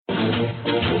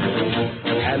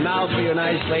And now for you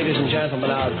nice ladies and gentlemen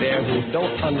out there who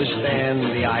don't understand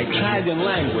the Italian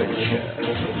language,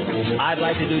 I'd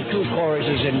like to do 2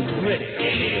 choruses in British.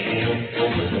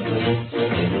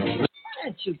 Why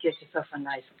don't you get yourself a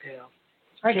nice girl?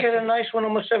 I get a nice one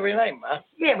almost every night, Ma.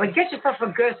 Yeah, but get yourself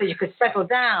a girl so you could settle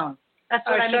down. That's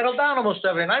what I mean. settle down almost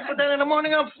every night, but then in the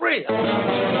morning I'm free.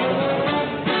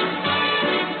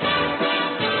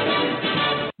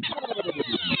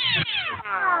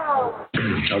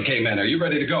 Okay, man, are you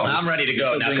ready to go? I'm ready to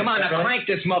go. Now, come on, now crank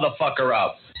this motherfucker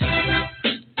up.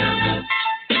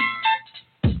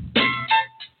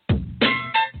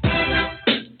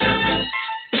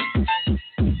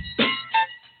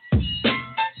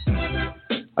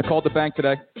 I called the bank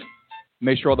today,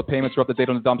 made sure all the payments are up to date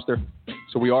on the dumpster,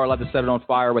 so we are allowed to set it on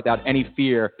fire without any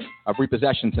fear of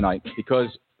repossession tonight. Because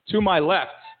to my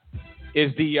left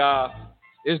is the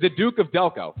Duke of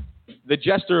Delco, the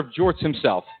jester of jorts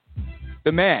himself,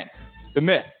 the man, the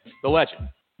myth, the legend.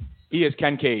 He is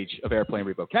Ken Cage of Airplane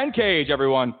Repo. Ken Cage,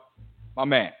 everyone, my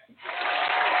man,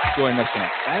 joining us tonight.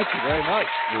 Thank you very much.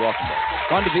 You're welcome.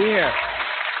 Fun to be here.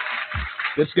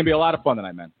 This is gonna be a lot of fun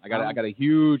tonight, man. I got a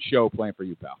huge show planned for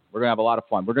you, pal. We're gonna have a lot of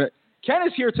fun. Ken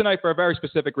is here tonight for a very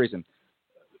specific reason,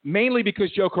 mainly because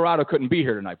Joe Corrado couldn't be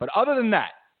here tonight. But other than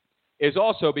that, is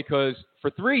also because for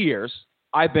 3 years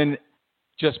I've been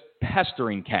just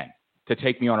pestering Ken to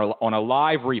take me on a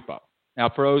live repo. Now,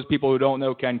 for those people who don't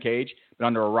know Ken Cage, been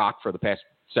under a rock for the past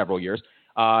several years.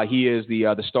 He is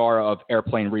the star of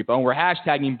Airplane Repo, and we're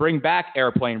hashtagging Bring Back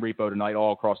Airplane Repo tonight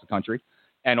all across the country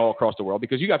and all across the world,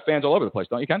 because you got fans all over the place,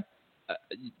 don't you, Ken?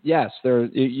 Yes.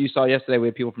 You saw yesterday we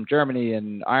had people from Germany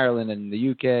and Ireland and the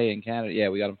UK and Canada. Yeah,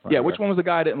 we got them from which one was the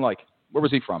guy I didn't like? Where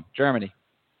was he from? Germany.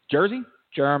 Jersey?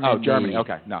 Germany. Oh, Germany.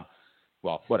 Okay, no.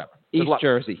 Well, whatever. East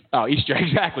Jersey. Oh,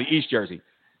 exactly, East Jersey.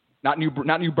 Not New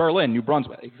Berlin, New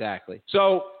Brunswick. Exactly.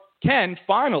 So Ken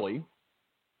finally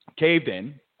caved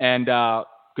in, and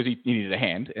because he needed a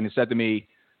hand, and he said to me,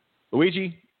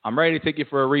 Luigi, I'm ready to take you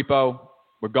for a repo.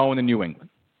 We're going to New England.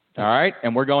 All right?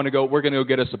 And we're going to go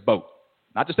get us a boat.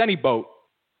 Not just any boat.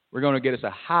 We're going to get us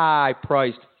a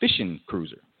high-priced fishing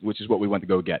cruiser, which is what we went to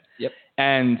go get. Yep.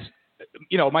 And,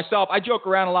 myself, I joke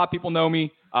around. A lot of people know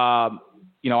me. I'm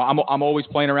always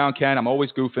playing around Ken. I'm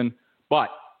always goofing. But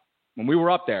when we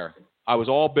were up there, I was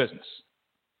all business.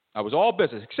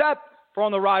 Except for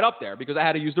on the ride up there, because I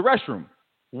had to use the restroom.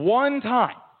 One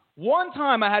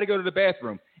time I had to go to the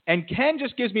bathroom. And Ken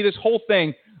just gives me this whole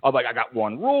thing of like, I got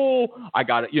one rule. I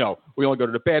got it. We only go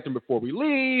to the bathroom before we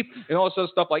leave and all this other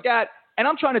stuff like that. And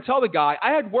I'm trying to tell the guy,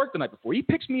 I had work the night before. He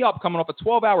picks me up coming off a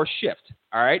 12-hour shift,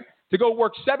 all right, to go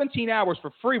work 17 hours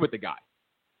for free with the guy.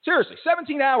 Seriously,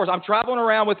 17 hours. I'm traveling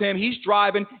around with him. He's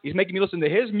driving. He's making me listen to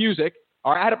his music.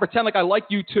 All right, I had to pretend like I like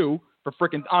you too for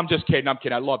freaking, I'm just kidding.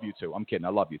 I love you too. I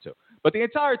love you too. But the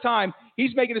entire time,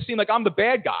 he's making it seem like I'm the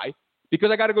bad guy because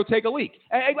I got to go take a leak.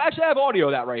 And actually, I have audio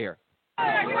of that right here.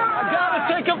 I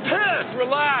gotta take a piss.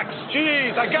 Relax.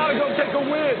 Jeez, I gotta go take a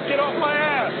whiz. Get off my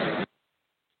ass.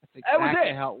 That's exactly that was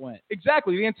it. how it went.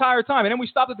 Exactly, the entire time. And then we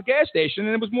stopped at the gas station,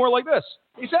 and it was more like this.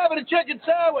 He's having a chicken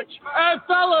sandwich. Hey,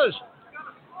 fellas.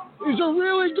 These are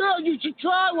really good. You should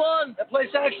try one. That place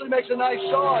actually makes a nice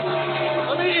sauce.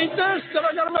 Let me eat this, then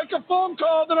I gotta make a phone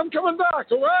call, then I'm coming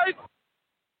back, all right?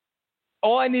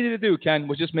 All I needed to do, Ken,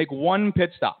 was just make one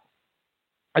pit stop.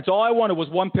 That's all I wanted was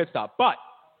one pit stop. But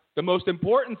the most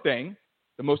important thing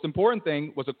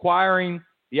was acquiring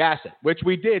the asset, which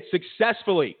we did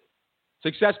successfully.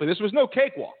 This was no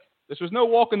cakewalk. This was no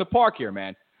walk in the park here,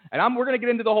 man. And we're going to get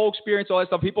into the whole experience, all that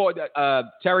stuff. People,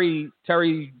 Terry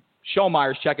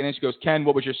Schellmeyer's checking in. She goes, Ken,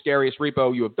 what was your scariest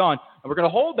repo you have done? And we're going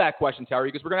to hold that question, Terry,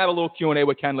 because we're going to have a little Q&A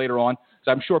with Ken later on,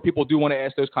 because I'm sure people do want to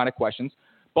ask those kind of questions.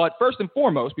 But first and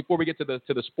foremost, before we get to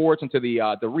the sports and to the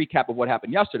recap of what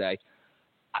happened yesterday,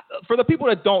 for the people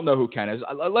that don't know who Ken is,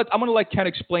 I'm going to let Ken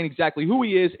explain exactly who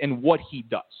he is and what he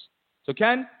does. So,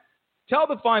 Ken, tell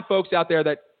the fine folks out there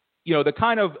that, the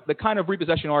kind of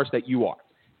repossession artist that you are.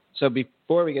 So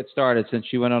before we get started, since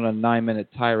you went on a 9-minute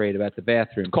tirade about the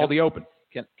bathroom. It's called The Open.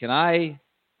 Can I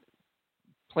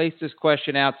place this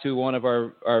question out to one of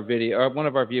our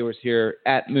viewers here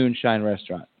at Moonshine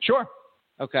Restaurant? Sure.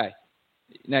 Okay.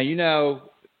 Now,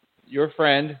 your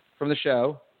friend from the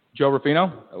show, Joe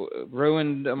Ruffino,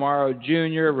 ruined Amaro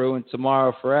Jr., ruined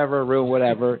Tomorrow Forever, ruined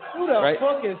whatever. Who the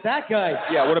fuck is that guy?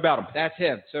 Yeah, what about him? That's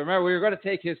him. So remember, we were going to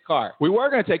take his car. We were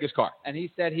going to take his car. And he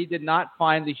said he did not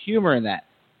find the humor in that,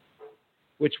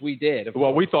 which we did.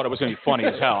 Well, we thought it was going to be funny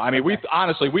as hell. I mean, we thought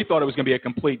it was going to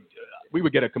be we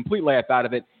would get a complete laugh out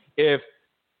of it if,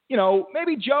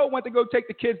 maybe Joe went to go take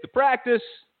the kids to practice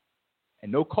and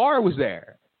no car was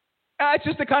there. It's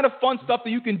just the kind of fun stuff that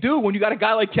you can do when you got a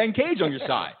guy like Ken Cage on your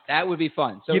side. That would be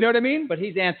fun. So, you know what I mean? But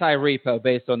he's anti-repo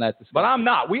based on that discussion. But I'm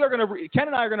not. Ken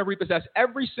and I are going to repossess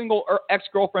every single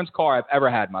ex-girlfriend's car I've ever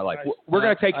had in my life. Nice. We're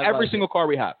going to take every single car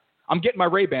we have. I'm getting my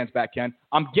Ray-Bans back, Ken.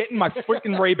 I'm getting my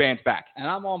freaking Ray-Bans back. And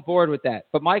I'm on board with that.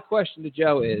 But my question to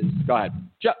Joe is... Go ahead.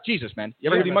 Jesus, man. You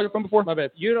ever heard the microphone before? My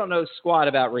bad. You don't know squat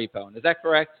about repo. Is that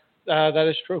correct? That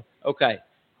is true. Okay.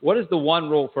 What is the one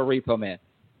rule for Repo Man?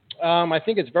 I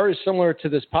think it's very similar to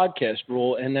this podcast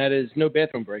rule, and that is no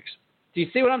bathroom breaks. Do you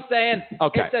see what I'm saying?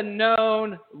 Okay. It's a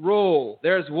known rule.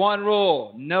 There's one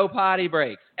rule: no potty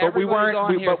breaks. But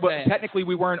technically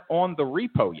we weren't on the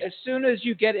repo yet. As soon as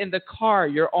you get in the car,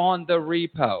 you're on the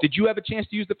repo. Did you have a chance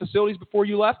to use the facilities before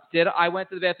you left? I went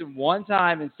to the bathroom one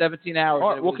time in 17 hours.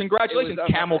 All right, well, congratulations,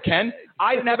 Camel Ken.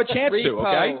 I didn't have a chance to,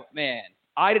 okay? Repo Man.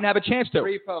 I didn't have a chance to.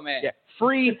 Repo Man. Yeah.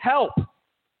 Free help.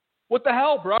 What the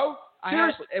hell, bro?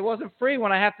 Seriously. It wasn't free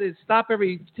when I have to stop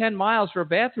every 10 miles for a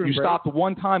bathroom break. You stopped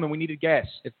one time and we needed gas.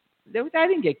 I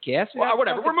didn't get gas. Well,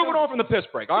 whatever. We're moving on from the piss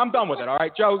break. I'm done with it. All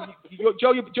right, Joe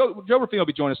Ruffino will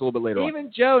be joining us a little bit later on.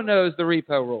 Even Joe knows the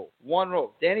repo rule. One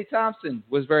rule. Danny Thompson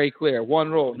was very clear.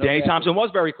 One rule. No Danny Thompson was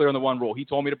very clear on the one rule. He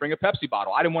told me to bring a Pepsi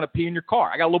bottle. I didn't want to pee in your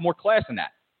car. I got a little more class than that.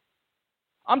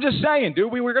 I'm just saying,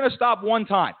 dude. We were going to stop one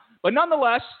time. But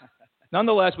nonetheless, we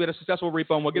had a successful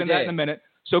repo, and we'll get into that in a minute.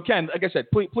 So, Ken, like I said,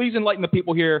 please enlighten the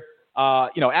people here,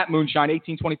 at Moonshine,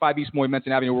 1825 East Moymenton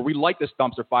Avenue, where we light this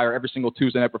dumpster fire every single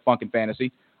Tuesday night for Funk and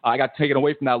Fantasy. I got taken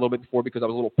away from that a little bit before because I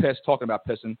was a little pissed talking about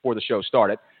pissing before the show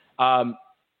started.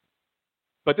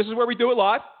 But this is where we do it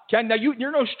live. Ken, now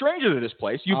you're no stranger to this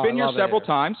place. You've been here several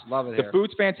times. Love it here. The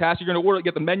food's fantastic. You're going to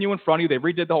get the menu in front of you. They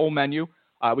redid the whole menu.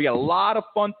 We got a lot of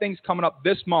fun things coming up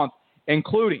this month,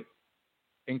 including.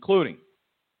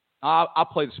 I'll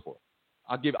play the sport.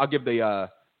 I'll give the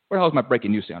where the hell is my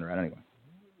breaking news sounder at anyway?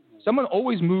 Someone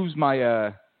always moves my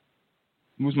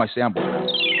soundboard.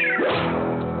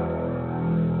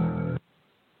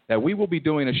 That we will be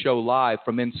doing a show live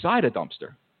from inside a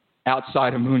dumpster,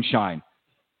 outside of Moonshine,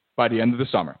 by the end of the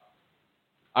summer.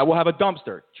 I will have a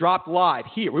dumpster dropped live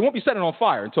here. We won't be setting it on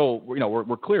fire until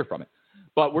we're clear from it.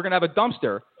 But we're gonna have a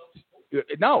dumpster.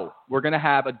 No, we're gonna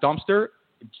have a dumpster.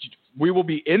 We will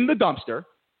be in the dumpster,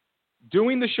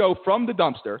 doing the show from the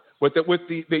dumpster with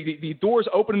the doors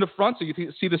open in the front, so you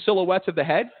see the silhouettes of the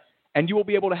head, and you will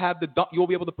be able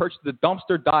to purchase the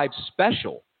dumpster dive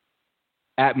special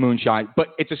at Moonshine. But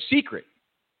it's a secret.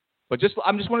 But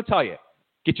I'm just want to tell you,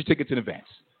 get your tickets in advance.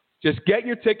 Just get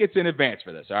your tickets in advance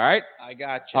for this. All right? I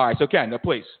got you. All right. So Ken,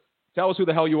 please tell us who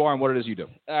the hell you are and what it is you do.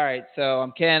 All right. So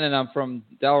I'm Ken, and I'm from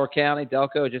Delaware County,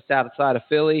 Delco, just outside of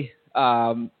Philly.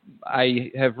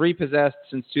 I have repossessed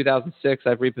since 2006.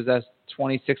 I've repossessed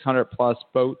 2,600 plus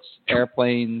boats,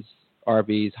 airplanes,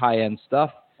 RVs, high-end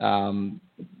stuff. And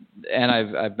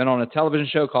I've been on a television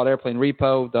show called Airplane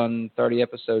Repo, done 30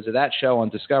 episodes of that show on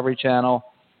Discovery Channel.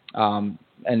 And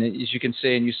as you can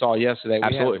see, and you saw yesterday,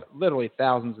 we have literally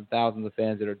thousands and thousands of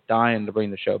fans that are dying to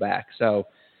bring the show back. So,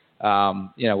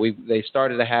 they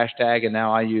started a hashtag, and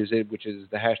now I use it, which is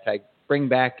the hashtag Bring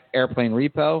Back Airplane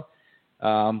Repo.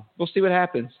 We'll see what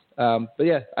happens. But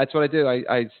yeah, that's what I do.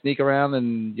 I sneak around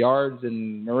in yards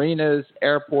and marinas,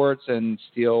 airports, and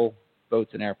steal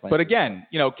boats and airplanes. But again,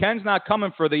 Ken's not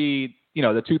coming for the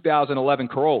 2011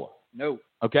 Corolla. No.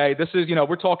 Okay, this is,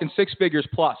 we're talking six figures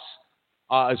plus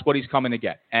is what he's coming to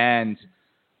get. And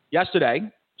yesterday,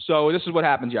 so this is what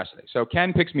happens yesterday. So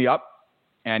Ken picks me up,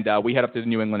 and we head up to the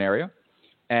New England area,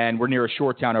 and we're near a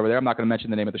shore town over there. I'm not going to mention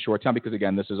the name of the shore town because,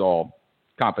 again, this is all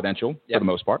confidential for the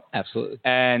most part. Absolutely.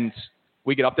 And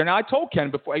we get up there. Now, I told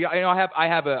Ken before,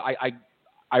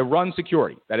 I run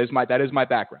security. That is my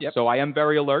background. Yep. So I am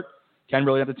very alert. Ken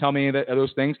really didn't have to tell me any of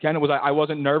those things. Ken, I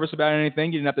wasn't nervous about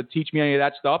anything. You didn't have to teach me any of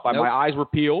that stuff. My eyes were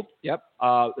peeled. Yep.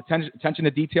 Attention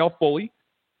to detail fully.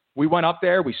 We went up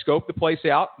there. We scoped the place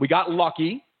out. We got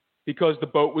lucky because the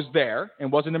boat was there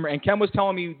and wasn't in the. And Ken was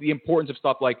telling me the importance of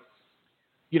stuff like,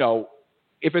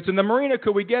 if it's in the marina,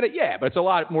 could we get it? Yeah, but it's a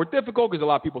lot more difficult because a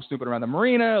lot of people snooping around the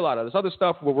marina, a lot of this other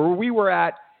stuff. Where we were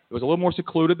at, it was a little more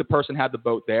secluded. The person had the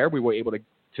boat there. We were able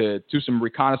to do some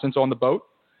reconnaissance on the boat.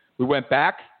 We went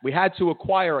back. We had to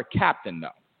acquire a captain, though,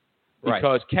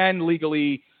 because Ken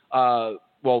legally,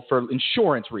 for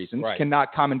insurance reasons,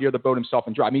 cannot commandeer the boat himself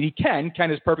and drive. I mean, he can.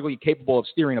 Ken is perfectly capable of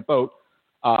steering a boat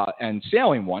and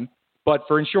sailing one, but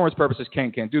for insurance purposes,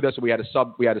 Ken can't do that. So we had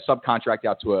to subcontract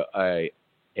out to a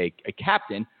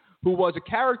captain who was a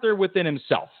character within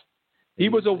himself. He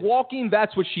was a walking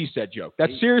 "that's what she said" joke.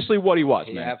 That's seriously what he was,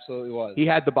 man. He absolutely was. He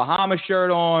had the Bahama shirt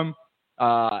on,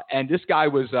 and this guy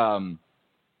was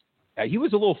he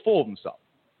was a little full of himself.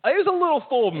 He was a little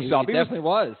full of himself. He definitely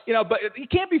was. You know, but you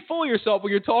can't be full of yourself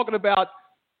when you're talking about,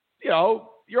 you know,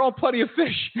 you're on Plenty of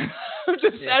Fish. I'm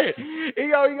just saying. He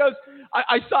goes,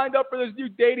 I signed up for this new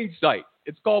dating site.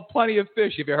 It's called Plenty of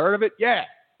Fish. Have you heard of it? Yeah.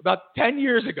 About 10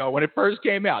 years ago when it first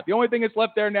came out. The only thing that's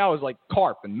left there now is like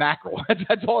carp and mackerel.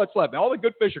 That's all that's left. Now, all the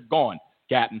good fish are gone,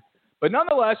 Captain. But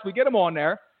nonetheless, we get them on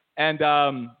there, and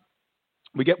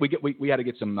we had to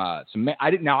get some.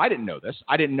 I didn't know this.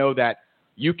 I didn't know that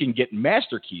you can get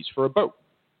master keys for a boat,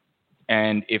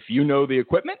 and if you know the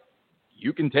equipment,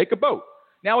 you can take a boat.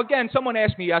 Now, again, someone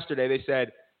asked me yesterday. They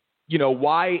said, you know,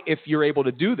 why, if you're able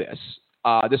to do this?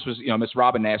 This was, you know, Miss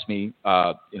Robin asked me,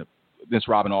 Miss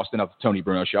Robin Austin of the Tony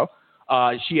Bruno Show.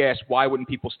 She asked, why wouldn't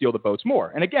people steal the boats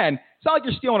more? And again, it's not like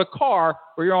you're stealing a car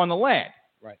where you're on the land.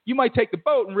 Right. You might take the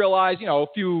boat and realize, you know, a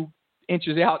few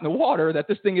inches out in the water that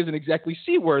this thing isn't exactly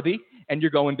seaworthy, and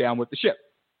you're going down with the ship.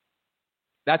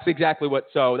 That's exactly what.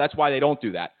 So that's why they don't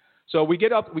do that. So we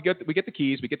get up, we get the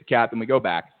keys, we get the captain, we go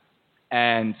back,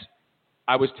 and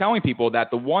I was telling people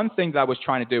that the one thing that I was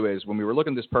trying to do is when we were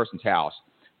looking at this person's house,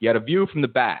 you had a view from the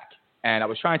back, and I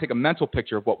was trying to take a mental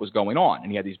picture of what was going on,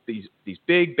 and he had these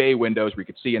big bay windows where you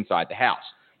could see inside the house.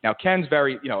 Now Ken's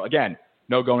very, you know, again,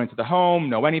 no going into the home,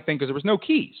 no anything, because there was no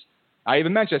keys. I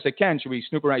even mentioned, I said, Ken, should we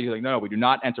snoop around? He's like, no, we do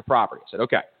not enter property. I said,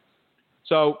 okay.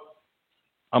 So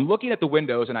I'm looking at the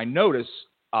windows, and I notice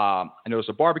a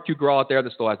barbecue grill out there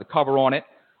that still has the cover on it.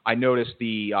 I notice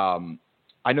in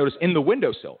the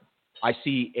windowsill, I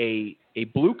see a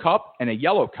blue cup and a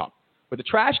yellow cup with a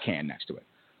trash can next to it.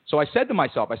 So I said to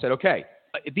myself, I said, okay,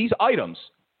 these items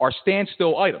are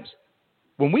standstill items.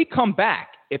 When we come back,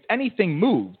 if anything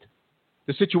moved,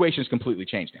 the situation is completely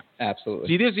changed now. Absolutely.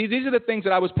 See, these are the things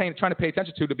that I was trying to pay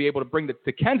attention to be able to bring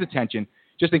to Ken's attention,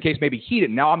 just in case maybe he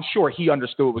didn't. Now, I'm sure he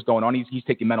understood what was going on. He's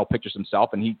taking mental pictures himself,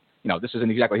 and he, you know, this isn't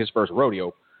exactly his first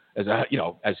rodeo, as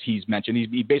he's mentioned.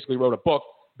 He basically wrote a book,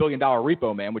 $1 Billion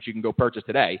Repo Man, which you can go purchase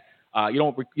today.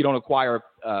 You don't acquire,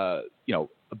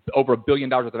 over $1 billion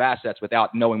worth of assets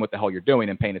without knowing what the hell you're doing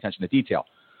and paying attention to detail.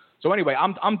 So anyway,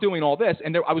 I'm doing all this,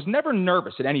 and I was never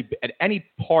nervous at any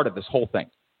part of this whole thing,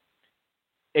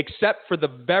 except for the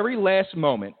very last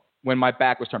moment when my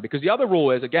back was turned. Because the other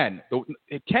rule is, again,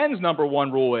 Ken's number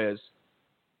one rule is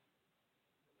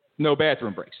no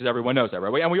bathroom breaks, as everyone knows that,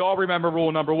 right? And we all remember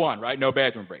rule number one, right? No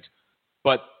bathroom breaks.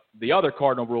 But the other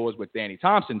cardinal rule is what Danny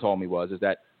Thompson told me is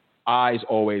that eyes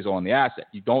always on the asset.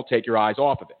 You don't take your eyes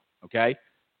off of it, okay?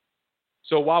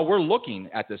 So while we're looking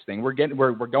at this thing, we're going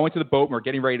to the boat, and we're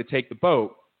getting ready to take the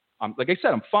boat. Like I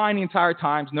said, I'm fine the entire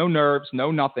time, no nerves,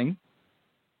 no nothing.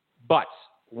 But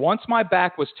once my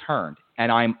back was turned and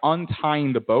I'm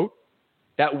untying the boat,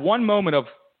 that one moment of,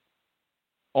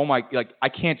 oh my, like I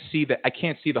can't see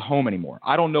the home anymore.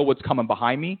 I don't know what's coming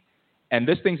behind me, and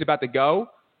this thing's about to go.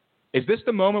 Is this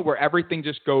the moment where everything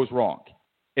just goes wrong?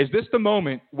 Is this the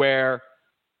moment where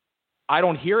I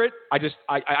don't hear it? I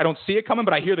don't see it coming,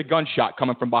 but I hear the gunshot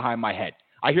coming from behind my head.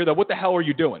 I hear what the hell are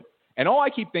you doing? And all I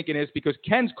keep thinking is, because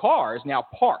Ken's car is now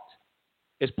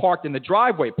parked in the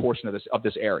driveway portion of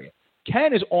this area.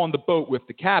 Ken is on the boat with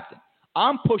the captain.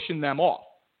 I'm pushing them off.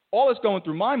 All that's going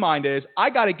through my mind is I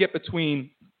got to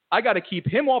keep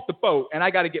him off the boat, and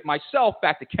I got to get myself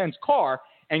back to Ken's car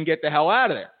and get the hell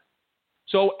out of there.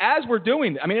 So as we're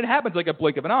doing, it happens like a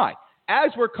blink of an eye.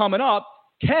 As we're coming up,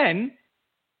 Ken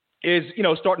is,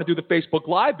 starting to do the Facebook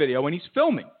Live video, and he's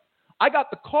filming. I got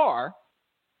the car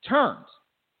turned.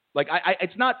 Like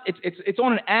it's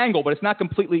on an angle, but it's not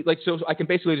completely so I can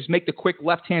basically just make the quick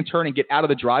left-hand turn and get out of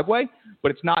the driveway,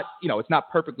 but it's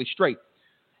not perfectly straight.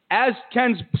 As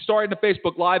Ken's starting the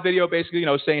Facebook Live video, basically,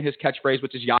 saying his catchphrase,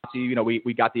 which is Yahtzee,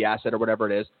 we got the asset or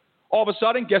whatever it is. All of a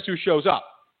sudden, guess who shows up?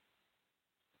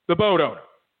 The boat owner.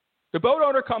 The boat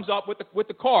owner comes up with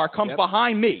the car, comes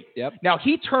behind me. Yep. Now,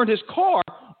 he turned his car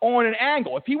on an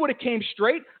angle. If he would have came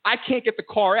straight, I can't get the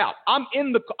car out. I'm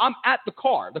at the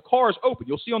car. The car is open.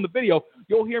 You'll see on the video,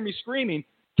 you'll hear me screaming,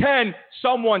 Ken,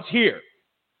 someone's here.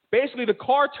 Basically, the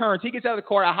car turns. He gets out of the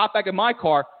car. I hop back in my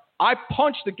car. I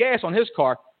punch the gas on his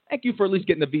car. Thank you for at least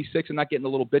getting the V6 and not getting the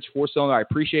little bitch four-cylinder. I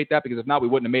appreciate that, because if not, we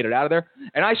wouldn't have made it out of there.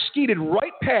 And I skeeted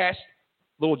right past,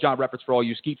 Little John reference for all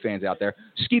you skeet fans out there,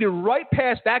 skeeted right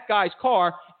past that guy's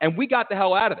car, and we got the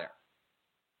hell out of there.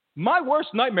 My worst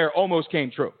nightmare almost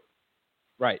came true.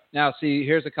 Right. Now, see,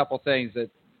 here's a couple things that,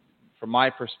 from my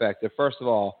perspective, first of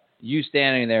all, you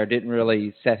standing there didn't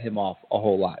really set him off a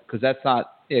whole lot, because that's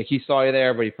not, he saw you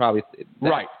there, but he probably...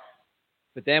 Right.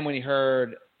 But then when he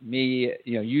heard me,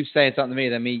 you saying something to me,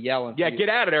 then me yelling. Yeah, get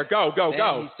out of there. Go.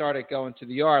 He started going to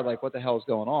the yard like, what the hell is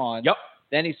going on? Yep.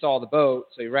 Then he saw the boat,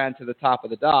 so he ran to the top of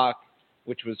the dock,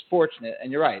 which was fortunate.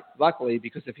 And you're right. Luckily,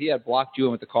 because if he had blocked you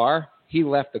in with the car, he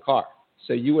left the car.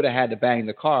 So you would have had to bang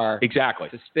the car exactly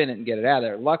to spin it and get it out of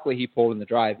there. Luckily, he pulled in the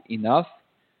drive enough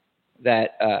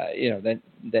that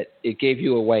that it gave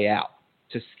you a way out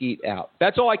to skeet out.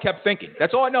 That's all I kept thinking.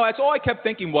 That's all I kept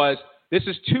thinking was, this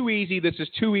is too easy. This is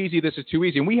too easy. This is too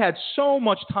easy. And we had so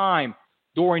much time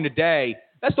during the day.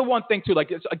 That's the one thing too.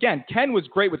 Like again, Ken was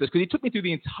great with this because he took me through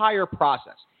the entire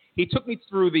process. He took me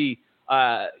through the,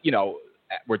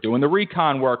 we're doing the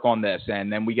recon work on this,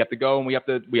 and then we have to go and we have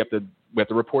to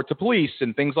report to police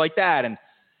and things like that. And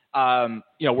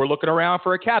we're looking around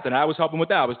for a captain. I was helping with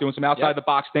that. I was doing some outside the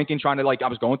box thinking, I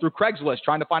was going through Craigslist,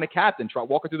 trying to find a captain,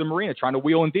 walking through the marina, trying to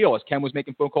wheel and deal as Ken was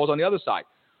making phone calls on the other side.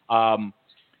 I'm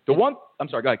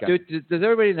sorry, go ahead, Ken. Does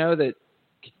everybody know that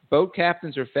boat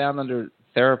captains are found under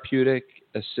therapeutic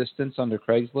assistance under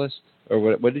Craigslist?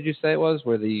 Or what did you say it was?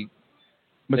 Where the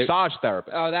massage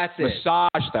therapist. Oh, that's it.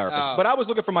 Massage therapist. Oh. But I was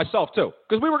looking for myself too,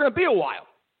 because we were going to be a while.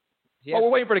 Yeah. While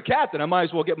we're waiting for the captain, I might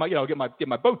as well get my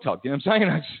boat tugged. You know what I'm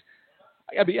saying?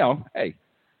 I got to be, hey.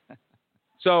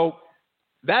 So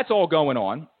that's all going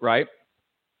on, right?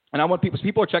 And I want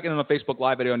people are checking in on the Facebook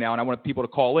Live video now, and I want people to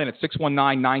call in at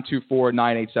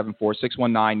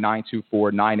 619-924-9874,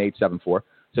 619-924-9874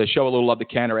 to show a little love to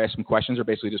Ken or ask some questions or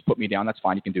basically just put me down. That's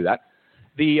fine. You can do that.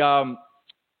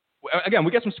 Again,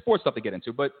 we got some sports stuff to get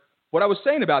into, but what I was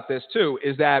saying about this too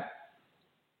is that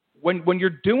when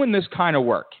you're doing this kind of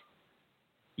work,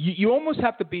 you almost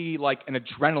have to be like an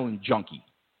adrenaline junkie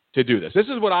to do this. This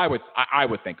is what I would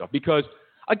think of, because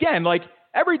again, like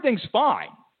everything's fine.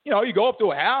 You go up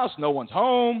to a house, no one's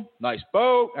home, nice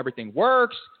boat, everything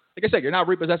works. Like I said, you're not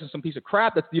repossessing some piece of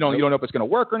crap that you don't know if it's going to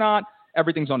work or not.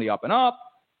 Everything's on the up and up.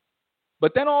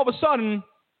 But then all of a sudden,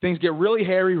 things get really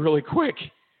hairy really quick.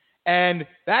 And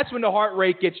that's when the heart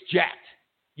rate gets jacked.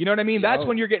 You know what I mean? That's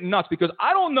when you're getting nuts, because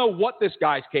I don't know what this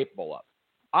guy's capable of.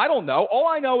 I don't know. All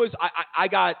I know is I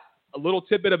got a little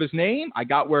tidbit of his name. I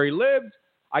got where he lived.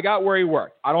 I got where he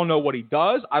worked. I don't know what he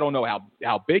does. I don't know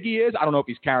how big he is. I don't know if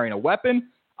he's carrying a weapon.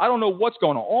 I don't know what's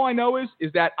going on. All I know is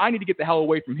that I need to get the hell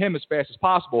away from him as fast as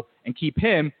possible and keep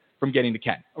him from getting to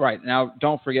Ken. Right. Now,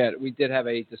 don't forget, we did have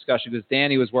a discussion because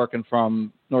Danny was working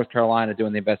from North Carolina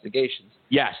doing the investigations.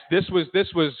 Yes, this was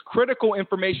critical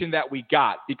information that we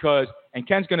got because, and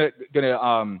Ken's gonna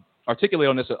articulate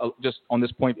on this just on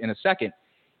this point in a second,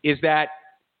 is that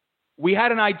we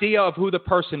had an idea of who the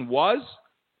person was,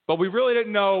 but we really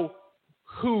didn't know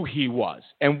who he was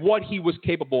and what he was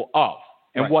capable of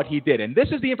and what he did. And this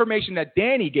is the information that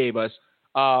Danny gave us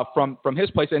from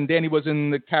his place. And Danny was in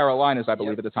the Carolinas, I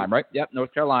believe, at the time, right? Yep,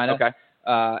 North Carolina. Okay.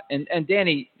 And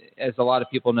Danny, as a lot of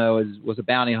people know, was a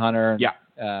bounty hunter. Yeah.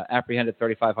 Apprehended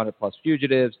 3,500 plus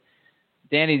fugitives.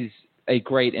 Danny's a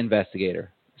great investigator.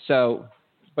 So,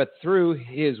 but through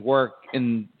his work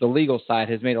in the legal side,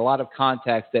 has made a lot of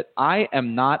contacts that I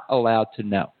am not allowed to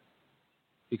know.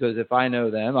 Because if I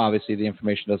know them, obviously the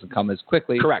information doesn't come as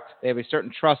quickly. Correct. They have a certain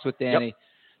trust with Danny. Yep.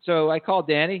 So I called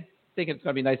Danny, thinking it's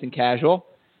going to be nice and casual.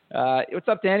 What's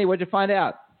up, Danny? What'd you find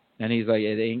out? And he's like,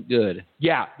 it ain't good.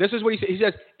 Yeah, this is what he said. He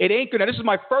says, it ain't good. Now, this is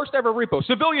my first ever repo.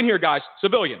 Civilian here, guys.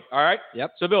 Civilian, all right?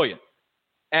 Yep. Civilian.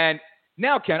 And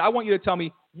now, Ken, I want you to tell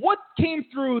me, what came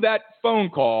through that phone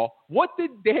call? What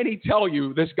did Danny tell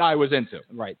you this guy was into?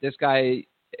 Right. This guy,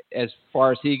 as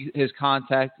far as his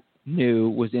contact knew,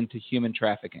 was into human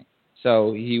trafficking.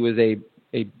 So he was a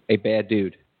bad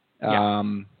dude. Yeah.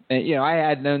 And, I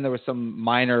had known there were some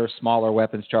minor, smaller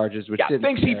weapons charges, which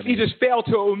things he just failed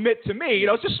to omit to me.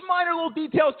 It's just minor little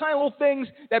details, tiny little things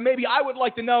that maybe I would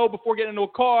like to know before getting into a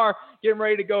car, getting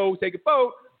ready to go take a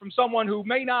boat from someone who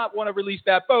may not want to release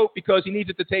that boat because he needs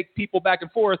it to take people back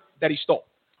and forth that he stole.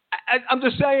 I'm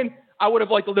just saying I would have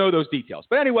liked to know those details.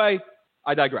 But anyway,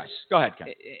 I digress. Go ahead, Ken.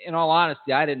 In all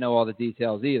honesty, I didn't know all the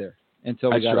details either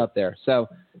until we got up there. So,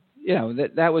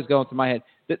 that was going through my head.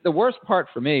 The worst part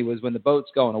for me was when the boat's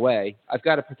going away, I've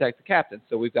got to protect the captain,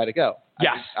 so we've got to go.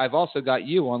 Yes. I've also got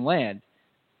you on land.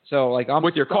 So, I'm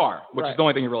with your car, which is the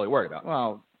only thing you're really worried about.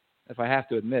 Well, if I have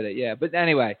to admit it, yeah. But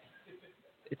anyway,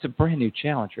 it's a brand new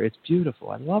Challenger. It's beautiful.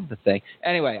 I love the thing.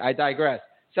 Anyway, I digress.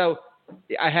 So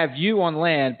I have you on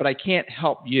land, but I can't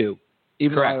help you,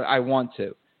 even though I want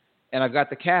to. And I've got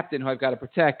the captain who I've got to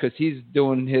protect because he's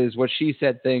doing his what she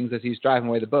said things as he's driving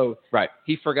away the boat. Right.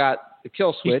 He forgot the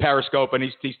kill switch. He's periscoping.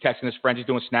 He's texting his friends. He's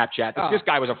doing Snapchat. This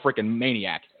guy was a freaking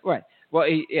maniac. Right. Well,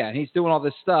 and he's doing all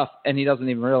this stuff, and he doesn't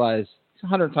even realize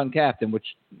he's a 100-ton captain, which,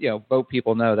 boat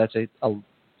people know that's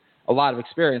a lot of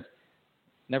experience.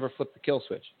 Never flipped the kill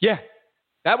switch. Yeah.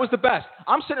 That was the best.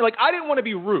 I'm sitting like, I didn't want to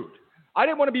be rude. I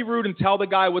didn't want to be rude and tell the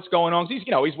guy what's going on.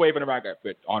 He's waving around,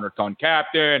 "Fit 100-ton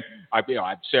captain. I've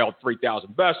sailed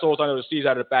 3,000 vessels. I know the seas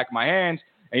out of the back of my hands."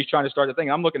 And he's trying to start the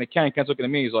thing. I'm looking at Ken. Ken's looking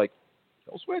at me. He's like,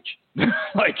 "Kill switch."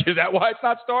 Like, is that why it's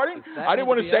not starting? I didn't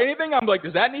want to say anything. I'm like,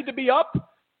 does that need to be up?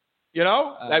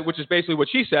 Which is basically what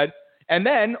she said. And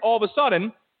then all of a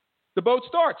sudden, the boat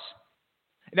starts.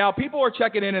 Now, people are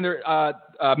checking in, and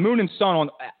Moon and Sun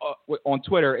on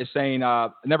Twitter is saying,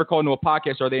 never called into a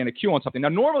podcast. Are they in a queue on something? Now,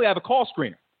 normally I have a call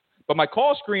screener, but my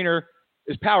call screener,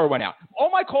 his power went out.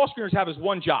 All my call screeners have is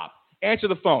one job: answer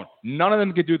the phone. None of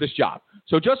them could do this job.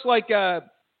 So just like,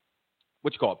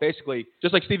 basically,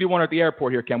 just like Stevie Wonder at the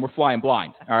airport here, Ken, we're flying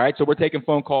blind. All right, so we're taking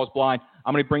phone calls blind.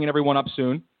 I'm going to be bringing everyone up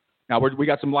soon. Now, we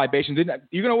got some libations.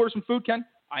 You going to order some food, Ken?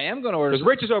 I am going to order. Because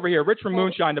Rich is over here. Rich from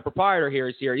Moonshine, the proprietor here,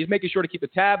 is here. He's making sure to keep the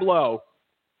tab low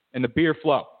and the beer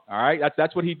flow. All right,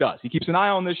 that's what he does. He keeps an eye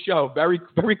on this show very,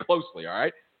 very closely. All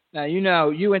right. Now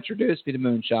you introduced me to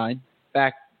Moonshine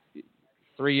back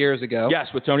 3 years ago. Yes,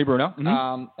 with Tony Bruno.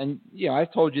 Mm-hmm. And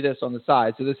I've told you this on the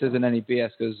side, so this isn't any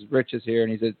BS because Rich is here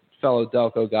and he's a fellow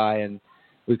Delco guy, and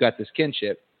we've got this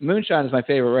kinship. Moonshine is my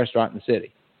favorite restaurant in the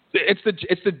city. It's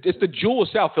the jewel of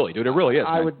South Philly, dude. It really is.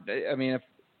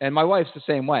 And my wife's the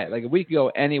same way. Like, if we could go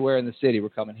anywhere in the city, we're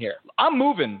coming here. I'm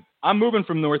moving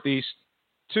from Northeast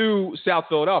to South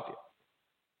Philadelphia.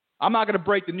 I'm not going to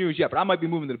break the news yet, but I might be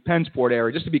moving to the Pennsport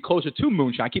area just to be closer to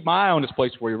Moonshine. Keep my eye on this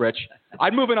place for you, Rich.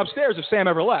 I'd move in upstairs if Sam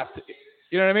ever left.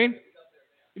 You know what I mean?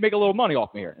 You make a little money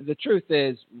off me here. The truth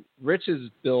is, Rich's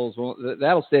bills,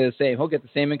 that'll stay the same. He'll get the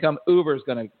same income. Uber's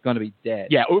going to be dead.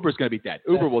 Yeah, Uber's going to be dead.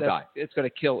 Uber will die. It's going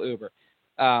to kill Uber.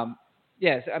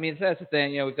 Yes, I mean, that's the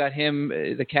thing. We've got him,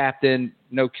 the captain,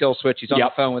 no kill switch. He's on the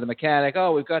phone with the mechanic.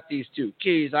 Oh, we've got these two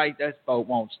keys. This boat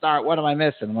won't start. What am I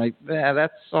missing? I'm like, yeah,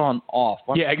 that's on off.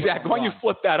 Exactly. Why don't you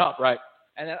flip that up, right?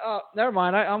 And then, never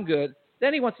mind. I'm good.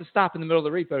 Then he wants to stop in the middle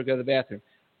of the repo to go to the bathroom.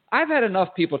 I've had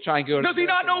enough people try and go to the bathroom. Does he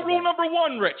not know rule number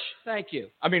one, Rich? Thank you.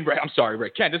 I mean, I'm sorry,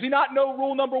 Rick. Ken, does he not know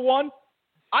rule number one?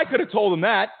 I could have told him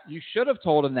that. You should have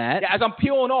told him that. Yeah, as I'm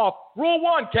peeling off, rule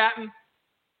one, Captain.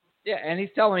 Yeah, and he's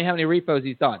telling me how many repos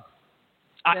he's done.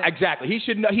 Exactly. He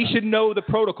should know the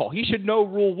protocol. He should know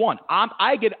rule one.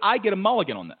 I get a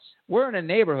mulligan on this. We're in a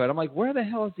neighborhood. I'm like, where the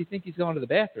hell does he think he's going to the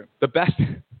bathroom? The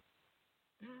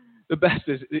best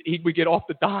is we get off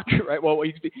the dock, right? Well,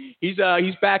 he's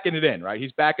backing it in, right?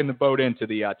 He's backing the boat into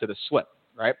the slip,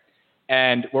 right?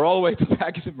 And we're all the way to the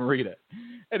back of the marina,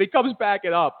 and he comes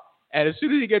backing up, and as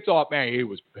soon as he gets off, man, he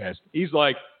was pissed. He's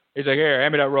like, here,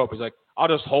 hand me that rope. He's like, I'll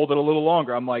just hold it a little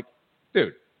longer. I'm like,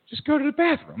 dude, just go to the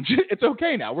bathroom. It's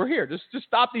okay now. We're here. Just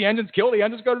stop the engines, kill the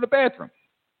engines, go to the bathroom.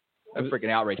 I'm freaking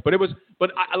outraged. But listen, By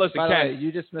the Ken. way,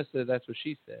 you just missed it. That's what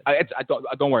she said.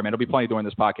 Don't worry, man. There'll be plenty during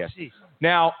this podcast. Jeez.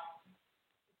 Now,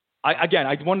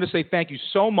 I wanted to say thank you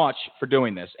so much for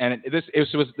doing this. And this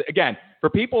was, again, for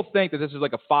people who think that this is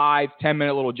like a 5-10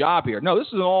 minute little job here. No, this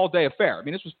is an all-day affair. I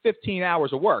mean, this was 15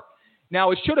 hours of work.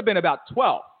 Now, it should have been about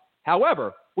 12.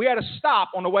 However, we had to stop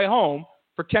on the way home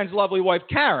for Ken's lovely wife,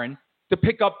 Karen, to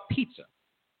pick up pizza.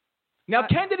 Now,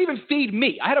 Ken didn't even feed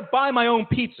me. I had to buy my own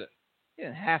pizza. You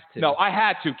didn't have to. No, I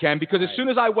had to, Ken, because as soon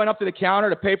as I went up to the counter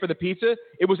to pay for the pizza,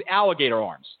 it was alligator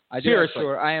arms. Seriously.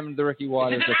 Sure. I am the Ricky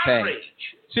Waters of pay.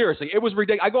 Seriously, it was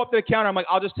ridiculous. I go up to the counter. I'm like,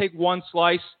 I'll just take one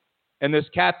slice and this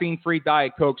caffeine-free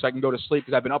Diet Coke so I can go to sleep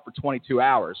because I've been up for 22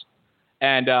 hours.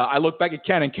 And I look back at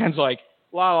Ken, and Ken's like,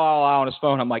 la, la, la, on his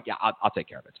phone. I'm like, yeah, I'll take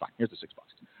care of it. It's fine. Here's the $6.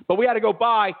 But we had to go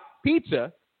buy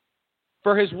pizza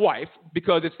for his wife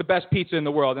because it's the best pizza in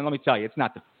the world. And let me tell you, it's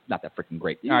not that freaking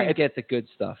great. You didn't get the good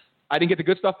stuff. I didn't get the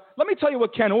good stuff. Let me tell you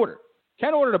what Ken ordered.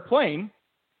 Ken ordered a plain,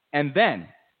 and then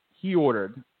he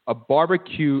ordered a buffalo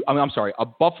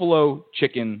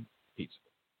chicken pizza.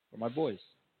 For my boys.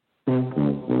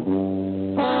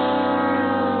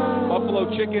 Buffalo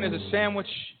chicken is a sandwich.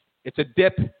 It's a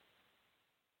dip.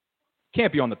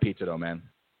 Can't be on the pizza, though, man.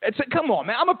 Come on,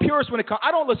 man. I'm a purist when it comes.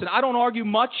 I don't argue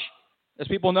much, as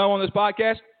people know on this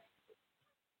podcast.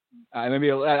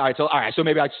 So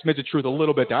maybe I smidge the truth a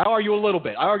little bit there. I argue a little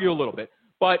bit.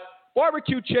 But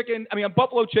barbecue chicken, a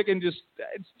buffalo chicken, it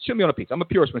shouldn't be on a pizza. I'm a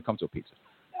purist when it comes to a pizza.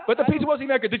 But the pizza wasn't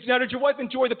even that good. Did your wife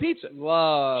enjoy the pizza?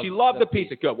 She loved the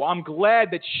pizza. Good. Well, I'm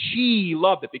glad that she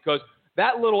loved it because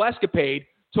that little escapade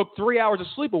took 3 hours of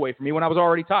sleep away from me when I was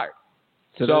already tired.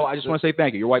 So I just want to say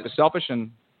thank you. Your wife is selfish,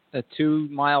 and a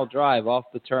 2-mile drive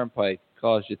off the turnpike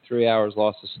caused you 3 hours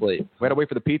loss of sleep. We had to wait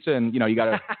for the pizza, and you got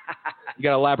to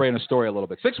elaborate on the story a little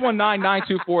bit.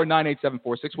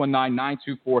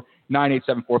 619-924-9874.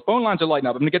 619-924-9874. Phone lines are lighting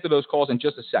up. I'm going to get to those calls in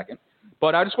just a second,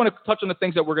 but I just want to touch on the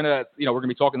things that we're going to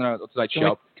be talking about tonight's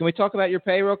show. Can we talk about your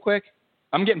pay real quick?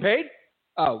 I'm getting paid.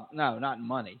 Oh, no, not in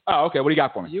money. Oh, okay. What do you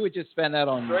got for me? You would just spend that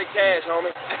on... Straight cash,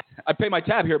 homie. I pay my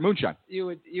tab here at Moonshine. You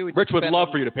would Rich would spend love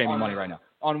on- for you to pay me on- money right now.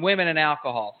 On women and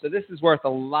alcohol. So this is worth a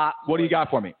lot more. What do you got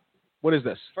for me? What is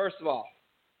this? First of all,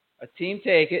 a team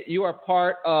take it. You are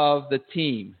part of the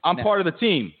team. I'm now. part of the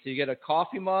team. So you get a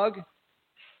coffee mug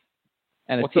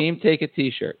and What's a team take it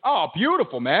T-shirt. Oh,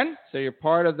 beautiful, man. So you're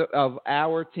part of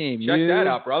our team. Check you that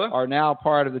out, brother. Are now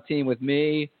part of the team with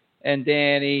me and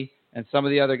Danny and some of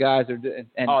the other guys.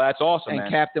 Oh, that's awesome, and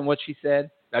man. Captain, what she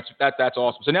said. That's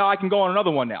awesome. So now I can go on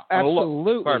another one now.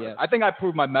 Absolutely. Perfect. Yes. I think I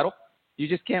proved my medal. You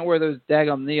just can't wear those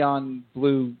daggum neon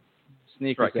blue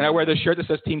sneakers. Right. Can I wear this shirt that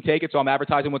says Team Take It so I'm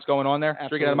advertising what's going on there?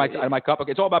 Drinking out of my cup.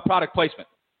 Okay. It's all about product placement.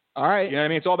 All right. You know what I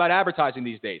mean? It's all about advertising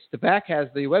these days. The back has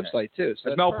the website, too.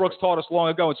 So As Mel Brooks taught us long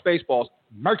ago in Spaceballs,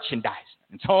 merchandising.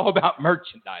 It's all about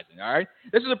merchandising, all right?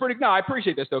 This is a pretty – no, I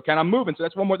appreciate this, though, Ken. I'm moving, so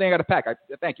that's one more thing I got to pack.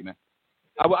 Thank you, man.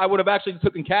 I would have actually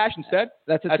taken cash instead.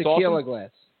 That's tequila awesome. glass.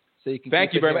 So you can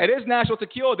Thank you very much. It is National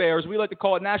Tequila Day, or as we like to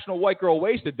call it, National White Girl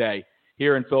Wasted Day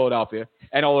here in Philadelphia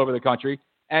and all over the country.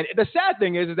 And the sad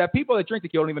thing is that people that drink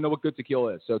tequila don't even know what good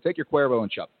tequila is. So take your Cuervo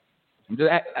and shove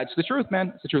it. That's the truth,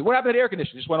 man. It's the truth. What happened to the air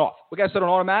conditioner? It just went off. We got to set on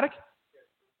automatic?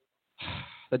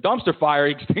 The dumpster fire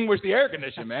extinguished the air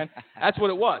conditioner, man. That's what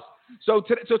it was. So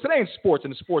today in sports,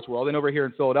 in the sports world, and over here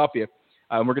in Philadelphia,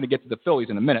 we're going to get to the Phillies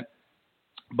in a minute.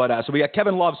 But so we got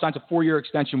Kevin Love signs a 4-year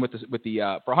extension for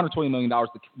 $120 million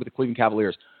with the Cleveland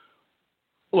Cavaliers.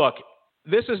 Look,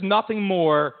 this is nothing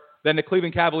more than the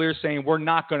Cleveland Cavaliers saying we're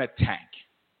not going to tank.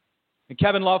 And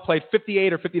Kevin Love played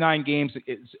 58 or 59 games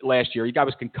last year. He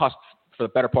was concussed for the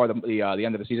better part of the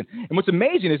end of the season. And what's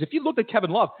amazing is if you look at Kevin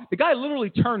Love, the guy literally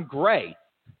turned gray.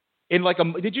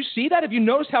 Did you see that? Have you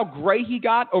noticed how gray he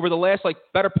got over the last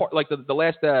better part, the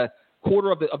last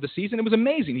quarter of the season? It was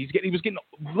amazing. He was getting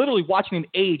literally watching him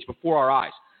age before our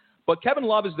eyes. But Kevin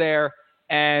Love is there,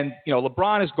 and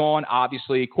LeBron is gone.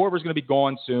 Obviously, Korver's going to be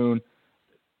gone soon.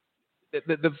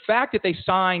 The fact that they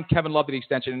signed Kevin Love to the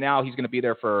extension, and now he's going to be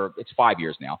there for 5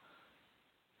 years now.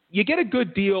 You get a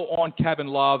good deal on Kevin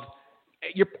Love.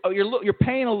 You're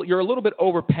a little bit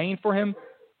overpaying for him,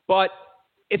 but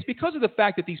it's because of the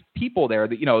fact that these people there,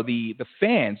 the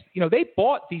fans, they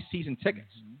bought these season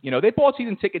tickets. They bought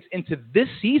season tickets into this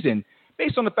season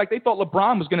based on the fact they thought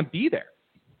LeBron was going to be there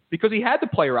because he had the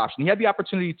player option. He had the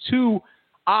opportunity to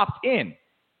opt in.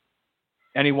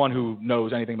 Anyone who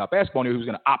knows anything about basketball knew he was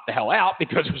going to opt the hell out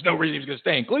because there's no reason he was going to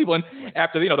stay in Cleveland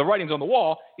after, the writing's on the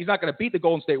wall. He's not going to beat the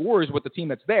Golden State Warriors with the team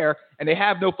that's there, and they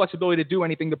have no flexibility to do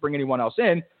anything to bring anyone else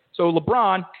in. So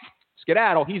LeBron,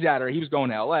 skedaddle, he's out of there. He was going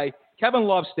to L.A. Kevin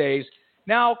Love stays.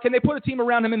 Now, can they put a team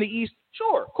around him in the East?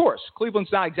 Sure, of course.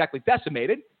 Cleveland's not exactly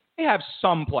decimated. They have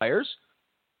some players.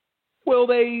 Will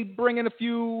they bring in a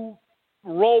few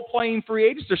role-playing free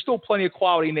agents? There's still plenty of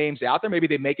quality names out there. Maybe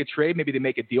they make a trade. Maybe they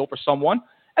make a deal for someone.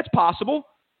 That's possible.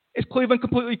 Is Cleveland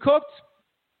completely cooked?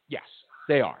 Yes,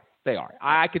 they are. They are.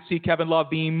 I could see Kevin Love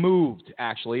being moved,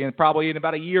 actually, and probably in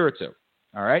about a year or two.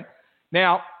 All right?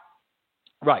 Now,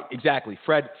 right, exactly.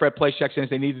 Fred Place checks in.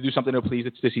 They need to do something to please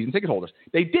the season ticket holders.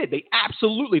 They did. They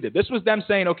absolutely did. This was them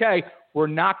saying, okay, we're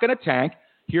not going to tank.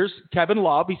 Here's Kevin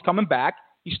Love. He's coming back.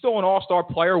 He's still an all-star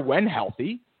player when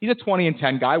healthy. He's a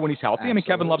 20-10 guy when he's healthy. Absolutely. I mean,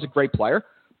 Kevin Love's a great player.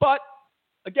 But,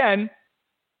 again,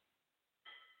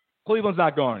 Cleveland's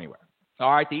not going anywhere.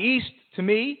 All right, the East, to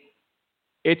me,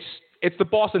 it's the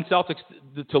Boston Celtics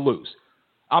to lose.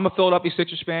 I'm a Philadelphia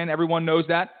Sixers fan. Everyone knows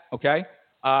that, okay?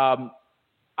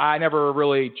 I never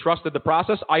really trusted the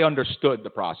process. I understood the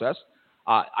process.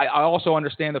 I also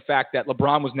understand the fact that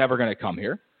LeBron was never going to come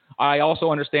here. I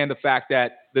also understand the fact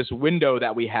that this window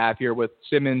that we have here with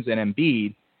Simmons and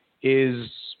Embiid is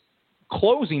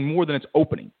closing more than it's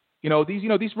opening.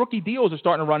 These rookie deals are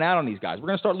starting to run out on these guys. We're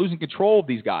going to start losing control of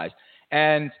these guys.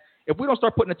 And if we don't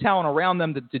start putting the talent around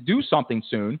them to do something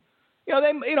soon,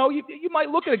 you might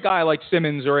look at a guy like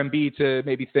Simmons or Embiid to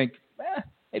maybe think,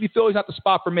 maybe Philly's not the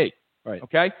spot for me. Right.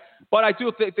 Okay. But I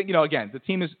do think, again, the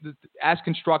team is as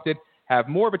constructed, have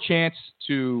more of a chance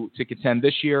to contend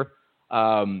this year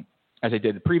as they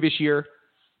did the previous year.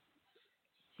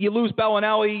 You lose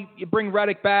Bellinelli, you bring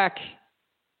Redick back.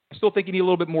 I still think you need a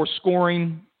little bit more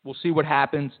scoring. We'll see what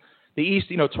happens. The East,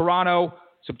 Toronto,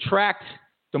 subtract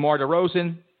DeMar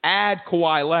DeRozan, add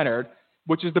Kawhi Leonard,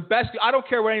 which is the best. I don't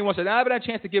care what anyone says. I haven't had a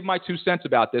chance to give my 2 cents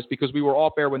about this because we were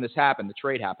off air when this happened, the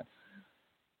trade happened.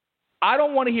 I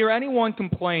don't want to hear anyone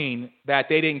complain that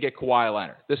they didn't get Kawhi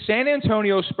Leonard. The San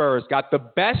Antonio Spurs got the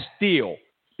best deal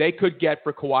they could get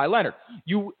for Kawhi Leonard.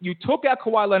 You took out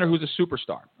Kawhi Leonard, who's a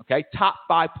superstar, okay, top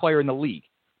 5 player in the league,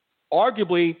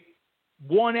 arguably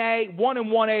 1 and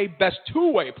 1A best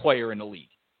 2-way player in the league,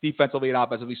 defensively and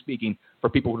offensively speaking, for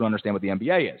people who don't understand what the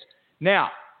NBA is. Now,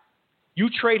 you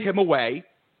trade him away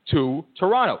to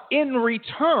Toronto. In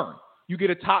return, you get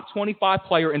a top 25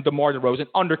 player in DeMar DeRozan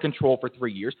under control for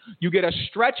 3 years. You get a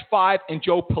stretch 5 in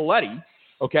Joe Paletti,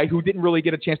 okay, who didn't really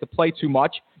get a chance to play too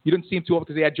much. You didn't see him too often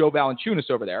because they had Joe Valanciunas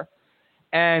over there.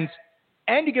 And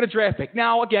you get a draft pick.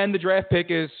 Now, again, the draft pick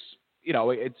is,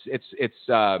 it's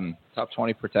top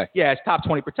 20 protected. Yeah, it's top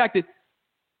 20 protected.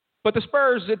 But the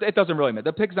Spurs, it doesn't really matter.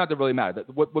 The pick's not to really matter.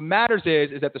 What matters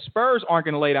is that the Spurs aren't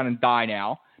going to lay down and die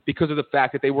now because of the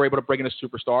fact that they were able to bring in a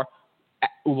superstar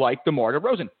like DeMar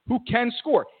DeRozan, who can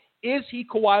score. Is he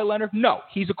Kawhi Leonard? No,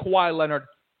 he's a Kawhi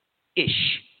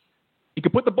Leonard-ish. He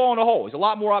can put the ball in the hole. He's a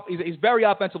lot more. He's very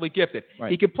offensively gifted. Right.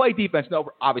 He can play defense.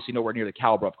 Obviously nowhere near the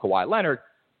caliber of Kawhi Leonard.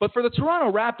 But for the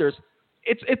Toronto Raptors,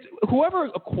 it's whoever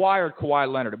acquired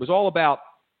Kawhi Leonard. It was all about,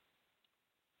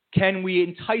 can we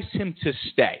entice him to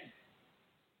stay?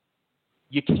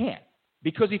 You can't,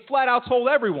 because he flat out told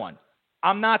everyone,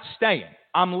 I'm not staying.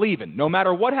 I'm leaving. No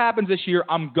matter what happens this year,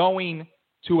 I'm going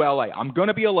to L.A. I'm going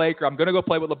to be a Laker. I'm going to go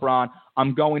play with LeBron.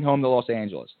 I'm going home to Los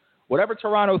Angeles. Whatever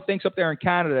Toronto thinks up there in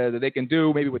Canada that they can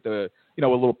do, maybe with a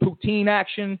little poutine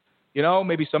action,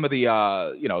 maybe some of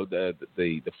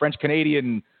the French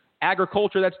Canadian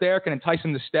agriculture that's there can entice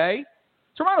him to stay.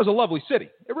 Toronto's a lovely city.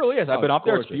 It really is. I've been up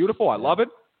there. It's beautiful. I love it.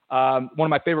 One of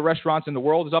my favorite restaurants in the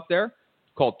world is up there,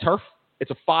 called Turf.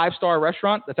 It's a 5-star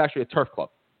restaurant that's actually a turf club.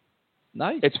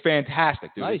 Nice. It's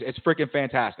fantastic, dude. Nice. It's freaking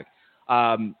fantastic.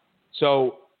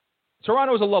 So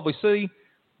Toronto is a lovely city,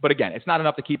 but again, it's not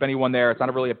enough to keep anyone there. It's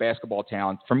not really a basketball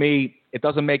town. For me, it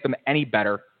doesn't make them any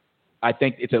better. I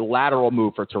think it's a lateral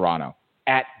move for Toronto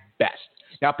at best.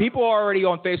 Now, people are already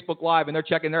on Facebook Live, and they're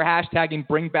hashtagging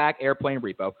Bring Back Airplane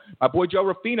Repo. My boy Joe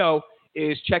Ruffino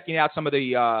is checking out some of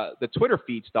the Twitter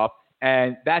feed stuff,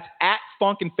 and that's at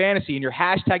Funkin' Fantasy, and you're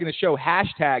hashtagging the show,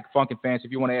 hashtag Funkin' Fantasy,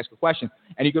 if you want to ask a question.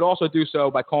 And you could also do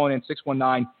so by calling in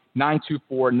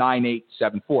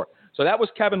 619-924-9874. So that was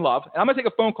Kevin Love. And I'm going to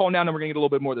take a phone call now, and then we're going to get a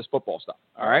little bit more of this football stuff.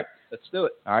 All right? Let's do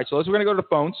it. All right, so we're going to go to the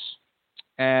phones.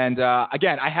 And,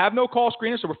 again, I have no call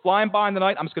screener, so we're flying by in the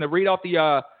night. I'm just going to read off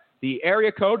the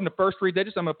area code and the first 3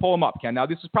 digits. I'm going to pull them up, Ken. Now,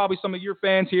 this is probably some of your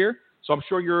fans here, so I'm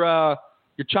sure you're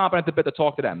chomping at the bit to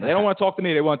talk to them. They don't want to talk to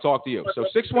me. They want to talk to you. So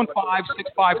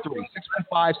 615-653.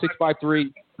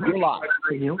 615-653. You're live.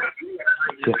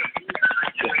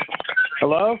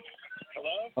 Hello?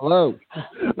 Hello.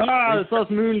 It's us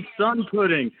Moon Sun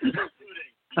Pudding.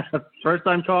 First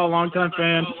time call, long time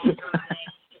fan.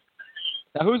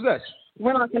 Now, who's this?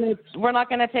 We're not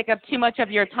gonna take up too much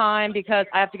of your time because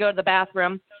I have to go to the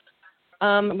bathroom.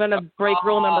 I'm gonna break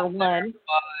rule number 1.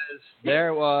 There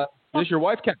it was. This your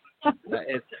wife, Ken?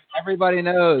 Everybody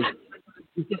knows.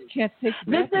 You just can't take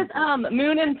this is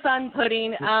Moon and Sun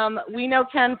Pudding. We know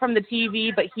Ken from the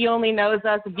TV, but he only knows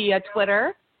us via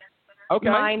Twitter. Okay.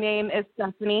 My name is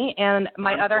Stephanie, and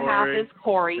my other half is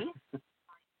Corey.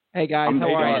 Hey, guys.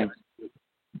 How are you?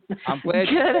 I'm glad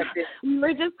Good.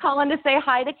 We're just calling to say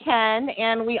hi to Ken,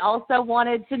 and we also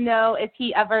wanted to know if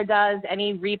he ever does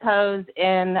any repos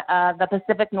in the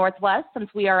Pacific Northwest, since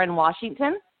we are in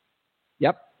Washington.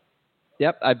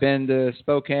 Yep, I've been to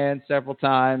Spokane several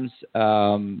times.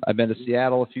 I've been to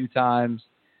Seattle a few times.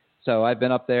 So I've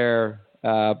been up there,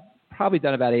 probably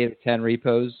done about 8 or 10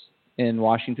 repos in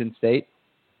Washington State.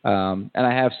 And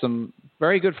I have some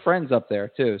very good friends up there,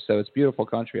 too. So it's beautiful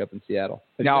country up in Seattle.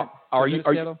 Now, are you?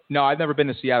 No, I've never been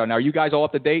to Seattle. Now, are you guys all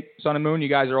up to date, Sun and Moon? You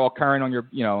guys are all current on your,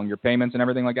 on your payments and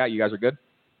everything like that? You guys are good?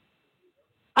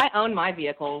 I own my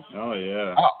vehicles. Oh,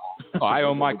 yeah. Oh, I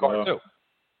own my car, too.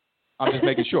 I'm just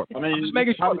making sure. I'm just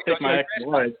making sure. Take my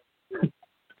ex-wife.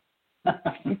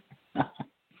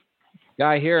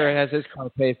 Guy here has his car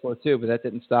paid for, too, but that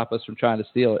didn't stop us from trying to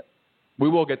steal it. We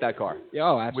will get that car.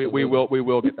 Oh, absolutely. We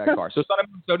will get that car. So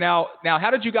now,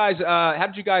 how did you guys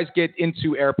get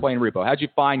into Airplane Repo? How did you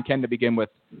find Ken to begin with?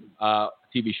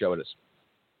 TV show it is.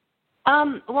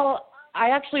 Well,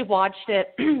 I actually watched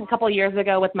it a couple of years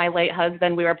ago with my late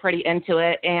husband. We were pretty into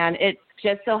it, and it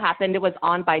just so happened it was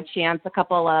on by chance a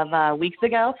couple of weeks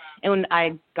ago, and when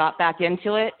I got back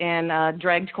into it and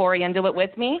dragged Corey into it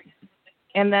with me,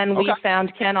 and then we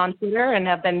found Ken on Twitter and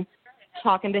have been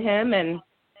talking to him and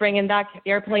bringing back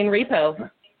Airplane Repo.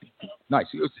 Nice.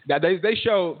 They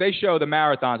show the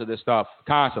marathons of this stuff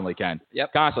constantly, Ken.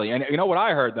 Yep. Constantly. And you know what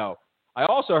I heard, though? I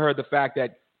also heard the fact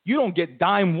that you don't get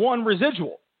dime one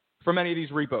residual from any of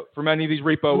these repo.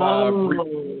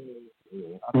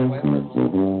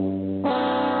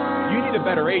 You need a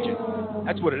better agent.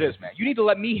 That's what it is, man. You need to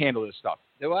let me handle this stuff.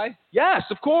 Do I? Yes,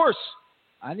 of course.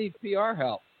 I need PR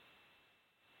help.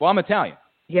 Well, I'm Italian.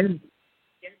 Yeah.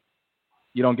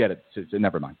 You don't get it. So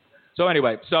never mind. So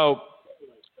anyway, so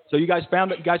you guys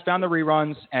found the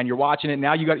reruns and you're watching it.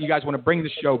 Now you guys want to bring the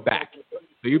show back.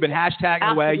 So you've been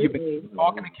hashtagging away. You've been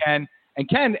talking to Ken. And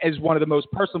Ken is one of the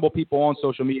most personable people on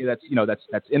social media that's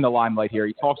in the limelight here.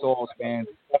 He talks to all his fans.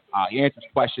 He answers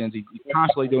questions. He's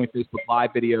constantly doing Facebook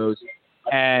Live videos.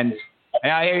 And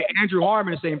Andrew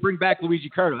Harmon is saying, bring back Luigi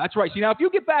Curto. That's right. See, now, if you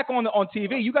get back on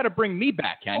TV, you got to bring me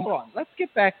back, Ken. Hold on. Let's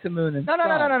get back to Moon and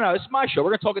No. It's my show.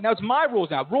 We're going to talk. Now, it's my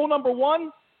rules now. Rule number 1,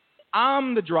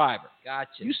 I'm the driver.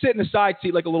 Gotcha. You sit in the side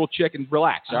seat like a little chick and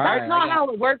relax, all right? That's not how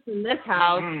it works in this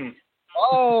house.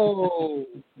 Oh.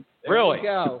 Really?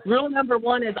 Rule number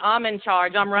 1 is I'm in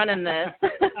charge. I'm running this.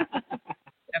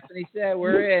 Stephanie said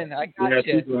we're in. I got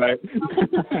you. Right.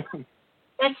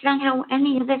 That's not how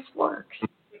any of this works.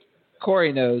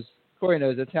 Corey knows.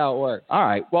 That's how it works. All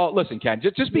right. Well, listen, Ken,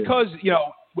 just because,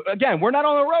 again, we're not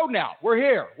on the road now. We're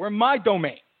here. We're in my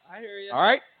domain. I hear you. All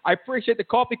right? I appreciate the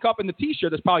coffee cup and the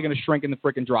T-shirt that's probably going to shrink in the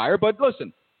freaking dryer, but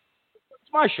listen,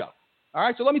 it's my show. All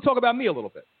right? So let me talk about me a little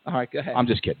bit. All right, go ahead. I'm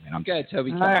just kidding, man. Go ahead,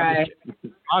 Toby. All right.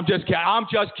 I'm just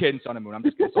kidding, Son of Moon. I'm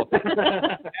just kidding.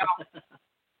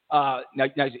 Now,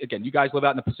 again, you guys live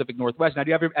out in the Pacific Northwest. Now,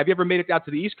 have you ever made it out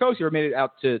to the East Coast? You ever made it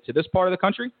out to this part of the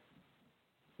country?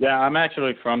 Yeah, I'm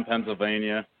actually from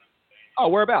Pennsylvania. Oh,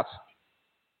 whereabouts?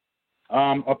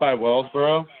 Up by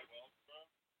Wellsboro.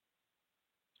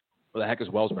 Where the heck is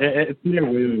Wellsboro? It's near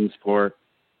Williamsport.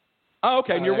 Oh,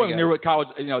 okay. Near college,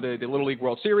 the Little League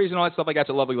World Series and all that stuff like that. It's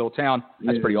a lovely little town.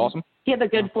 That's pretty awesome. You have the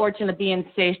good fortune of being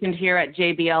stationed here at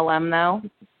JBLM, though.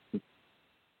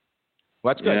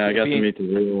 Well, that's good. Yeah, I got to meet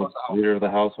the real leader of the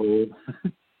household.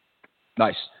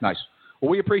 Nice.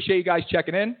 Well, we appreciate you guys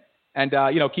checking in, and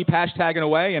keep hashtagging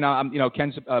away. And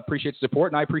Ken appreciates the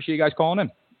support, and I appreciate you guys calling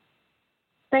in.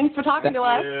 Thanks for talking to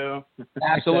us.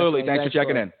 Absolutely. Thanks for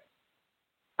checking in.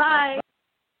 Bye.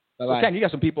 Well, Ken, you got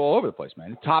some people all over the place,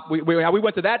 man. We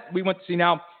went to that. We went to see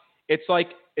now. It's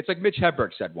like Mitch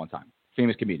Hedberg said one time,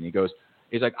 famous comedian.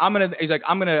 He's like, I'm gonna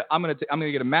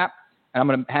get a map, and I'm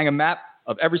gonna hang a map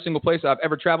of every single place I've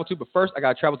ever traveled to. But first, I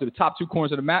gotta travel to the top 2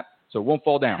 corners of the map so it won't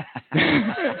fall down.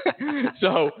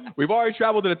 So we've already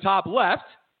traveled to the top left.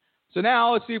 So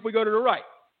now let's see if we go to the right.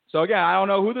 So again, I don't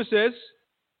know who this is.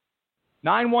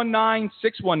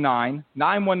 919-619.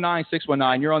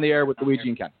 919-619. You're on the air with Luigi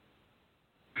and Ken.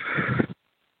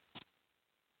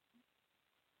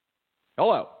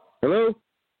 Hello.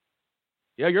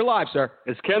 Yeah, you're live, sir.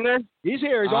 Is Ken there? He's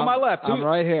here. He's on my left. I'm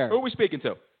right here. Who are we speaking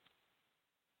to?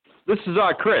 This is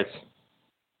Chris.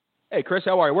 Hey, Chris,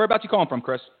 how are you? Whereabouts you calling from,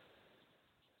 Chris?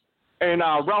 In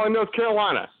Raleigh, North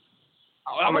Carolina.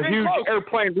 I'm a huge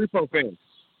airplane repo fan.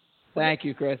 Thank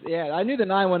you, Chris. Yeah, I knew the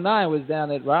 919 was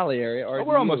down at Raleigh area.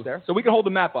 We're almost there. So we can hold the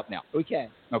map up now. We can.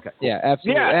 Okay. Cool. Yeah,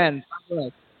 absolutely. Yeah. And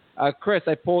Chris,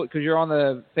 I pulled, because you're on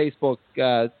the Facebook,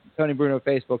 Tony Bruno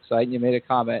Facebook site, and you made a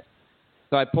comment.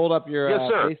 So I pulled up your Yes,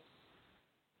 sir.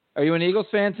 Are you an Eagles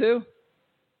fan too?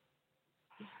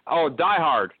 Oh,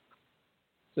 diehard.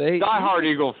 Diehard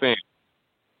Eagle fan.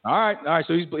 All right.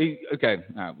 So he's okay.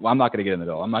 All right. Well, I'm not going to get into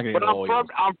that. I'm not going to get into all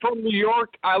I'm from New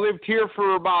York. I lived here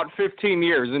for about 15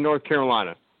 years in North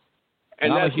Carolina.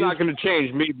 And that's not going to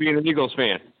change, me being an Eagles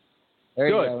fan. There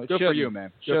you go. Good for you,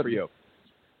 man. Good for you.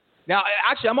 Now,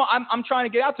 actually, I'm trying to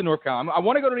get out to North Carolina. I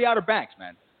want to go to the Outer Banks,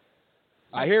 man.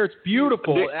 I hear it's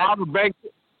beautiful. The Outer Banks,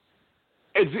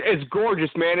 it's gorgeous,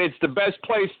 man. It's the best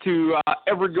place to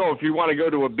ever go if you want to go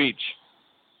to a beach.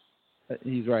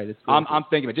 He's right. It's I'm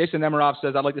thinking of it. Jason Nemerov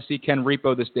says, I'd like to see Ken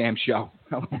repo this damn show.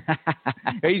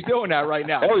 He's doing that right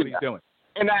now. That's what he's doing.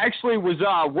 And I actually was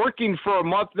working for a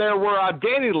month there where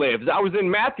Danny lives. I was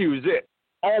in Matthews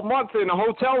all month in a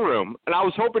hotel room, and I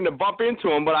was hoping to bump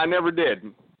into him, but I never did.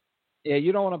 Yeah,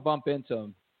 you don't want to bump into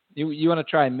him. You want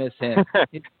to try and miss him.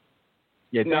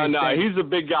 No, he's a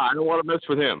big guy. I don't want to mess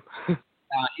with him.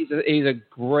 He's a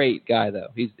great guy, though.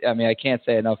 I can't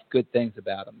say enough good things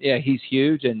about him. Yeah, he's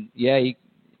huge, and he,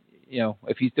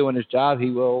 if he's doing his job, he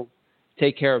will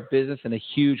take care of business in a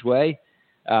huge way.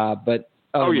 But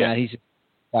he's the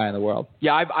guy in the world.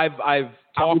 Yeah, I've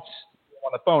talked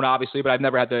on the phone, obviously, but I've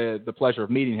never had the pleasure of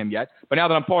meeting him yet. But now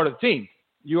that I'm part of the team,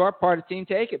 you are part of the team.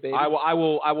 Take it, baby. I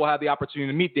will have the opportunity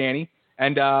to meet Danny,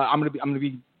 and I'm gonna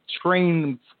be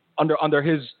trained under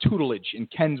his tutelage in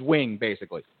Ken's wing,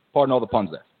 basically. Pardon all the puns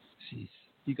there. Jeez,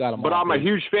 you got him. But I'm a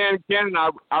huge fan, Ken, and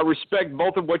I respect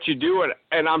both of what you do,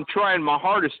 and I'm trying my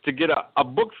hardest to get a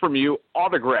book from you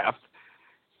autographed.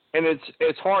 And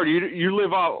it's hard. You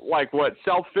live out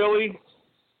South Philly?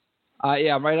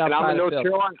 Yeah, I'm right outside and I'm in North Philly.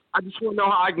 Carolina. I just want to know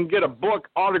how I can get a book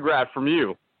autographed from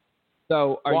you.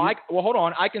 So hold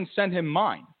on. I can send him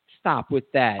mine. Stop with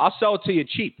that. I'll sell it to you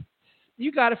cheap.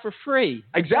 You got it for free.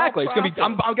 Exactly. It's gonna be.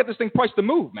 I'll get this thing priced to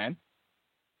move, man.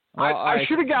 Well, I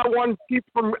should have got one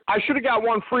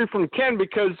free from Ken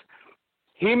because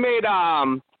he made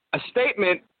a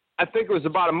statement. I think it was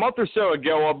about a month or so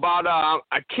ago about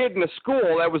a kid in a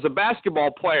school that was a basketball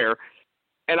player,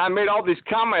 and I made all these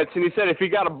comments. And he said if he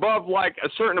got above like a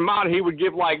certain amount, he would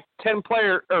give like 10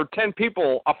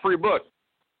 people a free book.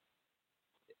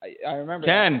 I remember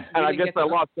Ken, and I guess I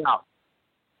lost out.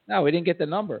 No, we didn't get the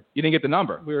number. You didn't get the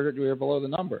number. We were below the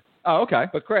number. Oh, okay.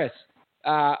 But Chris,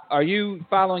 are you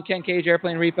following Ken Cage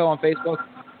Airplane Repo on Facebook?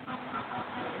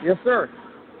 Yes, sir.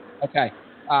 Okay.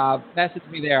 Message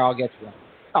me there. I'll get you one.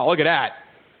 Oh, look at that.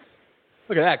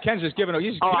 Look at that. Ken's just giving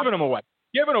them away.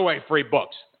 Giving away free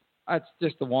books. That's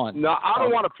just the one. No, I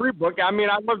don't want a free book. I mean,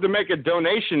 I'd love to make a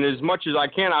donation as much as I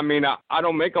can. I mean, I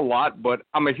don't make a lot, but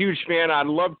I'm a huge fan. I'd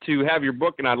love to have your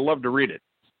book, and I'd love to read it.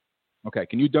 Okay.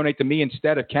 Can you donate to me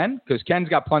instead of Ken? Because Ken's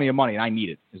got plenty of money, and I need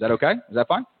it. Is that okay? Is that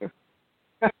fine?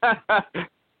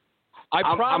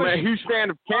 I'm a huge fan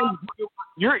of Ken.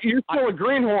 You're still a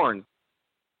greenhorn.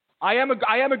 I am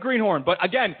a greenhorn, but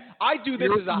again, I do this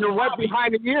as a You're right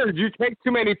behind the ears. You take too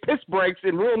many piss breaks,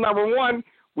 and rule number one,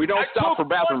 we don't stop for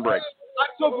bathroom breaks. I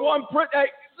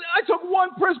took one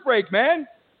piss break, man.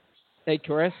 Hey,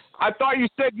 Chris. I thought you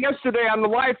said yesterday on the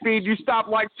live feed you stopped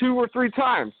like 2 or 3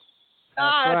 times.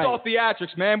 That's all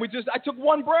theatrics, man. I took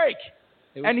one break,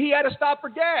 and he had to stop for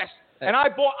gas. And I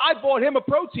bought him a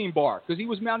protein bar because he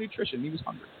was malnutrition. He was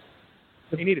hungry.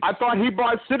 He needed. I thought he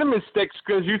bought cinnamon sticks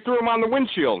because you threw them on the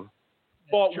windshield.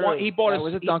 He bought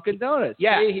a Dunkin' Donuts.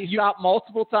 Yeah, he stopped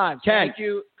multiple times. Ken, Thank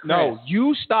you, Chris. No,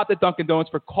 you stopped at Dunkin' Donuts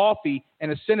for coffee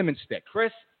and a cinnamon stick.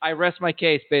 Chris, I rest my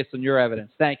case based on your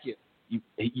evidence. Thank you.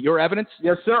 Your evidence?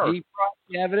 Yes, sir. He brought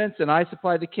the evidence, and I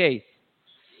supplied the case.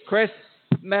 Chris,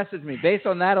 message me. Based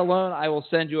on that alone, I will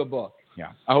send you a book.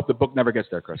 Yeah. I hope the book never gets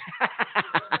there, Chris.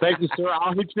 Thank you, sir.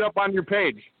 I'll hit you up on your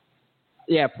page.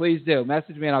 Yeah, please do.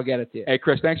 Message me, and I'll get it to you. Hey,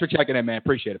 Chris, thanks for checking in, man.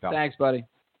 Appreciate it, pal. Thanks, buddy.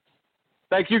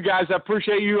 Thank you, guys. I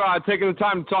appreciate you taking the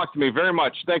time to talk to me very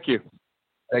much. Thank you.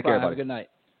 Take care, buddy. Have a good night.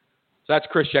 So that's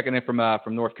Chris checking in from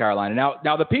North Carolina.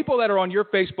 Now the people that are on your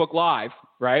Facebook Live,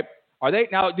 right? Are they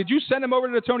now? Did you send them over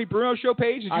to the Tony Bruno Show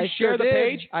page? Did you share the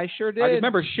page? I sure did.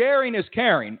 Remember, sharing is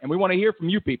caring, and we want to hear from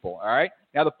you people. All right.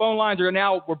 Now the phone lines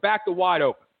we're back to wide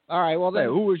open. All right. Well then,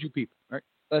 who is you people? All right.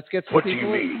 Let's get some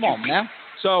people. Come on, man.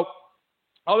 So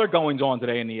other goings on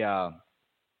today in the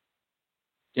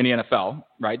NFL,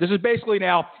 right? This is basically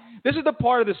this is the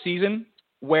part of the season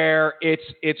where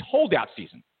it's holdout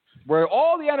season, where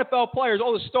all the NFL players,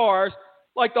 all the stars,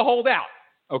 like to hold out,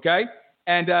 okay?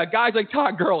 And guys like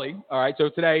Todd Gurley, all right, so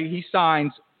today he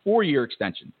signs 4-year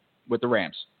extension with the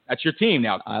Rams. That's your team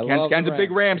now. Ken's a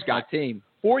big Rams guy. Team.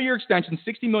 4-year extension,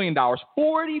 $60 million,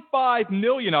 $45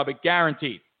 million of it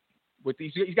guaranteed.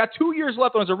 He's got 2 years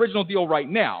left on his original deal right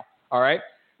now, all right?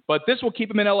 But this will keep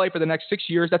him in L.A. for the next 6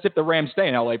 years. That's if the Rams stay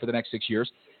in L.A. for the next 6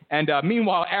 years. And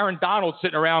meanwhile, Aaron Donald's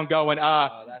sitting around going,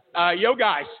 yo,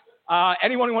 guys,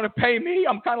 anyone want to pay me?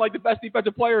 I'm kind of like the best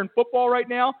defensive player in football right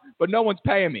now, but no one's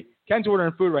paying me. Ken's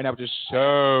ordering food right now, which is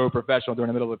so professional during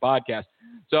the middle of the podcast.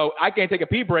 So I can't take a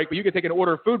pee break, but you can take an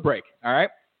order of food break, all right?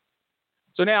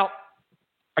 So now,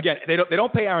 again, they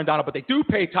don't pay Aaron Donald, but they do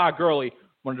pay Todd Gurley,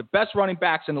 one of the best running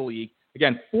backs in the league.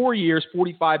 Again, 4 years,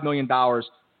 $45 million.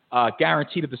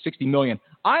 Guaranteed of the $60 million.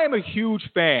 I am a huge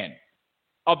fan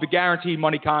of the guaranteed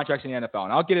money contracts in the NFL,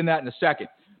 and I'll get in that in a second.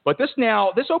 But this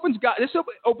opens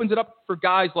it up for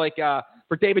guys like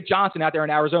for David Johnson out there in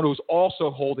Arizona, who's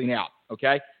also holding out.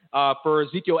 Okay, for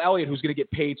Ezekiel Elliott, who's going to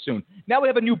get paid soon. Now we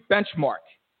have a new benchmark.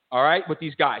 All right, with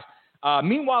these guys.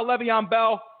 Meanwhile, Le'Veon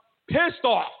Bell pissed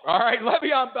off. All right,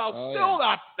 Le'Veon Bell still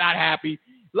not that happy.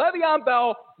 Le'Veon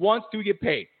Bell wants to get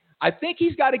paid. I think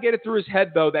he's got to get it through his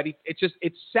head, though, that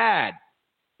it's sad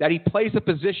that he plays a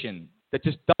position that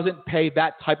just doesn't pay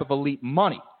that type of elite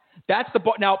money.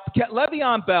 Now,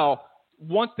 Le'Veon Bell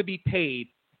wants to be paid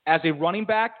as a running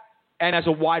back and as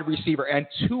a wide receiver. And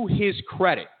to his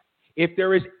credit, if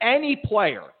there is any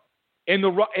player in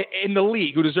the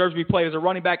league who deserves to be played as a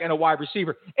running back and a wide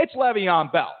receiver, it's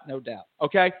Le'Veon Bell. No doubt.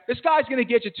 Okay? This guy's going to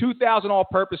get you 2,000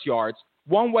 all-purpose yards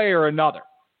one way or another.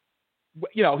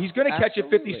 You know, he's going to catch you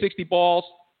 50, 60 balls.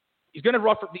 He's going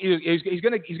to he's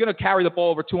going to carry the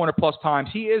ball over 200 plus times.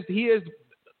 He is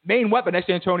main weapon next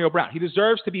to Antonio Brown. He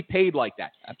deserves to be paid like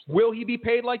that. Absolutely. Will he be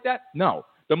paid like that? No.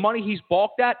 The money he's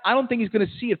balked at, I don't think he's going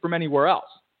to see it from anywhere else.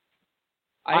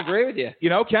 I agree with you. You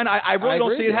know, Ken, I really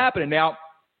don't see it happening. Now,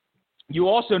 you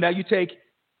take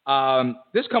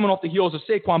this coming off the heels of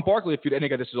Saquon Barkley. And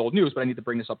again, this is old news, but I need to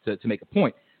bring this up to make a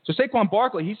point. So Saquon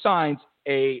Barkley, he signs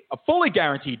a fully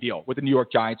guaranteed deal with the New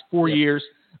York Giants, 4 years,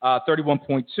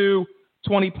 31.2,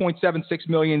 20.76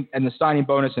 million, and the signing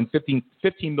bonus, and 15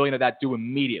 million of that due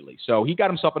immediately. So he got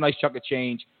himself a nice chunk of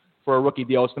change for a rookie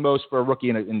deal. It's the most for a rookie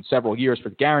in several years for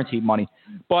the guaranteed money.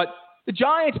 But the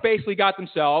Giants basically got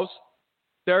themselves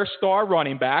their star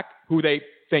running back, who they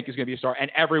think is going to be a star,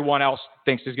 and everyone else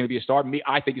thinks is going to be a star.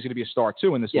 I think he's going to be a star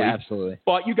too in this league. Yeah, absolutely.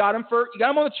 But you got him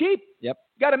on the cheap. Yep.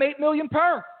 You got him $8 million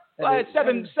per.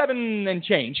 Seven and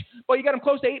change. But you got him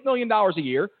close to $8 million a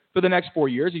year for the next 4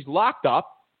 years. He's locked up.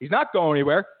 He's not going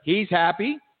anywhere. He's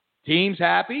happy. Team's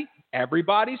happy.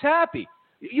 Everybody's happy.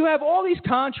 You have all these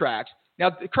contracts.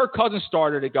 Now, Kirk Cousins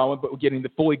started it going, but we're getting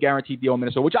the fully guaranteed deal in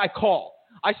Minnesota, which I call.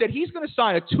 I said he's going to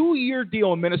sign a 2-year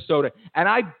deal in Minnesota, and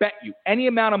I bet you any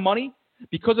amount of money,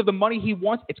 because of the money he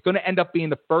wants, it's going to end up being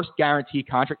the first guaranteed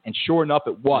contract, and sure enough,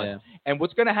 it was. Yeah. And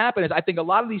what's going to happen is I think a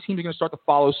lot of these teams are going to start to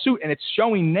follow suit, and it's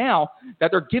showing now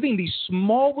that they're giving these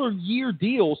smaller year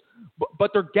deals,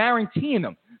 but they're guaranteeing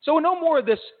them. So no more of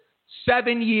this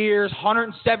 7 years,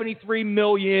 $173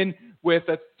 million with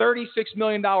a $36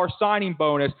 million signing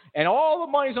bonus, and all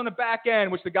the money's on the back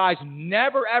end, which the guy's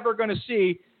never, ever going to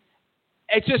see.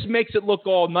 It just makes it look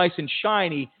all nice and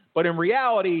shiny. But in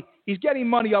reality, he's getting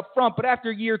money up front. But after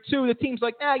year 2, the team's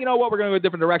like, you know what? We're going to go a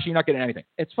different direction. You're not getting anything.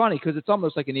 It's funny because it's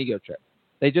almost like an ego trip.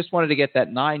 They just wanted to get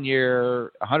that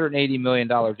 9-year, $180 million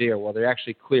deal. Well, they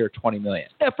actually cleared $20 million.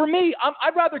 Yeah, for me,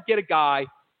 I'd rather get a guy.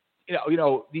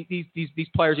 These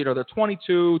players, they're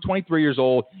 22, 23 years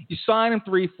old. You sign them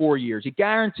 3-4 years. You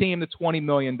guarantee them the $20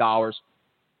 million,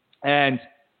 and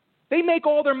they make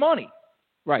all their money.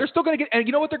 Right. They're still going to get, and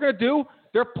you know what they're going to do?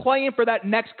 They're playing for that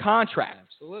next contract.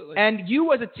 Absolutely. And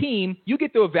you, as a team, you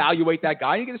get to evaluate that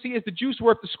guy. You get to see is the juice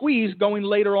worth the squeeze going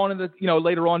later on in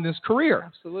his career.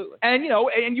 Absolutely. And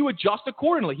and you adjust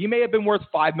accordingly. He may have been worth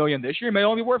 $5 million this year. He may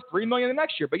only be worth $3 million the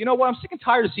next year. But you know what? I'm sick and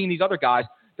tired of seeing these other guys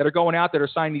that are going out that are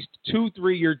signing these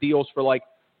 2-3-year deals for like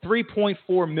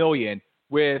 $3.4 million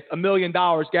with $1 million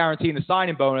guaranteeing the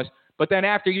signing bonus. But then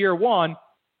after year 1,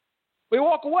 we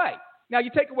walk away. Now, you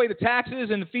take away the taxes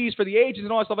and the fees for the agents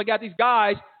and all that stuff like that.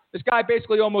 This guy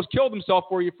basically almost killed himself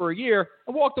for you for a year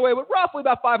and walked away with roughly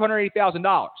about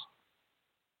 $580,000.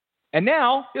 And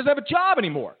now he doesn't have a job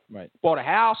anymore. Right. Bought a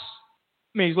house.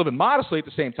 I mean, he's living modestly at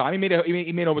the same time. He made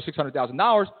over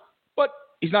 $600,000, but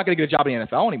he's not going to get a job in the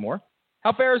NFL anymore.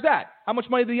 How fair is that? How much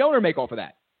money did the owner make off of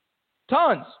that?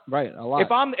 Tons. Right, a lot.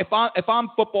 If I'm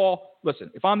football,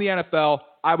 listen, if I'm the NFL,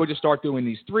 I would just start doing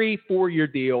these 3-4 year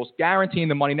deals, guaranteeing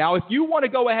the money. Now, if you want to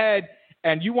go ahead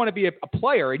and you want to be a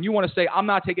player and you want to say, I'm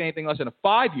not taking anything less than a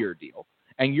 5-year deal,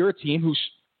 and you're a team who's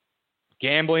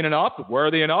gambling enough,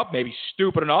 worthy enough, maybe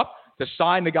stupid enough to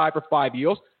sign the guy for 5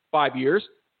 years,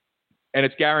 and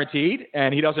it's guaranteed,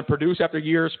 and he doesn't produce after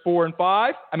years 4 and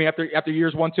 5, after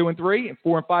years 1, 2, and 3, and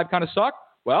 4 and 5 kind of suck,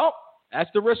 well, that's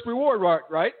the risk reward,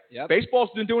 right? Yep. Baseball's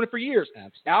been doing it for years.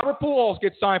 Absolutely. Albert Pujols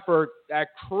gets signed for that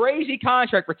crazy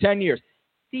contract for 10 years.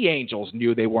 The Angels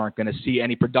knew they weren't going to see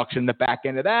any production in the back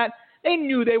end of that. They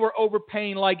knew they were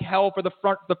overpaying like hell for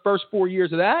the first 4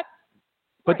 years of that.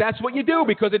 But that's what you do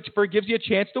because it gives you a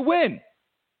chance to win.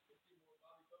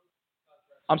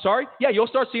 I'm sorry? Yeah, you'll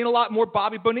start seeing a lot more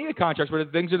Bobby Bonilla contracts where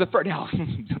the things are the first. Now,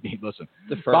 listen.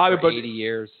 The first Bobby for 80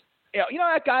 years. You know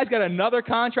that guy's got another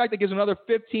contract that gives him another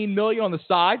 $15 million on the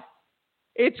side.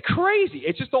 It's crazy.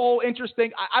 It's just all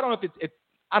interesting. I don't know if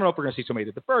I don't know if we're going to see so many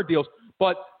of the deferred deals,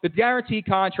 but the guaranteed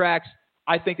contracts,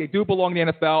 I think they do belong in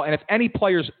the NFL. And if any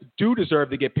players do deserve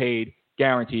to get paid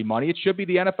guaranteed money, it should be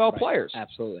the NFL players.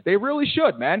 Absolutely. They really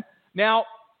should, man. Now,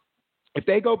 if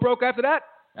they go broke after that,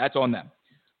 that's on them.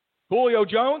 Julio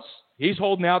Jones, he's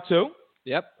holding out too.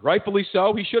 Yep. Rightfully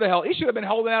so. He should have been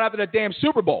holding out after that damn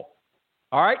Super Bowl.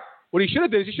 All right. What he should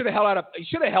have did is he should have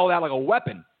held out like a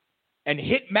weapon and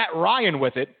hit Matt Ryan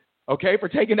with it, okay, for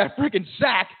taking that freaking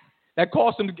sack that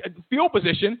cost him field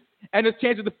position and his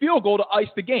chance of the field goal to ice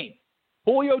the game.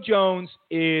 Julio Jones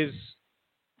is,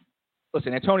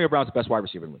 listen, Antonio Brown's the best wide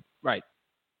receiver in the league. Right.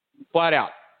 Flat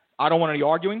out. I don't want any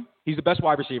arguing. He's the best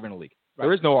wide receiver in the league. Right.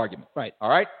 There is no argument. Right. All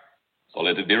right? So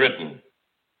let it be written.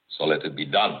 So let it be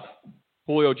done.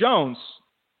 Julio Jones,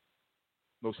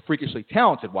 most freakishly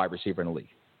talented wide receiver in the league.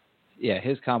 Yeah,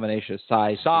 his combination of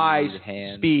size,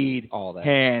 speed, all that.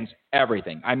 Hands,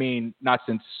 everything.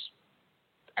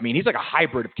 He's like a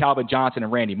hybrid of Calvin Johnson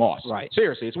and Randy Moss. Right.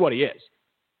 Seriously, it's what he is.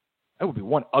 That would be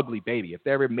one ugly baby if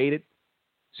they ever made it.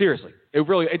 Seriously. It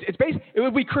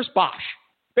would be Chris Bosh.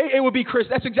 It would be Chris.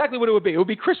 That's exactly what it would be. It would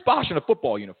be Chris Bosh in a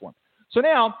football uniform. So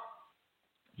now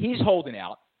he's holding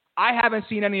out. I haven't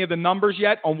seen any of the numbers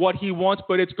yet on what he wants,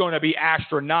 but it's going to be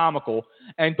astronomical.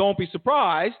 And don't be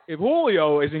surprised if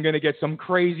Julio isn't going to get some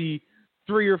crazy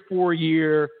 3 or 4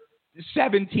 year,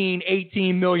 17,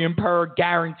 18 million per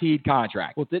guaranteed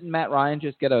contract. Well, didn't Matt Ryan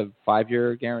just get a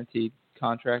 5-year guaranteed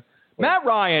contract? Matt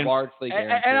Ryan, largely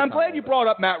guaranteed. And I'm glad you brought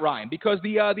up Matt Ryan because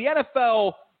the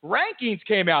NFL rankings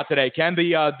came out today, Ken.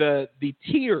 The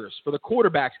tiers for the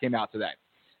quarterbacks came out today.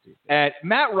 And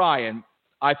Matt Ryan,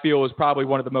 I feel, is probably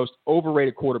one of the most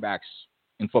overrated quarterbacks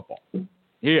in football.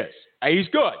 He is. He's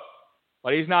good,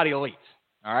 but he's not elite.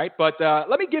 All right? But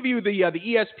let me give you the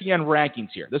ESPN rankings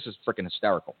here. This is freaking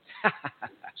hysterical.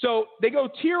 So they go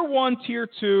tier 1, tier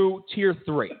 2, tier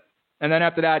 3. And then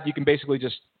after that, you can basically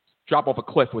just drop off a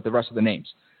cliff with the rest of the names.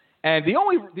 And the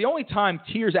only time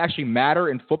tiers actually matter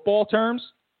in football terms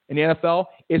in the NFL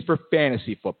is for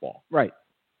fantasy football. Right.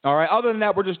 All right. Other than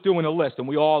that, we're just doing a list, and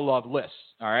we all love lists.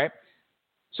 All right.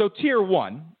 So tier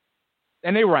 1,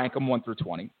 and they rank them 1 through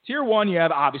 20. Tier 1, you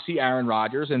have obviously Aaron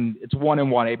Rodgers, and it's 1 and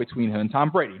 1A between him and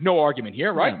Tom Brady. No argument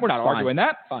here, right? Yeah, we're not arguing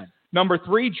that. Fine. Number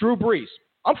 3, Drew Brees.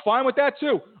 I'm fine with that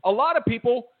too. A lot of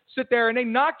people sit there and they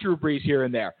knock Drew Brees here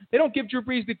and there. They don't give Drew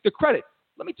Brees the credit.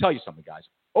 Let me tell you something, guys.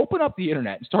 Open up the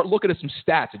internet and start looking at some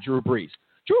stats of Drew Brees.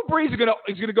 Drew Brees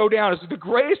is gonna go down as the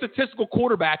greatest statistical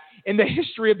quarterback in the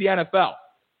history of the NFL.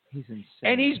 He's insane.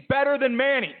 And he's better than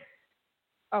Manning.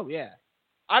 Oh, yeah.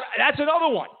 That's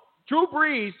another one. Drew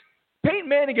Brees, Peyton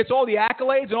Manning gets all the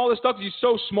accolades and all this stuff because he's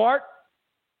so smart.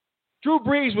 Drew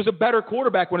Brees was a better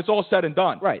quarterback when it's all said and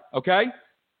done. Right. Okay?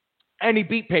 And he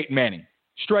beat Peyton Manning.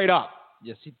 Straight up.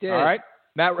 Yes, he did. All right?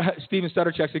 Steven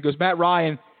Stutter checks. He goes, Matt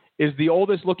Ryan is the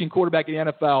oldest looking quarterback in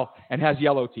the NFL and has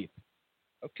yellow teeth.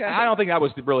 Okay. I don't think that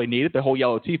was really needed, the whole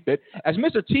yellow teeth bit. As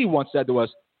Mr. T once said to us,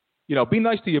 be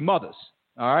nice to your mothers.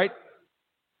 All right?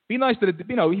 Be nice to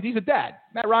he's a dad.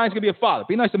 Matt Ryan's going to be a father.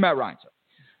 Be nice to Matt Ryan. So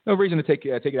no reason to take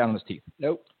it out on his teeth.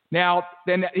 Nope. Now,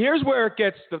 then here's where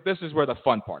this is where the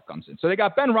fun part comes in. So they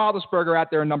got Ben Roethlisberger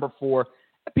out there in number 4.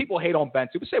 People hate on Ben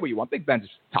too, but say what you want. Big Ben's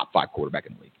top 5 quarterback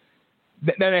in the league.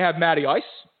 Then they have Matty Ice,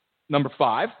 number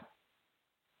 5.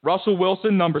 Russell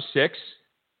Wilson, number 6.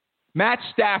 Matt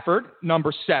Stafford,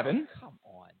 number 7. Come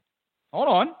on. Hold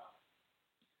on.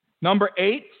 Number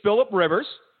 8, Phillip Rivers,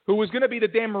 who was going to be the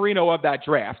Dan Marino of that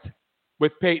draft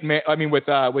with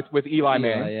with Eli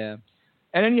Manning. Yeah.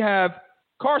 And then you have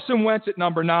Carson Wentz at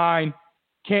number 9.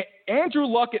 Andrew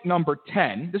Luck at number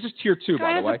 10. This is tier 2,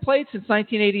 by the way. Hasn't played since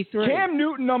 1983. Cam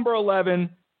Newton, number 11.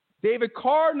 David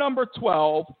Carr, number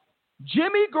 12.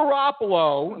 Jimmy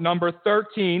Garoppolo, number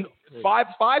 13. Five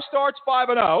starts,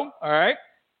 5-0. All right.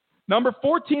 Number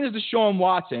 14 is Deshaun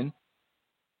Watson.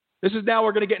 This is now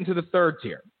we're going to get into the third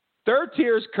tier. Third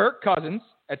tier is Kirk Cousins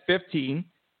at 15.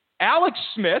 Alex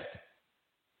Smith,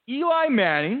 Eli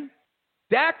Manning,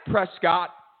 Dak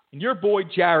Prescott, and your boy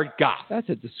Jared Goff. That's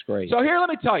a disgrace. So here, let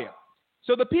me tell you.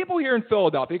 So the people here in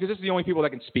Philadelphia, because this is the only people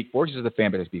that can speak for, this is the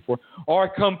fan base I speak for, are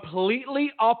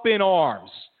completely up in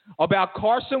arms about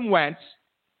Carson Wentz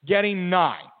getting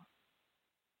 9.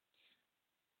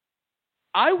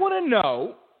 I want to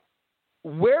know,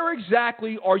 where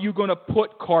exactly are you going to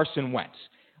put Carson Wentz?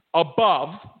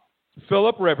 Above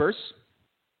Phillip Rivers,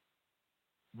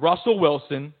 Russell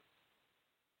Wilson,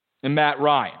 and Matt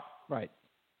Ryan. Right.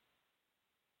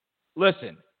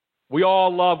 Listen, we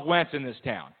all love Wentz in this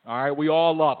town. All right? We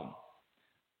all love him.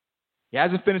 He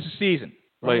hasn't finished the season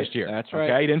last year. That's right.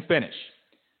 Okay? He didn't finish.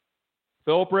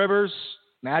 Phillip Rivers,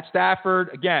 Matt Stafford,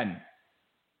 again,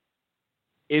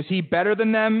 is he better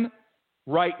than them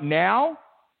right now?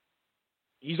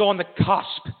 He's on the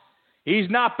cusp. He's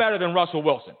not better than Russell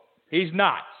Wilson. He's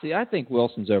not. See, I think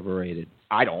Wilson's overrated.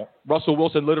 I don't. Russell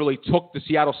Wilson literally took the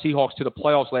Seattle Seahawks to the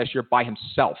playoffs last year by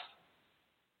himself.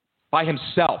 By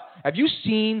himself. Have you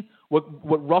seen what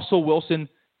Russell Wilson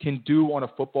can do on a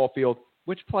football field?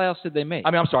 Which playoffs did they make?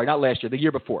 I'm sorry, not last year, the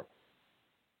year before.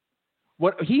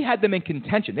 He had them in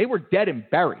contention. They were dead and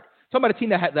buried. Talking about a team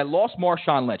that lost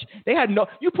Marshawn Lynch. They had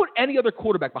you put any other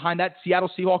quarterback behind that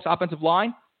Seattle Seahawks offensive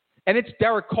line, and it's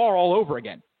Derek Carr all over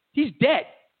again. He's dead.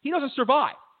 He doesn't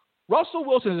survive. Russell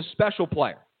Wilson is a special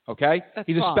player, okay?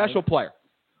 He's a special player.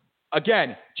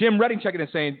 Again, Jim Redding checking in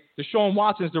saying Deshaun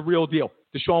Watson is the real deal.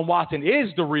 Deshaun Watson is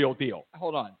the real deal.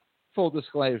 Hold on. Full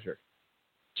disclosure.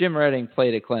 Jim Redding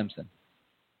played at Clemson.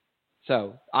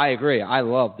 So I agree. I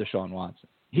love Deshaun Watson.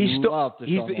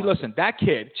 Listen, that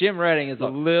kid. Jim Redding is a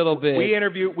little bit. We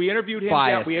interviewed him. We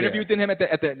interviewed him at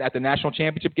the national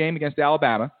championship game against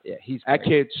Alabama. Yeah, he's that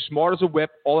kid, smart as a whip,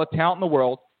 all the talent in the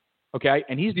world. Okay,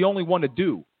 and he's the only one to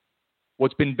do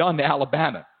what's been done to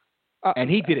Alabama, and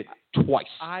he did it twice.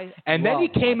 And then he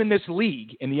came in this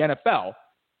league in the NFL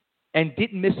and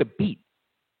didn't miss a beat.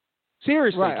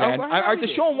 Seriously, right. Ken.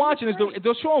 Deshaun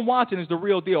Watson is the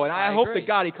real deal, and I hope to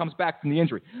God he comes back from the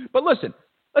injury. But listen,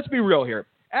 let's be real here.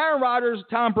 Aaron Rodgers,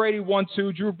 Tom Brady 1,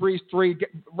 2, Drew Brees 3,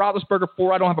 Roethlisberger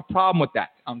 4. I don't have a problem with that.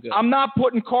 I'm good. I'm not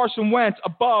putting Carson Wentz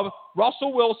above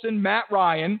Russell Wilson, Matt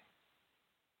Ryan,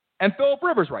 and Phillip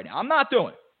Rivers right now. I'm not doing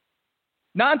it.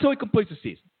 Not until he completes the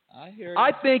season. I hear you.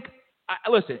 I think,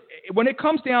 listen, when it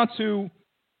comes down to,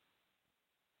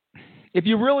 if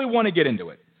you really want to get into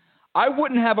it, I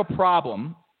wouldn't have a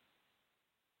problem.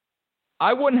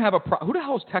 Who the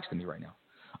hell is texting me right now?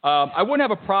 I wouldn't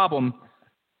have a problem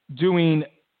doing,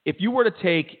 if you were to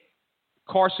take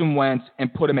Carson Wentz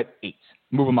and put him at 8,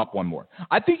 move him up one more.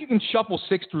 I think you can shuffle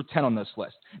 6 through 10 on this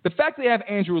list. The fact that they have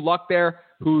Andrew Luck there,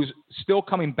 who's still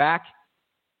coming back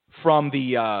from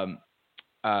the,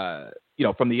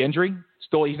 from the injury.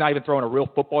 Still, he's not even throwing a real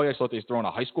football yet. So he's throwing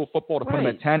a high school football to put him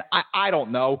at 10. I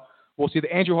don't know. We'll see.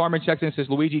 The Andrew Harmon checks in and says,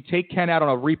 Luigi, take Ken out on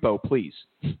a repo, please.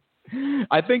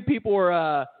 I think people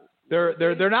are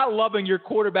they're not loving your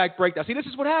quarterback breakdown. See, this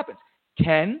is what happens.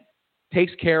 Ken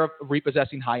takes care of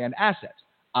repossessing high-end assets.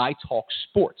 I talk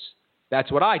sports.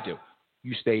 That's what I do.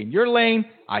 You stay in your lane,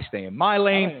 I stay in my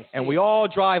lane, and we all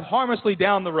drive harmlessly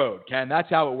down the road, Ken. That's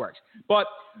how it works. But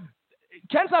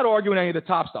Ken's not arguing any of the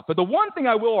top stuff. But the one thing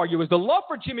I will argue is the love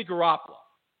for Jimmy Garoppolo.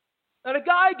 Now, the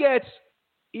guy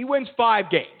he wins 5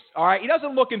 games, all right? He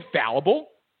doesn't look infallible,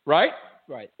 right?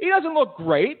 Right. He doesn't look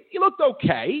great. He looked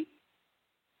okay.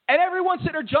 And everyone's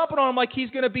sitting there jumping on him like he's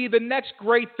going to be the next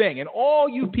great thing. And all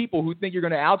you people who think you're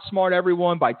going to outsmart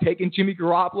everyone by taking Jimmy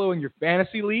Garoppolo in your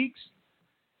fantasy leagues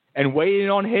and waiting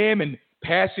on him and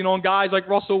passing on guys like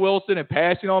Russell Wilson and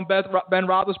passing on Ben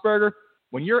Roethlisberger,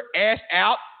 when you're asked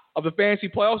out of the fantasy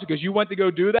playoffs because you went to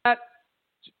go do that,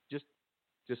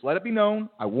 just let it be known.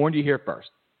 I warned you here first.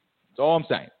 That's all I'm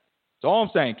saying. That's all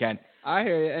I'm saying, Ken. I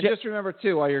hear you. And just remember,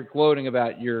 too, while you're gloating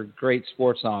about your great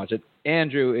sports knowledge, that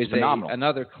Andrew is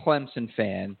another Clemson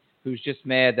fan who's just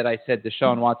mad that I said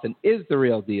Deshaun Watson is the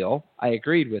real deal. I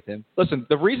agreed with him. Listen,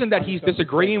 the reason that he's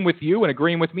disagreeing with you and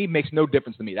agreeing with me makes no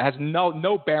difference to me. That has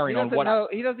no bearing on what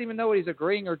he doesn't even know what he's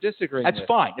agreeing or disagreeing with. That's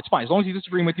fine. It's fine. As long as he's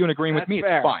disagreeing with you and agreeing with me,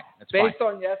 fair. It's fine. It's Based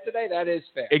fine. on yesterday, that is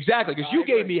fair. Exactly, because you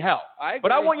gave me hell. I agree.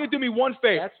 But I want you to do me one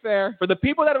favor. That's fair. For the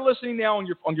people that are listening now on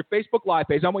your Facebook Live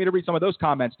page, I want you to read some of those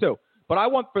comments too. But I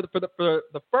want for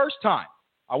the first time,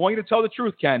 I want you to tell the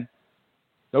truth, Ken.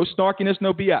 No snarkiness,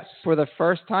 no BS. For the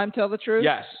first time, tell the truth?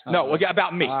 Yes. No,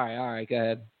 about me. All right, go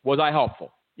ahead. Was I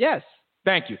helpful? Yes.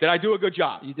 Thank you. Did I do a good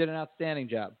job? You did an outstanding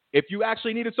job. If you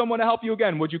actually needed someone to help you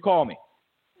again, would you call me?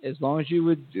 As long as you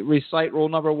would recite rule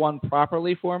number 1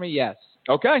 properly for me, yes.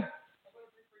 Okay.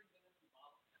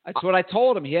 That's what I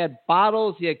told him. He had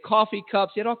bottles, he had coffee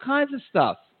cups, he had all kinds of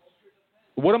stuff.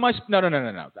 What am I? No.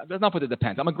 That's not what it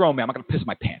depends. I'm a grown man. I'm not going to piss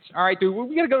my pants. All right, dude.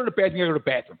 We got to go to the bathroom. We got to go to the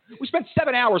bathroom. We spent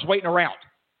 7 hours waiting around.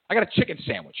 I got a chicken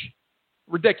sandwich.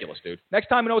 Ridiculous, dude. Next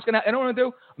time, you know what's going to happen? I know what I'm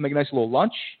going to do? I'll make a nice little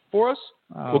lunch for us.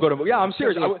 Oh, we'll go to, I'm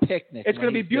serious. Picnic. It's going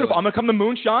to be beautiful. I'm going to come to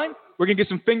Moonshine. We're going to get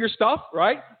some finger stuff,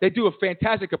 right? They do a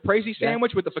fantastic caprese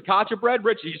sandwich with the focaccia bread.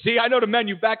 Rich, you see, I know the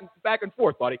menu back and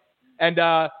forth, buddy. And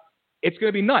it's going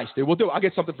to be nice, dude. We'll do it. I'll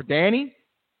get something for Danny.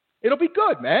 It'll be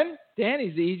good, man.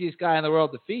 Danny's the easiest guy in the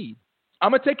world to feed.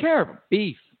 I'm going to take care of him.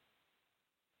 Beef.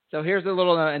 So here's a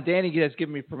little, and Danny has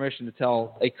given me permission to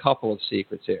tell a couple of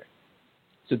secrets here.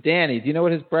 So Danny, do you know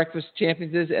what his breakfast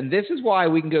champions is? And this is why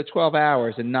we can go 12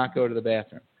 hours and not go to the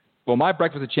bathroom. Well, my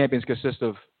breakfast of champions consists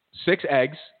of 6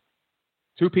 eggs,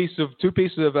 2 pieces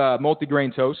of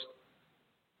multi-grain toast,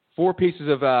 4 pieces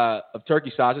of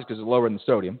turkey sausage because it's lower in the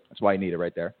sodium. That's why you need it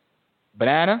right there.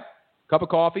 Banana, cup of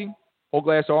coffee, whole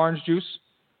glass of orange juice,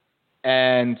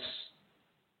 and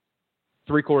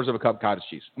 3/4 of a cup of cottage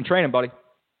cheese. I'm training, buddy.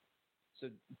 So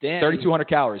Danny, 3,200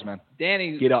 calories, man.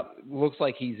 Danny get up. Looks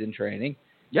like he's in training.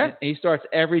 Yeah. And he starts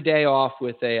every day off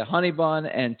with a honey bun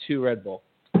and 2 Red Bull.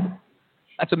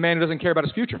 That's a man who doesn't care about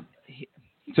his future.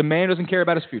 It's a man who doesn't care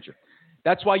about his future.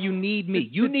 That's why you need me.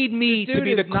 You need me to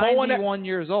be the culinary. 91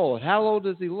 years old. How old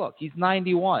does he look? He's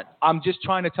 91. I'm just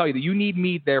trying to tell you that you need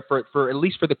me there for at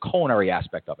least for the culinary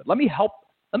aspect of it. Let me help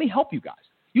you guys.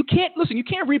 You can't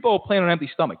repo a plane on an empty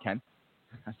stomach, Ken.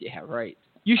 Yeah, right.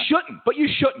 You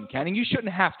shouldn't, Ken, and you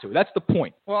shouldn't have to. That's the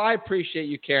point. Well, I appreciate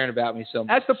you caring about me so much.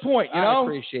 That's the point, you know? I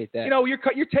appreciate that. You know, you're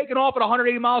taking off at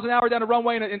 180 miles an hour down the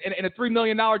runway in a $3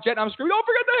 million jet, and I'm screaming, don't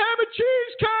forget the ham and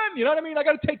cheese, Ken! You know what I mean? I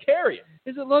got to take care of you.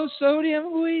 Is it low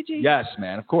sodium, Luigi? Yes,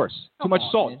 man, of course. Too much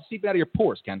salt. It's seeping out of your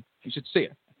pores, Ken. You should see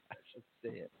it. I should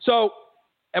see it. So,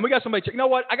 and we got somebody, you know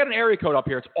what? I got an area code up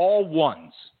here. It's all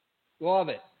ones. Love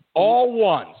it. All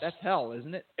ones. That's hell,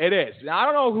 isn't it? It is. Now, I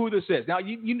don't know who this is. Now,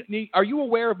 are you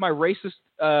aware of my racist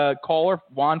caller,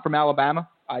 Juan from Alabama?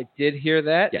 I did hear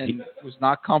that and was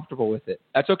not comfortable with it.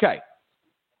 That's okay.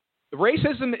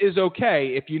 racism is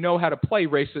okay if you know how to play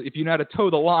racism, if you know how to toe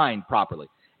the line properly.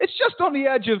 It's just on the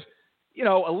edge of,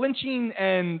 a lynching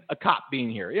and a cop being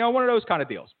here. One of those kind of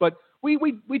deals. But we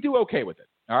do okay with it.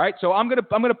 All right. So I'm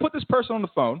gonna put this person on the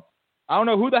phone. I don't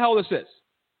know who the hell this is.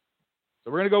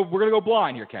 So we're gonna go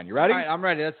blind here, Ken. You ready? All right, I'm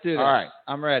ready. Let's do this. All right.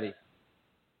 I'm ready.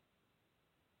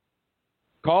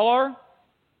 Caller.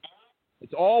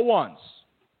 It's all ones.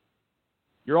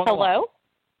 You're on the line.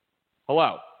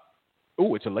 Hello.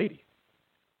 Ooh, it's a lady.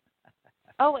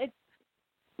 Oh, it's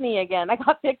me again. I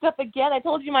got picked up again. I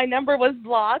told you my number was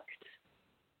blocked.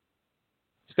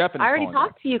 Stephanie. I already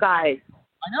talked to you guys.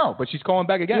 I know, but she's calling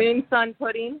back again. Moon Sun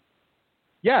Pudding.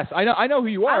 Yes, I know who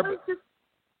you are.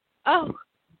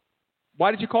 Why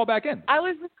did you call back in? I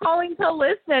was just calling to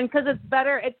listen because it's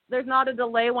better. There's not a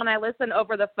delay when I listen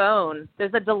over the phone.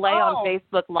 There's a delay on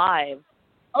Facebook Live.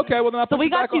 Okay, well then I'll put we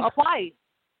got you twice.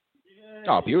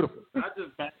 Oh, beautiful. I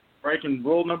just breaking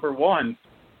rule number 1.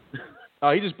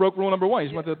 Oh, he just broke rule number 1. He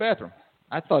just went to the bathroom.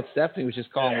 I thought Stephanie was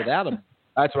just calling without him.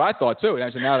 That's what I thought too.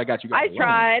 So now I got you guys. I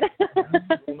tried.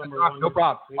 No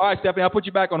problem. All right, Stephanie, I'll put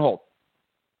you back on hold.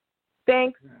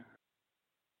 Thanks.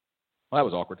 Well, that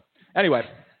was awkward. Anyway.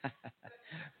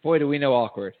 Boy, do we know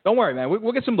awkward. Don't worry, man.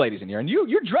 We'll get some ladies in here. And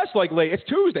you're dressed like lady. It's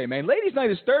Tuesday, man. Ladies'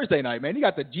 night is Thursday night, man. You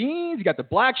got the jeans. You got the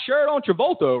black shirt on.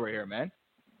 Travolta over here, man.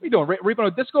 What are you doing? Reaping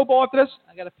a disco ball after this?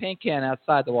 I got a paint can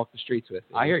outside to walk the streets with.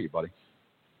 I hear you, buddy.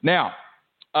 Now,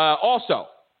 also,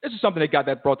 this is something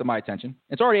that brought to my attention.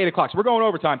 It's already 8 o'clock, so we're going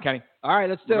overtime, Kenny. All right,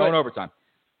 let's do it. We're going overtime.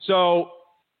 So,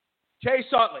 Chase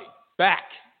Utley back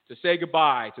to say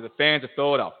goodbye to the fans of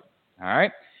Philadelphia. All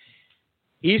right?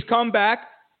 He's come back,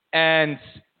 and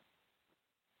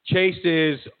Chase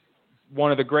is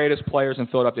one of the greatest players in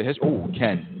Philadelphia history. Oh,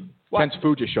 Ken. What? Ken's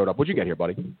food just showed up. What'd you get here,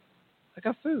 buddy? I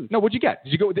got food. No, what'd you get?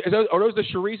 Did you go? Are those the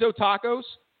chorizo tacos?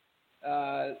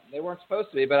 They weren't supposed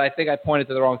to be, but I think I pointed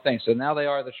to the wrong thing. So now they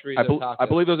are the chorizo tacos. I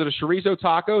believe those are the chorizo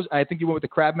tacos. I think you went with the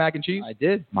crab mac and cheese. I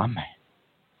did. My man.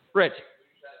 Rich.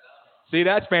 See,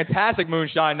 that's fantastic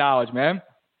moonshine knowledge, man.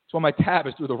 That's why my tab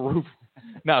is through the roof.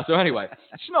 No, so anyway.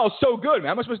 It smells so good,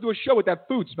 man. I'm supposed to do a show with that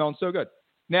food smelling so good.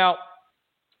 Now,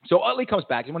 so Utley comes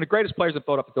back. He's one of the greatest players in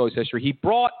Philadelphia Phillies history. He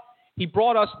brought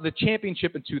us the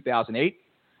championship in 2008.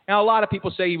 Now, a lot of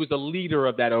people say he was the leader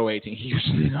of that 08 team. He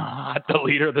was not the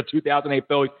leader of the 2008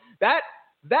 Phillies. That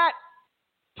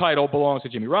title belongs to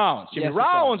Jimmy Rollins. Jimmy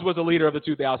Rollins was the leader of the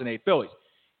 2008 Phillies.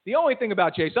 The only thing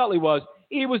about Chase Utley was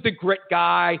he was the grit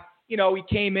guy. He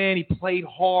came in, he played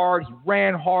hard, he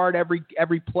ran hard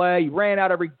every play, he ran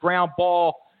out every ground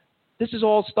ball. This is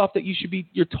all stuff that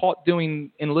you're taught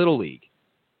doing in Little League.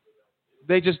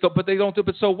 They just don't, but they don't do.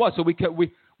 But so what? So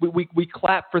we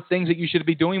clap for things that you should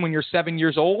be doing when you're 7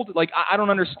 years old. Like I don't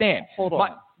understand. Hold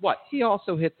on. What? He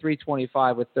also hit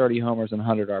 325 with 30 homers and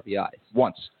 100 RBIs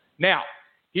once. Now,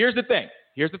 here's the thing.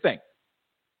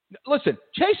 Listen,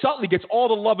 Chase Utley gets all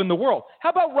the love in the world. How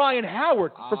about Ryan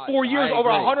Howard for 4 years, over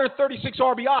 136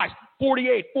 RBIs,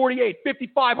 48,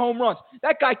 55 home runs?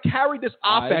 That guy carried this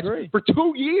offense for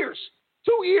 2 years.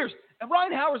 2 years. And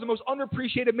Ryan Howard's the most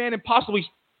underappreciated man in possibly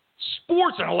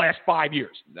sports in the last 5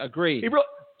 years. Agreed.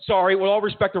 Sorry, with all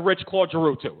respect to Rich, Claude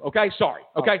Giroux, too. Okay? Sorry.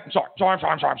 Okay? I'm sorry.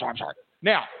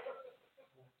 Now,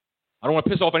 I don't want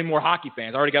to piss off any more hockey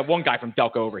fans. I already got one guy from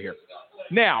Delco over here.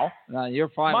 Now, you're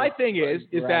fine. My thing is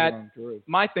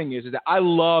that I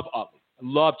love Utley. I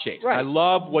love Chase. Right. I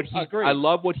love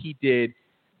what he did.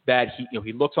 That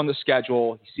he looks on the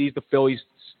schedule. He sees the Phillies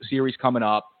series coming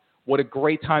up. What a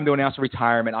great time to announce a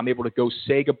retirement. I'm able to go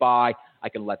say goodbye. I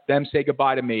can let them say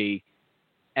goodbye to me,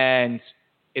 and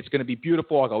it's going to be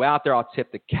beautiful. I'll go out there. I'll tip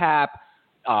the cap.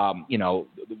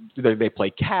 They play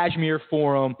Cashmere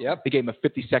for him. Yep. They gave him a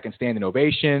 50-second standing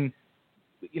ovation.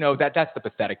 That's the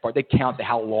pathetic part. They count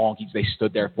how long they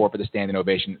stood there for the standing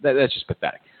ovation. That's just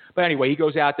pathetic. But anyway, he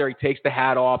goes out there, he takes the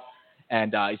hat off,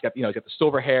 and he's got the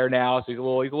silver hair now, so he's a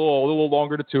little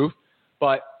longer to tooth.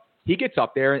 But he gets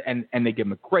up there, and they give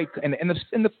him a great and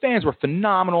the fans were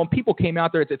phenomenal, and people came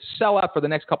out there. It's a sellout for the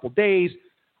next couple of days.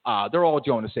 They're all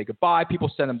going to say goodbye.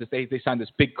 People send them they signed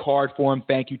this big card for him,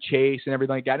 thank you, Chase, and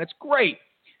everything like that. And it's great.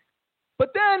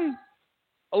 But then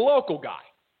a local guy,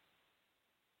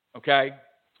 okay.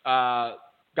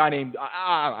 Guy named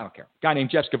I don't care. Guy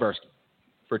named Jeff Skversky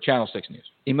for Channel 6 News.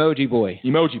 Emoji boy.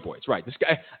 It's right. This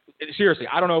guy, seriously,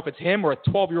 I don't know if it's him or a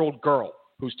 12-year-old girl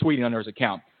who's tweeting under his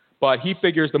account, but he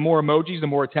figures the more emojis, the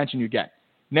more attention you get.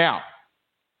 Now,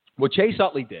 what Chase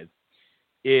Utley did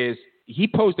is he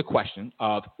posed the question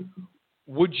of,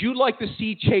 would you like to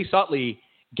see Chase Utley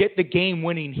get the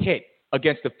game-winning hit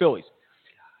against the Phillies?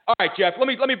 All right, Jeff, let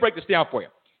me break this down for you.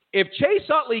 If Chase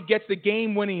Utley gets the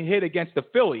game-winning hit against the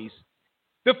Phillies,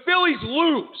 The Phillies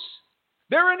lose.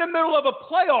 They're in the middle of a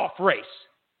playoff race.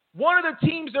 One of the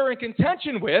teams they're in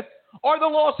contention with are the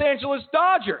Los Angeles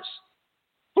Dodgers,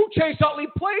 who Chase Utley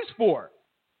plays for,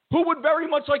 who would very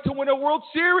much like to win a World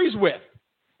Series with.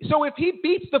 So if he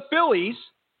beats the Phillies,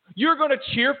 you're going to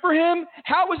cheer for him?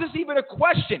 How is this even a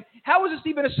question? How is this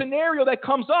even a scenario that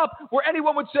comes up where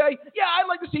anyone would say, yeah, I'd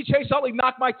like to see Chase Utley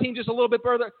knock my team just a little bit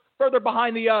further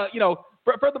behind the,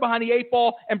 further behind the 8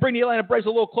 ball and bring the Atlanta Braves a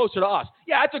little closer to us.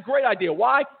 Yeah, that's a great idea.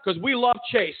 Why? Because we love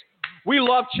Chase. We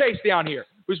love Chase down here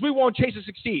because we want Chase to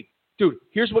succeed. Dude,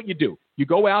 here's what you do. You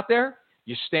go out there,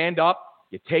 you stand up,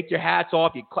 you take your hats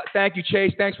off, thank you,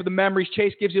 Chase, thanks for the memories.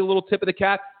 Chase gives you a little tip of the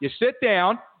cap. You sit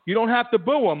down. You don't have to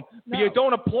boo him, but you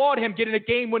don't applaud him getting a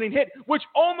game-winning hit, which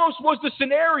almost was the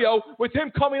scenario with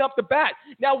him coming up the bat.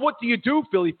 Now, what do you do,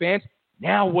 Philly fans?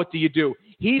 Now, what do you do?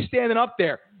 He's standing up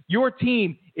there. Your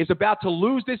team is about to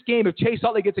lose this game if Chase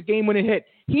Utley gets a game-winning hit.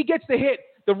 He gets the hit.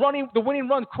 The winning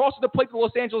run crosses the plate to the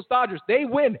Los Angeles Dodgers. They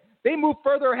win. They move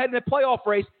further ahead in the playoff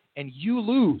race, and you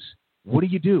lose. What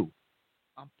do?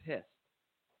 I'm pissed.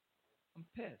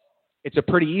 It's a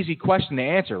pretty easy question to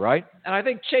answer, right? And I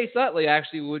think Chase Utley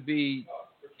actually would be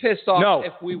pissed off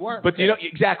if we weren't. But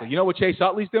exactly. You know what Chase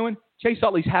Utley's doing? Chase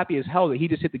Utley's happy as hell that he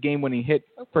just hit the game-winning hit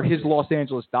for his Los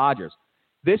Angeles Dodgers.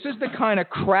 This is the kind of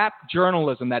crap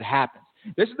journalism that happens.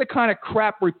 This is the kind of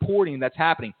crap reporting that's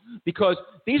happening because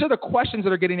these are the questions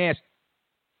that are getting asked.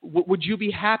 Would you be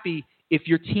happy if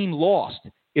your team lost,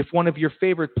 if one of your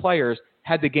favorite players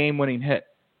had the game-winning hit?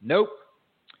 Nope.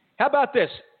 How about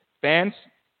this, fans?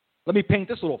 Let me paint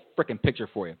this little freaking picture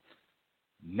for you.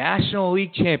 National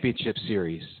League Championship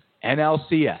Series,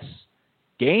 NLCS.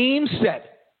 Game 7.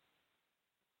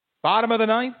 Bottom of the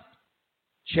 9th.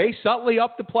 Chase Utley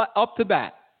up to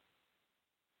bat.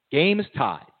 Game is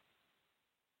tied.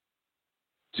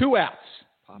 2 outs.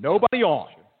 Nobody on.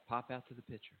 Pop out to the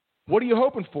pitcher. What are you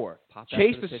hoping for?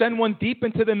 Chase to send one deep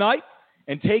into the night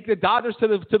and take the Dodgers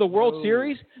to the World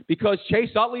Series because Chase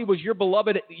Utley was your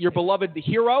beloved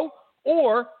hero?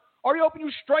 Or are you hoping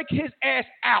you strike his ass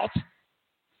out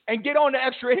and get on to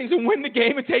extra innings and win the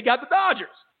game and take out the Dodgers?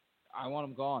 I want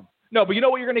him gone. No, but you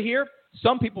know what you're going to hear?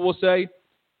 Some people will say,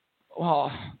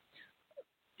 well,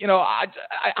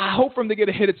 I hope for him to get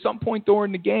a hit at some point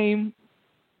during the game.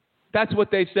 That's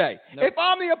what they say. Nope. If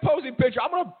I'm the opposing pitcher,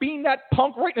 I'm going to beam that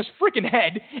punk right in his freaking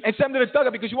head and send him to the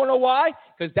dugout because you want to know why?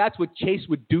 Because that's what Chase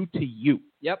would do to you.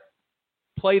 Yep.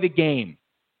 Play the game.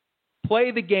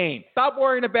 Play the game. Stop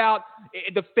worrying about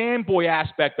the fanboy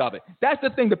aspect of it. That's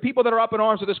the thing. The people that are up in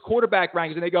arms with this quarterback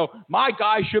rankings, and they go, my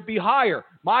guy should be higher.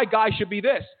 My guy should be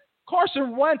this.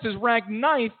 Carson Wentz is ranked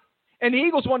 9th, and the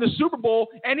Eagles won the Super Bowl,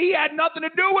 and he had nothing to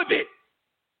do with it.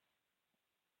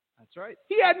 That's right.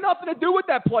 He had nothing to do with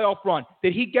that playoff run.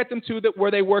 Did he get them to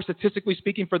where they were statistically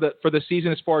speaking for the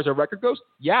season as far as their record goes?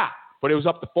 Yeah, but it was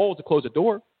up to Foles to close the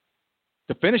door,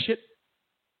 to finish it.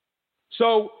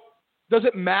 So does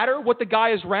it matter what the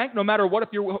guy is ranked, no matter what, if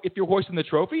you're hoisting the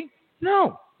trophy?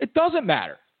 No, it doesn't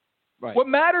matter. Right. What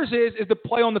matters is the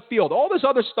play on the field. All this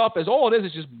other stuff all it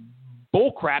is just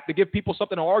bull crap to give people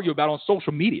something to argue about on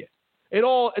social media. It's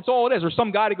all it is. Or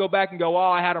some guy to go back and go,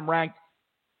 oh, I had him ranked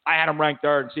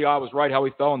 3rd and see I was right how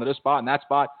he fell into this spot and that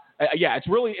spot. It's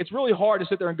really hard to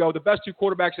sit there and go, the best 2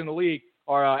 quarterbacks in the league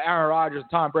are Aaron Rodgers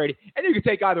and Tom Brady, and you can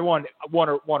take either one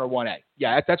or 1A.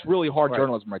 Yeah, that's really hard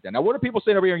journalism right there. Now, what are people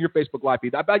saying over here on your Facebook Live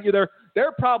feed? I bet you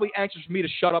they're probably anxious for me to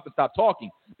shut up and stop talking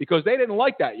because they didn't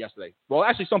like that yesterday. Well,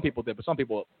 actually, some people did, but some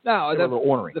people were a little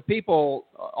ornery. The people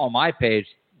on my page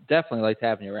definitely liked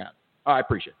having you around. I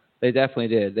appreciate it. They definitely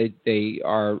did. They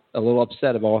are a little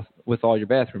upset with all your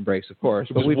bathroom breaks, of course.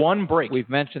 But one break. We've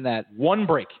mentioned that. One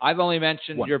break. I've only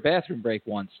mentioned your bathroom break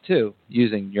once, too,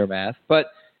 using your math. But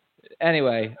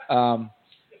anyway, that's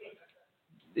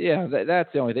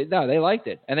the only thing. No, they liked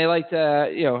it. And they liked,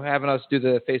 having us do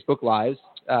the Facebook Lives,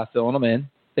 filling them in.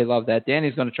 They love that.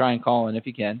 Danny's going to try and call in if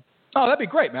he can. Oh, that'd be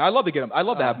great, man. I'd love to get him. I'd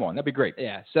love to have him on. That'd be great.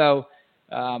 Yeah. So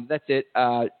that's it.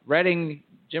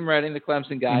 Jim Redding, the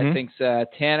Clemson guy, thinks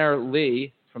Tanner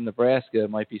Lee from Nebraska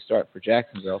might be starting for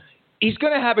Jacksonville. He's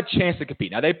going to have a chance to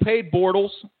compete. Now, they paid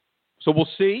Bortles, so we'll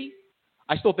see.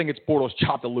 I still think it's Bortles'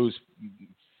 job to lose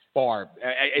far.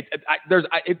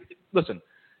 Listen,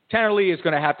 Tanner Lee is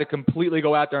going to have to completely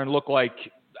go out there and look like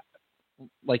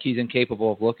he's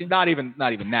incapable of looking. Not even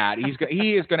that.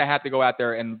 He is going to have to go out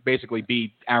there and basically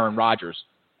be Aaron Rodgers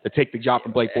to take the job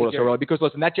from Blake Bortles so early. Because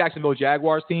listen, that Jacksonville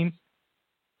Jaguars team,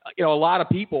 a lot of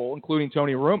people, including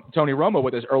Tony Romo,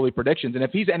 with his early predictions, and if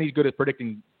he's any good at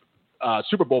predicting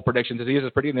Super Bowl predictions as he is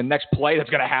at predicting the next play that's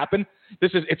going to happen,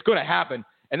 it's going to happen.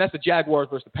 and that's the Jaguars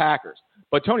versus the Packers.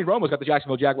 But Tony Romo's got the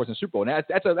Jacksonville Jaguars in the Super Bowl, and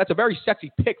that's a very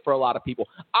sexy pick for a lot of people.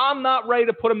 I'm not ready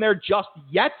to put him there just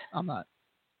yet. I'm not.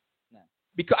 No.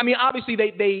 Because obviously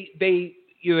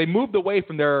they moved away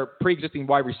from their pre-existing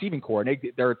wide receiving core, and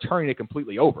they're turning it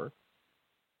completely over.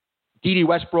 D.D.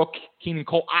 Westbrook, Keenan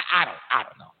Cole, I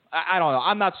don't know. I don't know.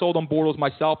 I'm not sold on Bortles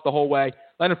myself the whole way.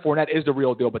 Leonard Fournette is the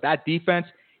real deal, but that defense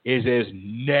is as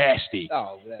nasty,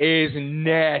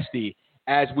 nasty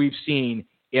as we've seen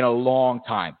in a long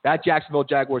time. That Jacksonville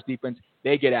Jaguars defense,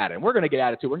 they get at it. And we're going to get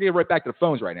at it, too. We're going to get right back to the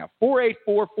phones right now.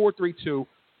 484-432,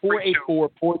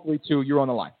 484-432. You're on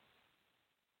the line.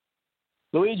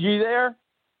 Luigi there?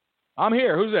 I'm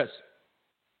here. Who's this?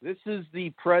 This is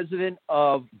the president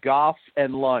of Golf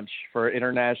and Lunch for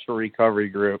International Recovery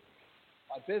Group.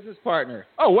 My business partner.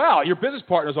 Oh, wow. Your business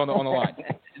partner's on the line.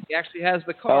 He actually has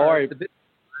the How card. are you?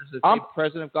 I'm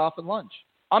president of Golf and Lunch.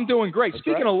 I'm doing great. That's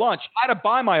Speaking right. of lunch, I had to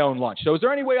buy my own lunch. So is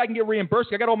there any way I can get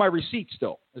reimbursed? I got all my receipts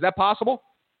still. Is that possible?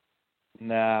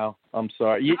 No, I'm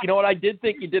sorry. You know what? I did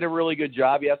think you did a really good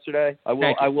job yesterday. I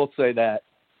will say that.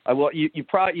 I will. You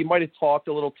might have talked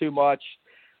a little too much.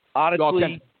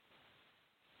 Honestly,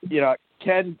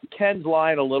 Ken's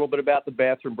lying a little bit about the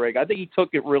bathroom break. I think he took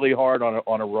it really hard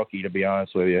on a rookie, to be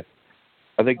honest with you.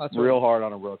 I think That's real right. hard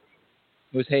on a rookie.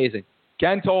 It was hazing.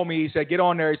 Ken told me, he said, get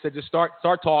on there. He said, just start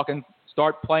talking,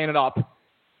 start playing it up,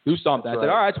 do something. That's I said,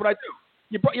 right. all right, that's what I do.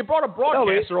 You brought a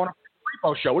broadcaster on a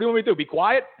Repo show. What do you want me to do? Be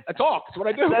quiet? I talk. That's what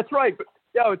I do. That's right. But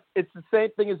it's the same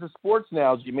thing as the sports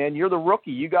analogy, man. You're the rookie.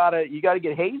 You gotta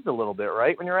get hazed a little bit,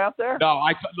 right, when you're out there? No,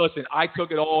 listen, I took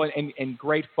it all in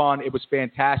great fun. It was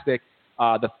fantastic.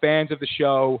 The fans of the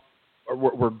show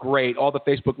were great. All the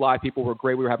Facebook Live people were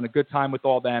great. We were having a good time with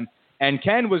all them. And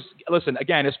Ken was, listen,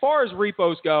 again, as far as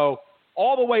repos go,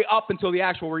 all the way up until the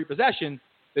actual repossession,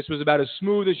 this was about as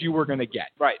smooth as you were going to get.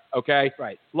 Right. Okay?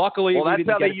 Right. Luckily, Well, we that's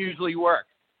didn't how get they usually work.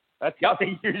 That's how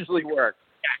they usually work.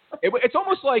 It's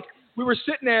almost like we were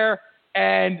sitting there,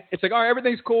 and it's like, all right,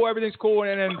 everything's cool, and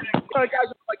then guys,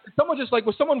 like,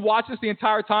 was someone watching this the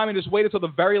entire time and just waited until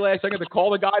the very last second to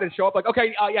call the guy to show up? Like,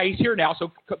 okay, yeah, he's here now,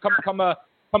 so come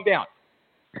down.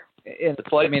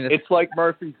 It's like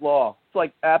Murphy's Law. It's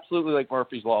like absolutely like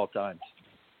Murphy's Law at times.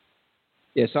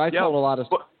 Yeah, so I told a lot of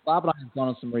stuff. Bob and I have gone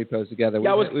on some repos together.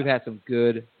 We've had some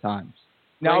good times.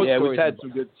 Now, we've had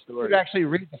some good stories. You could actually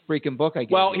read the freaking book I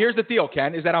gave Well, you. here's the deal,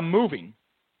 Ken, is that I'm moving,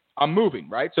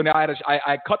 right? So now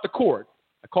I cut the cord.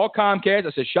 I called Comcast.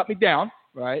 I said, shut me down.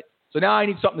 Right. So now I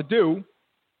need something to do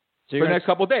for the next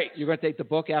couple of days. You're going to take the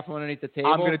book out from underneath the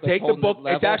table? I'm going to take the book.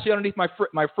 It's actually underneath my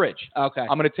fridge. Okay.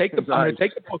 I'm going to take the book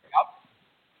out.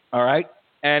 All right.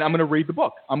 And I'm going to read the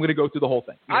book. I'm going to go through the whole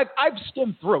thing. Yeah. I've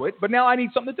skimmed through it, but now I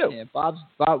need something to do. Yeah, Bob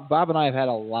and I have had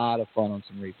a lot of fun on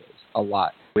some repos. A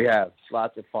lot. We have.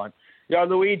 Lots of fun.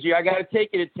 Luigi, I got to take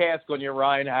you to task on your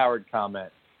Ryan Howard comment.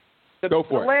 Go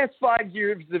for it. The last 5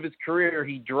 years of his career,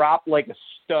 he dropped like a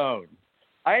stone.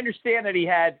 I understand that he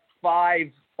had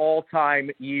 5 all-time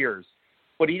years,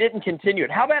 but he didn't continue it.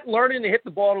 How about learning to hit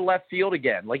the ball to left field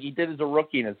again, like he did as a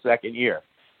rookie in his second year?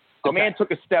 The man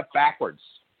took a step backwards.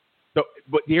 So,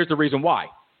 but here's the reason why.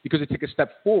 Because he took a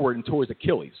step forward and tore his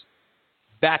Achilles.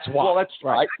 That's why. Well, that's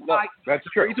right. That's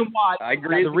true. The reason why. I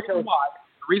agree. The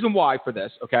reason why for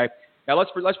this, okay? Now,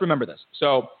 let's remember this.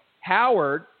 So,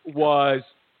 Howard was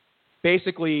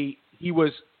basically, he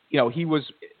was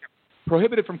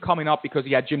prohibited from coming up because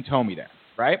he had Jim Thome there,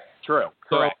 right? True.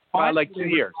 So, correct. By like 2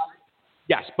 years.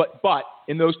 Yes, but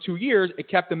in those 2 years, it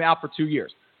kept him out for 2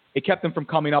 years. It kept him from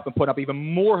coming up and putting up even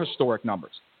more historic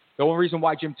numbers. The only reason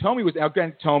why Jim Thome was,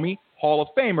 again, Thome, Hall of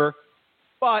Famer,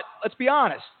 but let's be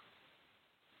honest,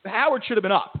 Howard should have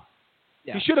been up.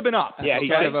 Yeah. He should have been up. Yeah, okay?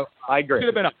 he should have. I agree. Should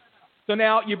have been up. So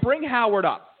now you bring Howard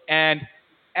up, and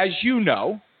as you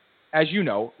know,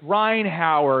 Ryan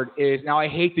Howard is, now I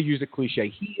hate to use the cliche,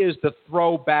 he is the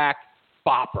throwback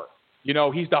bopper.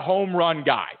 He's the home run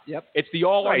guy. Yep. It's the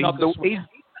all or nothing.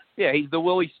 He's the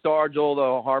Willie Stargell,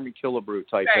 the Harmon Killebrew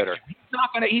type hitter.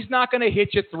 He's not gonna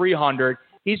hit you 300.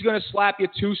 He's gonna slap you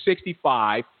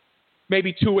 265,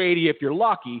 maybe 280 if you're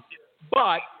lucky.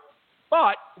 But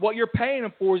what you're paying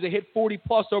him for is to hit 40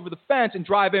 plus over the fence and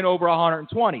drive in over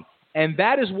 120. And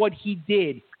that is what he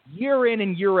did year in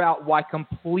and year out while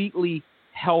completely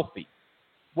healthy.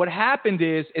 What happened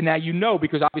is, and now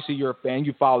because obviously you're a fan,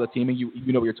 you follow the team, and you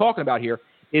know what you're talking about here,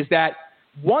 is that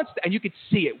once, and you could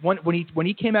see it, when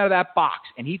he came out of that box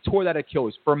and he tore that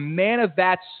Achilles, for a man of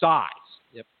that size,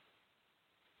 yep,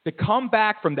 to come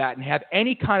back from that and have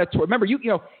any kind of tour. Remember,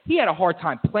 he had a hard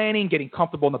time planning, getting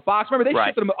comfortable in the box. Remember, they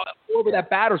shifted him over that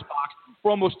batter's box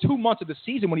for almost 2 months of the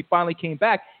season when he finally came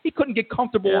back. He couldn't get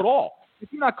comfortable at all.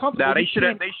 If you're not comfortable,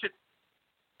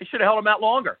 They should have held him out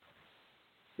longer.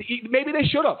 Maybe they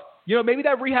should have. Maybe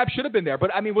that rehab should have been there.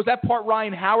 But, I mean, was that part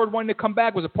Ryan Howard wanting to come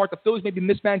back? Was it part the Phillies maybe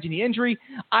mismanaging the injury?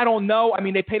 I don't know. I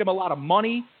mean, they paid him a lot of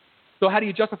money. So how do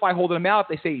you justify holding him out if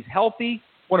they say he's healthy?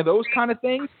 One of those kind of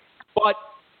things. But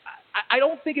I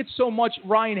don't think it's so much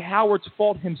Ryan Howard's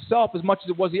fault himself as much as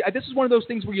it was. This is one of those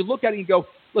things where you look at it and you go,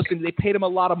 listen, they paid him a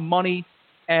lot of money.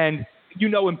 And,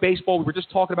 in baseball, we were just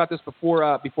talking about this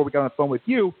before we got on the phone with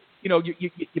you. You're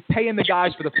paying the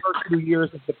guys for the first 2 years.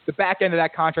 The back end of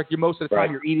that contract, most of the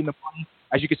time you're eating the money.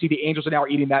 As you can see, the Angels are now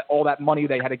eating all that money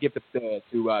they had to give to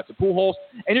Pujols.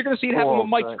 And you're going to see it happen with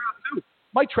Mike Trout, too.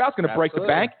 Mike Trout's going to break the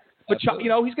bank. But,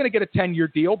 he's going to get a 10-year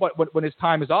deal but when his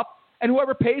time is up. And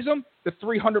whoever pays him the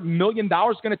 $300 million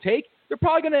is going to take, they're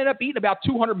probably going to end up eating about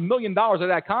 $200 million of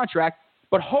that contract.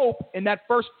 But hope in that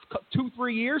first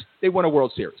 2-3 years, they win a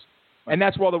World Series. And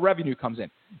that's where all the revenue comes in.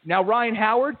 Now, Ryan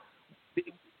Howard,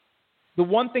 the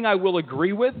one thing I will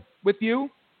agree with you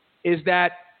is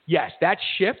that, yes, that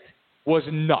shift was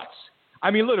nuts.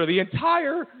 I mean, literally, the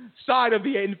entire side of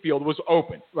the infield was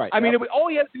open. Right. I mean, all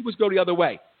he had to do was go the other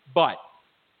way. But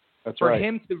for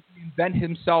him to reinvent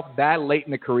himself that late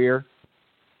in the career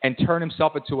and turn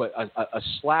himself into a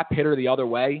slap hitter the other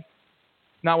way,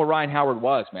 it's not what Ryan Howard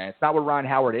was, man. It's not what Ryan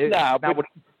Howard is. Nah,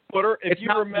 if you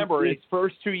remember, his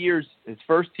first 2 years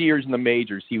in the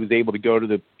majors, he was able to go to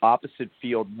the opposite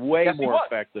field way more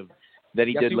effective than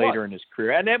he did later in his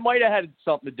career. And that might have had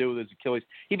something to do with his Achilles.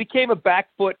 He became a back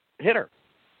foot hitter.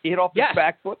 He hit off his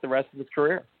back foot the rest of his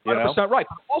career. 100% right.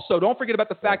 But also, don't forget about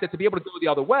the fact that to be able to go the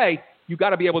other way, you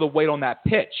got to be able to wait on that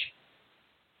pitch.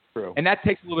 True. And that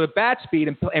takes a little bit of bat speed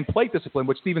and plate discipline,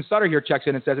 which Steven Sutter here checks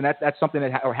in and says, and that's something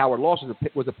that Howard lost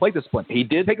was the plate discipline. He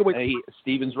did.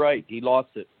 Steven's right. He lost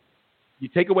it. You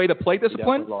take away the plate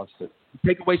discipline, lost it. You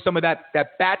take away some of that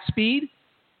bat speed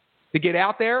to get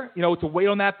out there, to wait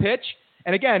on that pitch.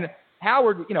 And again,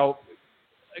 Howard,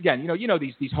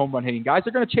 these home run hitting guys,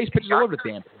 they're going to chase pitches all over the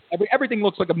damn place. Everything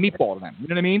looks like a meatball to them. You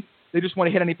know what I mean? They just want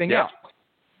to hit anything out.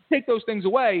 Take those things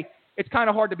away, it's kind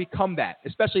of hard to become that,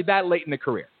 especially that late in the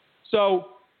career. So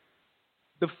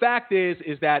the fact is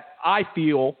that I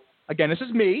feel, again, this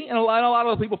is me, and a lot of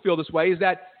other people feel this way, is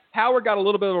that Howard got a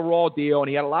little bit of a raw deal, and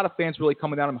he had a lot of fans really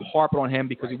coming down and harping on him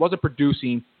because he wasn't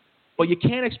producing. But you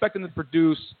can't expect him to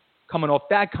produce coming off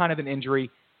that kind of an injury,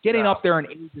 getting up there in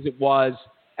age as it was.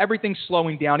 Everything's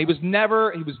slowing down. He was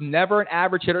never an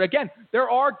average hitter. Again, there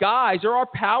are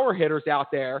power hitters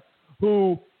out there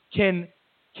who can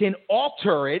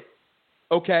alter it,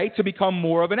 to become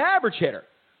more of an average hitter.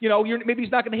 Maybe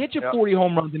he's not going to hit you 40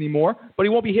 home runs anymore, but he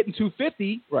won't be hitting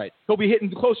 250. Right. He'll be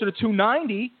hitting closer to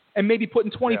 290 and maybe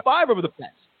putting 25 over the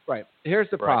fence. Right. Here's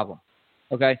the problem.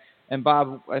 Okay. And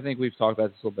Bob, I think we've talked about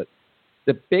this a little bit.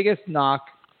 The biggest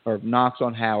knocks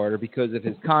on Howard are because of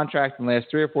his contract in the last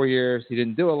 3 or 4 years. He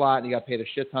didn't do a lot, and he got paid a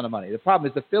shit ton of money. The problem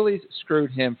is the Phillies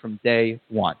screwed him from day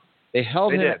one. They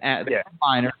held him at the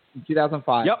minor in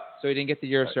 2005, so he didn't get the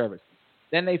year of service.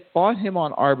 Then they fought him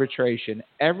on arbitration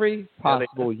every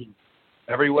possible year.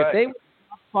 Every way. If they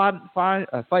were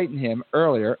fighting him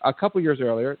earlier, a couple years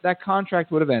earlier, that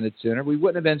contract would have ended sooner. We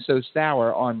wouldn't have been so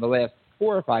sour on the last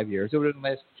 4 or 5 years. It would have been the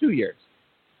last 2 years.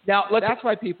 Now, that's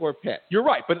why people are pissed. You're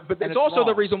right, but it's also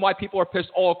the reason why people are pissed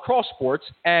all across sports,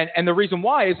 and the reason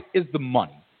why is the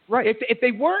money. Right. If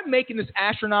they weren't making this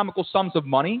astronomical sums of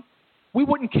money, we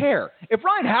wouldn't care. If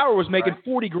Ryan Howard was making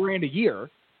 $40,000 a year,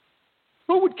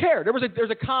 who would care? There's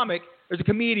a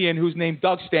comedian who's named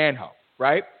Doug Stanhope,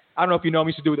 right? I don't know if you know him.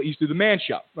 He used to do the Man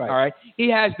Show. Right. All right. He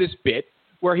has this bit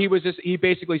where he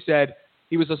basically said,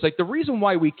 he was just like, the reason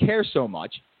why we care so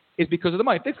much is because of the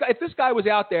money. If this guy was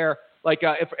out there, like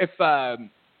I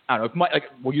don't know,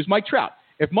 we'll use Mike Trout.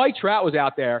 If Mike Trout was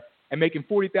out there and making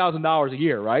 $40,000 a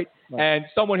year, right? And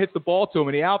someone hits the ball to him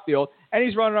in the outfield, and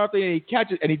he's running up there and he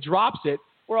catches and he drops it,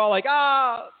 we're all like,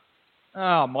 oh,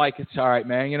 Mike, it's all right,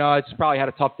 man. It's probably had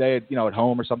a tough day, at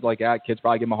home or something like that. Kids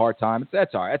probably give him a hard time.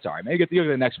 That's all right. That's all right, man. You get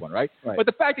the next one, right? But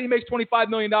the fact that he makes $25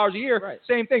 million a year,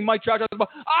 same thing. Mike Trout,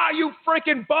 you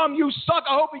freaking bum, you suck.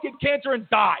 I hope you get cancer and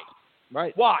die.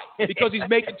 Right. Why? Because he's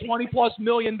making $20+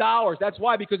 million. That's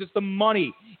why, because it's the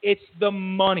money. It's the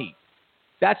money.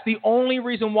 That's the only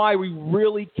reason why we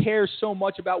really care so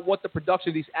much about what the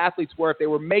production of these athletes were. If they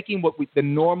were making what the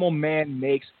normal man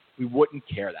makes, we wouldn't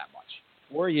care that much.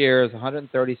 4 years,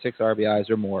 136 RBIs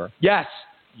or more. Yes.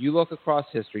 You look across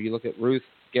history. You look at Ruth,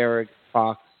 Gehrig,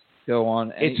 Fox, go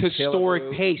on. It's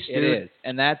historic pace, dude. It is.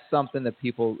 And that's something that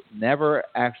people never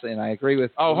actually, and I agree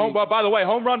with. By the way,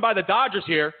 home run by the Dodgers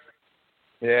here.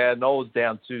 Yeah, Nola's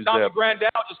down 2-0. Tommy Grandal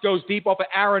just goes deep off of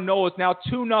Aaron Nola. It's now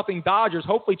 2-0 Dodgers.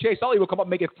 Hopefully Chase Utley will come up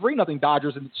and make it 3-0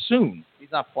 Dodgers soon.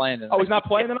 He's not playing tonight. Oh, he's not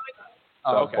playing tonight?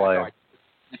 Oh, okay. All right.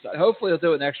 Hopefully he'll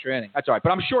do it in extra inning. That's all right.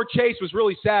 But I'm sure Chase was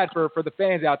really sad for the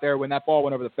fans out there when that ball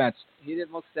went over the fence. He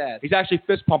didn't look sad. He's actually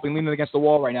fist pumping, leaning against the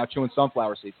wall right now, chewing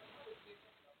sunflower seeds.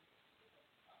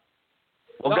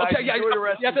 Well, guys, enjoy the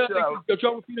rest of the show.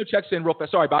 Joe Ruffino checks in real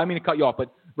fast. Sorry, but I didn't mean to cut you off.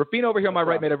 But Ruffino over here on my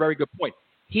right made a very good point.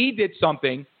 He did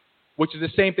something, which is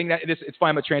the same thing that it's fine.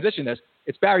 I'm going to transition this.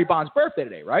 It's Barry Bonds' birthday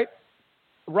today, right?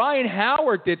 Ryan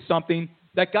Howard did something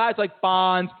that guys like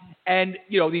Bonds and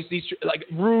these like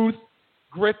Ruth,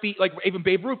 Griffey, like even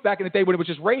Babe Ruth back in the day when it was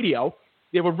just radio,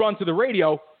 they would run to the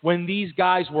radio when these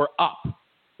guys were up.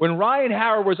 When Ryan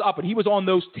Howard was up and he was on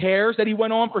those tears that he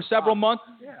went on for several months,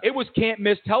 it was can't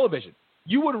miss television.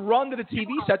 You would run to the TV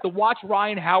set to watch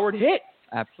Ryan Howard hit.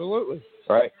 Absolutely.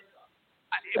 Right.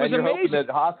 It was you're amazing. hoping that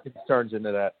Hoskins turns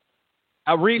into that.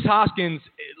 Rhys Hoskins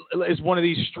is one of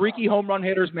these streaky home run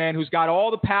hitters, man, who's got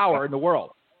all the power in the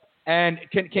world. And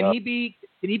can he be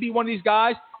one of these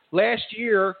guys? Last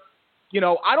year,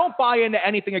 I don't buy into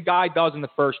anything a guy does in the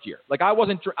first year. Like I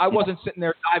wasn't sitting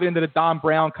there diving into the Don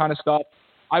Brown kind of stuff.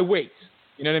 I wait.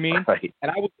 You know what I mean? Right. And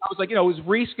I was like, is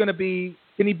Rhys going to be?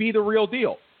 Can he be the real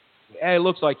deal? And it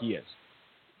looks like he is.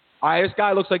 This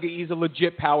guy looks like he's a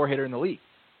legit power hitter in the league.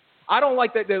 I don't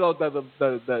like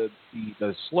the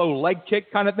slow leg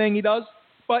kick kind of thing he does.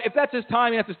 But if that's his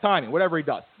timing, that's his timing. Whatever he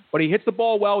does. But he hits the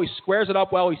ball well. He squares it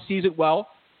up well. He sees it well.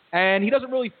 And he doesn't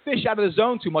really fish out of the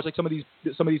zone too much like some of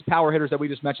these power hitters that we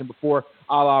just mentioned before,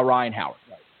 a la Ryan Howard.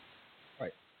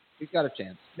 Right. He's got a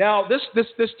chance. Now, this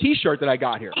T-shirt that I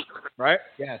got here, right?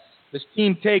 Yes. This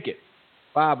Team Take It.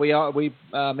 Bob, we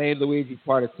made Luigi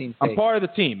part of Team Take It. I'm part of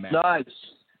the team, man.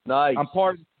 Nice. I'm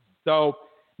part. So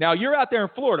now you're out there in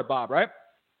Florida, Bob, right?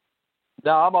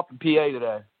 No, I'm up in PA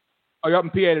today. Oh, you're up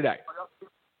in PA today.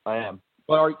 I am.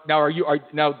 But now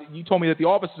you told me that the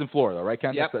office is in Florida, right,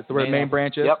 Ken? Yep. That's where the main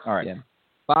branch is? Yep. All right. Yeah.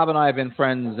 Bob and I have been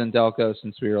friends in Delco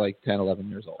since we were like 10, 11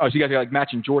 years old. Oh, so you guys got like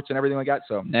matching jorts and everything like that?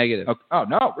 So Negative. Okay. Oh,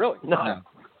 no, really? No.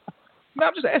 No,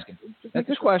 I'm just asking. That's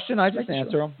a question. I just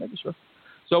answer them. Making sure.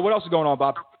 So what else is going on,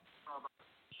 Bob?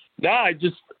 No,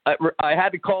 I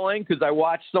had to call in because I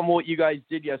watched some of what you guys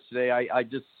did yesterday. I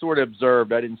just sort of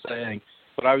observed. I didn't say anything.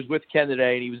 But I was with Ken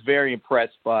today, and he was very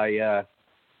impressed by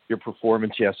your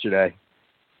performance yesterday.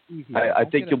 Easy. I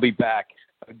think you'll be back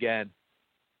again.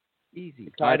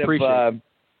 Easy. I appreciate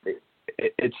it.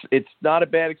 It's not a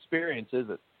bad experience, is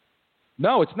it?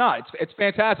 No, it's not. It's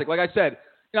fantastic. Like I said,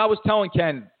 I was telling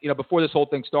Ken, before this whole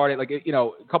thing started, like, a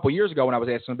couple of years ago when I was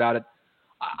asking about it,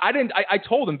 I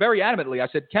told him very adamantly.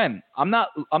 I said, Ken, I'm not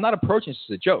approaching this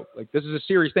as a joke. Like, this is a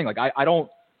serious thing. Like, I don't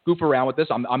goof around with this.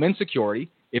 I'm in security.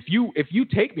 If you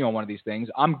take me on one of these things,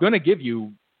 I'm gonna give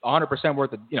you 100%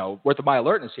 worth of my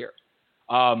alertness here.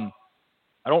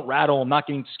 I don't rattle. I'm not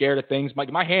getting scared of things.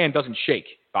 My hand doesn't shake,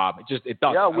 Bob. It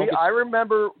does. Yeah, I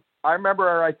remember.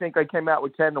 I think I came out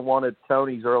with Ken to one of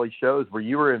Tony's early shows where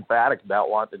you were emphatic about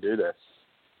wanting to do this.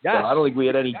 Yes. So I don't think we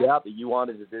had any doubt that you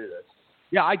wanted to do this.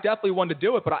 Yeah, I definitely wanted to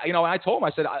do it, but I told him,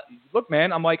 I said, look,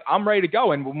 man, I'm ready to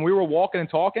go. And when we were walking and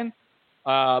talking,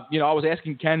 I was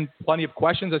asking Ken plenty of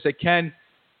questions. I said, Ken,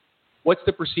 what's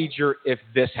the procedure if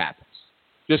this happens?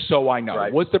 Just so I know.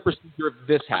 Right. What's the procedure if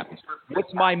this happens?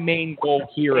 What's my main goal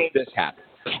here if this happens?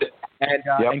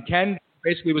 And Ken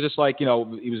basically was just like, he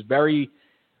was very,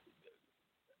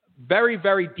 very,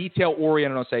 very detail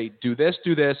oriented on say, do this,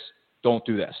 don't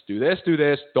do this, do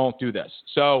this, don't do this.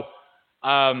 So,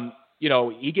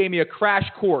 he gave me a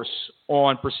crash course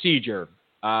on procedure.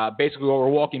 Basically, we're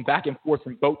walking back and forth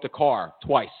from boat to car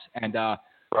twice, and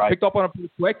picked up on it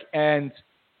pretty quick. And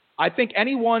I think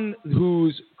anyone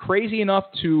who's crazy enough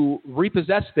to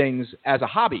repossess things as a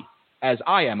hobby, as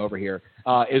I am over here,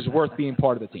 is worth being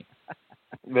part of the team.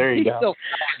 There you go.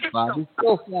 He's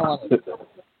still fun.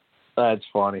 That's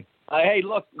funny. Hey,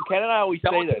 look, Ken and I always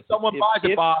say this. Someone buys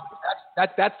it, Bob.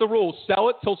 That's the rule. Sell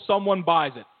it till someone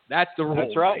buys it. That's the rule.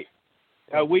 That's right.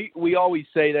 We always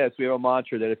say this. We have a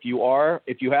mantra that if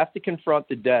you have to confront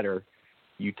the debtor,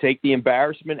 you take the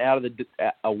embarrassment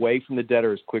away from the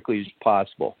debtor as quickly as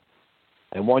possible.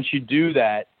 And once you do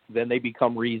that, then they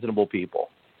become reasonable people.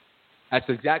 That's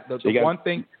exactly the one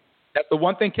thing. That's the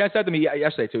one thing Ken said to me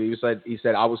yesterday too. He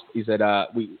said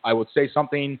I would say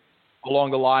something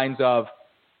along the lines of,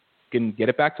 "Can get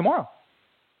it back tomorrow."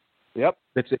 Yep.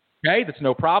 That's okay. That's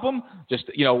no problem. Just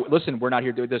listen, we're not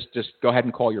here to do this. Just go ahead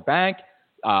and call your bank.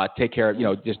 Take care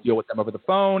of just deal with them over the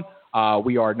phone.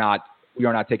 We are not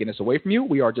taking this away from you.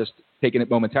 We are just taking it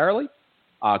momentarily.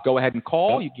 Go ahead and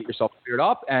call. You get yourself cleared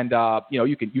up, and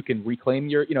you can reclaim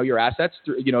your assets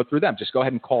through them. Just go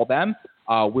ahead and call them.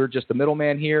 We're just the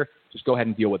middleman here. Just go ahead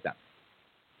and deal with them.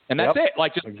 And that's it.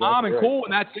 Like, just calm and cool,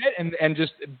 and that's it. And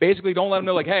just basically don't let them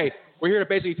know, like, hey, we're here to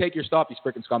basically take your stuff, these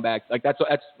freaking scumbags. Like, that's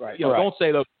right. You know, don't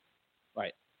say those.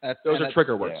 Right. Those are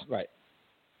trigger words. Yeah. Right.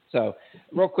 So,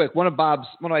 real quick, one of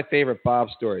my favorite Bob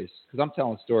stories, because I'm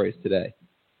telling stories today,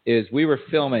 is we were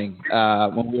filming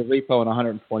when we were repoing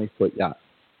a 120-foot yacht.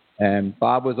 And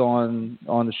Bob was on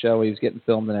the show. He was getting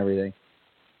filmed and everything.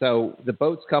 So the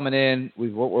boat's coming in.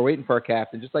 We're waiting for our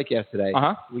captain, just like yesterday.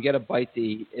 We get a bite to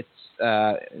eat. It's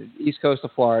east coast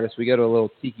of Florida, so we go to a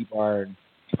little tiki bar,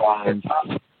 and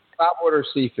Bob orders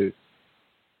seafood.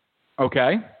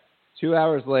 Okay. 2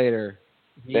 hours later,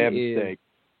 he Damn is mistake.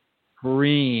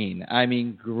 green. I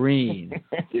mean green.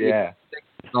 Yeah.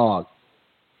 Dog.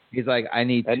 He's like, I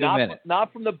need 2 minutes.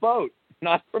 Not from the boat.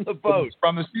 Not from the boat.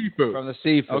 From the seafood. From the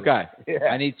seafood. Okay. Yeah.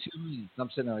 I need 2 minutes. I'm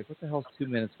sitting there like, what the hell's 2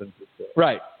 minutes going to do?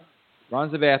 Right.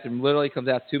 Runs the bathroom, literally comes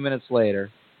out 2 minutes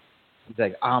later. He's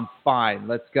like, I'm fine.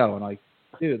 Let's go. And I'm like,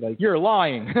 dude, like. You're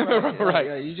lying.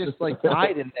 Right. You just like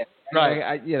died in there.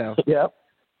 Right. You know. Yep.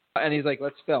 And he's like,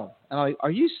 let's film. And I'm like,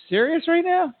 are you serious right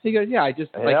now? He goes, yeah, I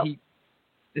just,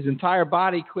 his entire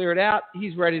body cleared out.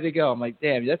 He's ready to go. I'm like,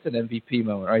 damn, that's an MVP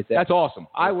moment right there. That's awesome.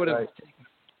 I would have taken.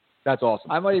 That's awesome.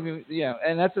 I might even,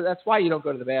 and that's why you don't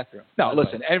go to the bathroom. No,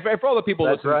 listen, and for all the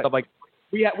people listening, stuff like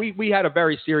we had a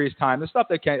very serious time. The stuff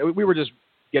that Ken, we were just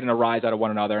getting a rise out of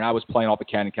one another, and I was playing off of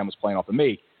Ken, and Ken was playing off of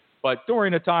me. But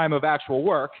during the time of actual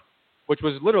work, which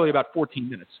was literally about 14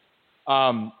 minutes,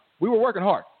 we were working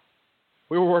hard.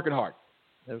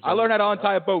 I learned how to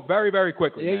untie a boat very, very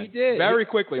quickly. Yeah, man. you did. Very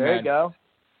quickly, there man. There you go.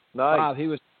 Nice. Bob, he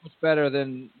was much better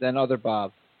than other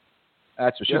Bob.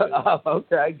 That's for sure.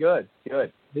 Okay, good.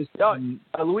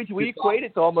 Luigi, we equate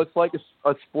it to almost like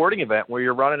a sporting event where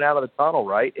you're running out of the tunnel,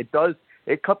 right? It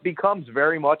becomes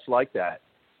very much like that.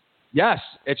 Yes,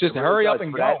 it's just hurry up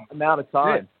and go. That amount of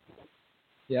time.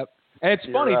 Yep. And it's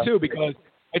funny, too, because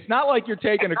it's not like you're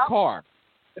taking a car.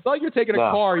 It's like you're taking a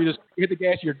car, you just hit the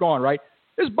gas, you're gone, right?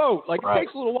 This boat, it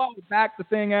takes a little while to back the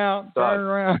thing out, turn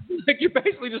around. Like, you're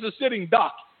basically just a sitting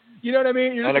duck. You know what I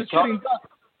mean? You're just a sitting duck.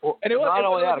 Well, and not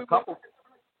only that, a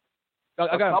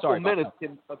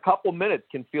couple minutes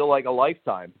can feel like a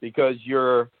lifetime because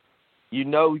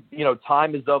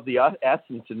time is of the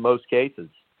essence in most cases.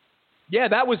 Yeah,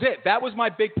 that was it. That was my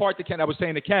big part to Ken. I was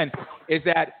saying to Ken is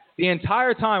that the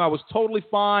entire time I was totally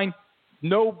fine,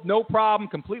 no problem,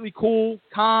 completely cool,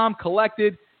 calm,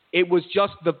 collected. It was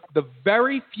just the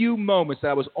very few moments that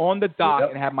I was on the dock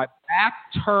and had my back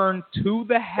turned to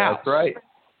the house. That's right.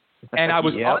 And I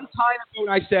was untying the boat,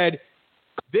 and I said,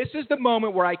 this is the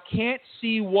moment where I can't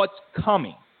see what's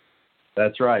coming.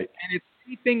 That's right. And if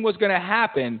anything was going to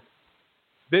happen,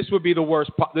 this would be the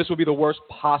worst. This would be the worst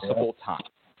possible time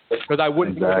because I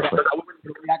wouldn't be able to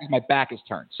react because my back is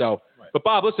turned. So, but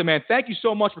Bob, listen, man, thank you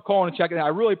so much for calling and checking out. I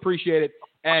really appreciate it.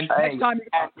 And next time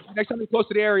you're close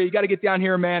to the area, you got to get down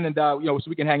here, man, and so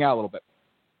we can hang out a little bit.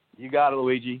 You got it,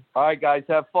 Luigi. All right, guys,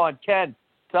 have fun. Ken,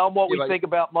 tell them what we think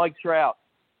about Mike Trout.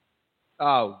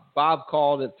 Oh, Bob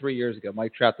called it 3 years ago.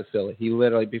 Mike Trout to Philly. He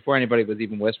literally, before anybody was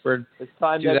even whispered. This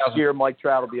time next year, Mike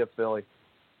Trout will be at Philly.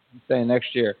 I'm saying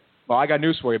next year. Well, I got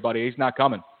news for you, buddy. He's not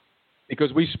coming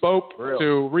because we spoke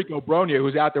to Rico Bronya,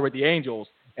 who's out there with the Angels,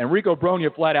 and Rico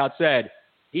Bronya flat out said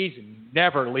he's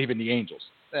never leaving the Angels.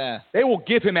 They will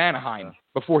give him Anaheim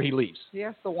before he leaves. He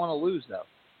has to want to lose, though.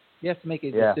 He has to make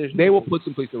a decision. They will put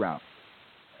some police around.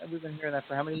 We've been hearing that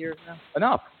for how many years now?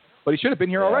 Enough. But he should have been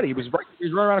here already. He was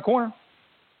right around the corner.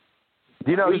 Do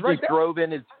you know he just drove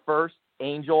in his first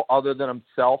Angel other than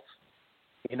himself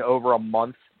in over a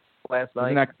month last night?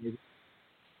 Isn't that crazy?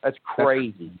 That's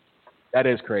crazy. That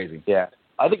is crazy. Yeah.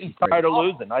 I think he's tired of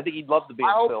losing. I think he'd love to be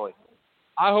in Philly.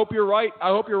 I hope you're right. I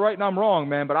hope you're right and I'm wrong,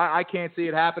 man. But I can't see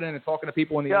it happening. And talking to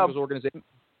people in the Angels organization,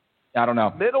 I don't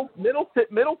know. Middleton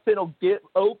will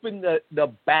open the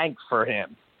bank for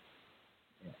him,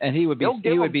 and he would be. He'll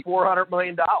give him $400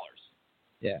 million.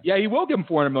 Yeah, he will give him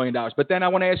 $400 million. But then I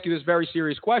want to ask you this very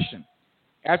serious question: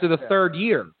 after the third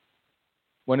year,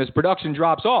 when his production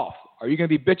drops off, are you going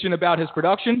to be bitching about his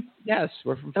production? Yes,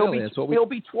 we're from Philly. He'll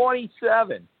be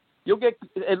 27. You'll get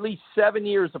at least 7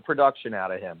 years of production out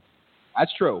of him.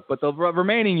 That's true. But the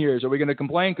remaining years, are we going to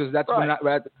complain? Because that's when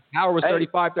Howard was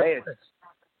 35, 36.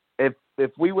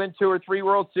 If we win 2 or 3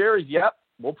 World Series,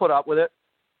 we'll put up with it.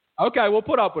 Okay, we'll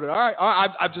put up with it. All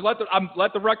right. I've just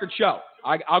let the record show.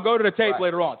 I'll go to the tape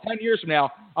later on. 10 years from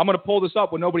now, I'm going to pull this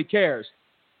up when nobody cares,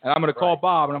 and I'm going to call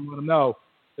Bob and I'm going to know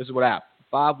this is what happened.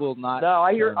 Bob will not. No,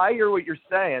 I hear what you're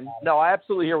saying. No, I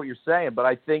absolutely hear what you're saying. But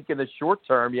I think in the short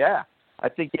term, I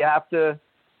think you have to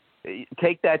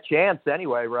take that chance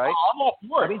anyway, right? I'm all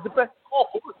for it. I mean, he's the best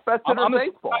hitter in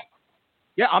baseball.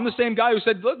 Yeah, I'm the same guy who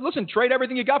said, listen, trade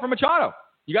everything you got for Machado.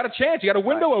 You got a chance. You got a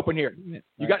window open here.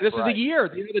 You got this is a year.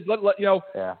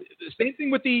 Same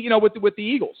thing with the with the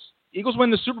Eagles. Eagles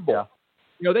win the Super Bowl.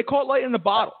 Yeah. They caught lightning in the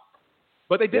bottle,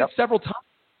 but they did it several times.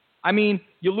 I mean,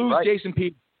 you lose Jason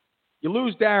Peters, you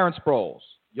lose Darren Sproles,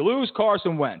 you lose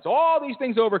Carson Wentz. All these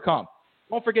things overcome.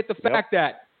 Don't forget the fact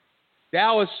that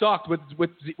Dallas sucked with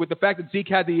the fact that Zeke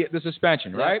had the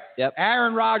suspension, right? Yep.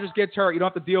 Aaron Rodgers gets hurt. You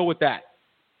don't have to deal with that.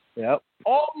 Yep.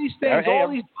 All these things, all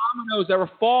these dominoes that were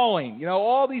falling,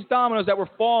 all these dominoes that were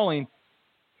falling,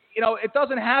 it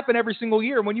doesn't happen every single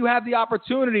year. When you have the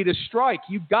opportunity to strike,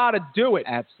 you got to do it.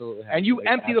 Absolutely. And you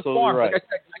empty the farm. Right. Like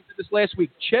I said this last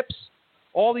week, chips,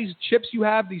 all these chips you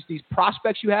have, these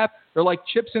prospects you have, they're like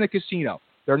chips in a casino.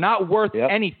 They're not worth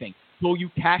anything until you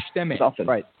cash them in. Something.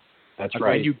 Right. That's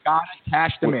right. You got to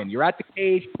cash them in. You're at the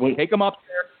cage, take them up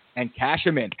there, and cash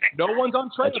them in. No one's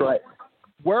untradeable. That's right.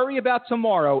 Worry about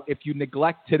tomorrow if you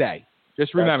neglect today.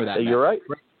 Just remember that. You're right.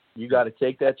 You got to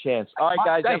take that chance. All right,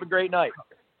 guys. Have a great night.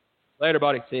 Later,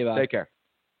 buddy. See you, bud. Take care.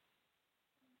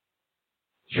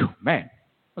 Whew, man,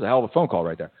 that was a hell of a phone call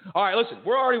right there. All right, listen,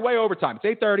 we're already way over time.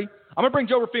 It's 8:30. I'm going to bring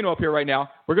Joe Ruffino up here right now.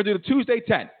 We're going to do the Tuesday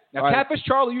 10. Now, Catfish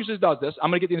Charlie usually does this.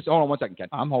 I'm going to get you. Hold on one second, Ken.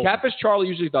 I'm holding. Catfish Charlie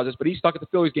usually does this, but he's stuck at the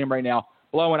Phillies game right now,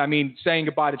 saying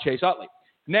goodbye to Chase Utley.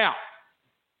 Now,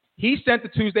 he sent the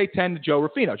Tuesday 10 to Joe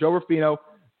Ruffino. Joe Ruffino,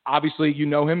 obviously, you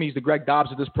know him. He's the Greg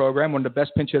Dobbs of this program, one of the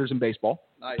best pinch hitters in baseball,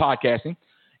 podcasting.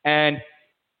 And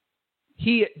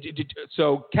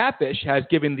so Catfish has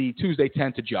given the Tuesday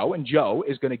 10 to Joe, and Joe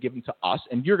is going to give them to us,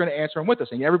 and you're going to answer them with us.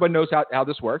 And everybody knows how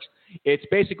this works. It's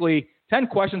basically 10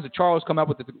 questions that Charles come up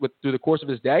with through the course of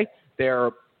his day.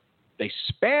 They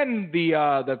span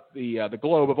the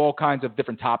globe of all kinds of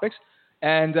different topics,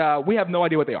 and we have no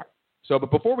idea what they are. So,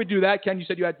 but before we do that, Ken, you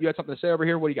said you had something to say over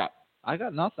here. What do you got? I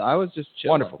got nothing. I was just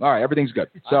chilling. Wonderful. All right, everything's good.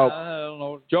 So, I don't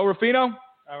know. Joe Ruffino,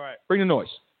 All right. bring the noise.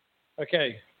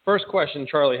 Okay. First question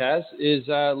Charlie has is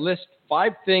list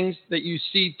 5 things that you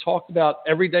see talked about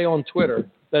every day on Twitter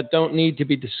that don't need to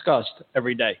be discussed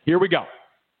every day. Here we go.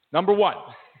 Number 1,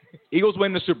 Eagles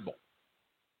win the Super Bowl.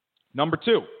 Number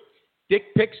 2,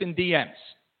 dick pics and DMs.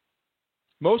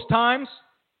 Most times,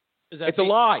 it's a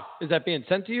lie. Is that being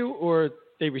sent to you or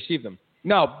they receive them?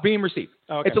 No, being received.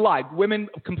 Oh, okay. It's a lie. Women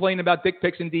complain about dick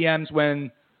pics and DMs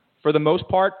when, for the most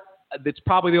part, it's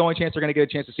probably the only chance they're going to get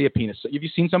a chance to see a penis. So, have you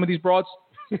seen some of these broads?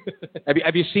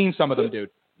 have you seen some of them, dude?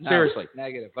 No, Seriously.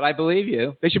 Negative. But I believe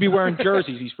you. They should be wearing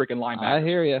jerseys, these freaking linebackers. I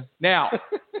hear you. Now,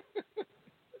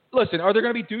 listen, are there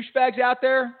going to be douchebags out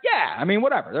there? Yeah. I mean,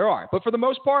 whatever. There are. But for the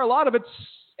most part, a lot of it's,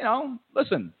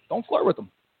 listen, don't flirt with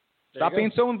them. Stop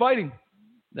being so inviting.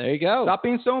 There you go. Stop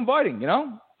being so inviting,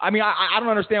 I mean, I don't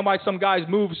understand why some guys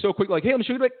move so quick. Like, hey, let me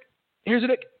show you the dick. Here's a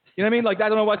dick. You know what I mean? Like, I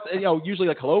don't know what, usually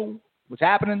like, hello, what's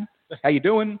happening? How you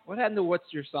doing? What happened to what's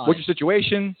your sign? What's your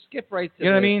situation? Skip right to you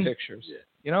know what I mean? Pictures.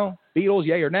 Beatles,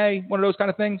 yay or nay, one of those kind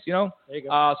of things, There you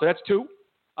go. So that's 2.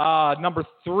 Number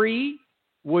 3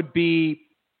 would be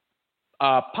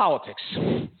politics.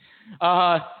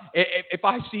 If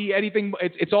I see anything,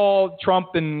 it's all Trump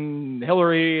and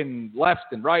Hillary and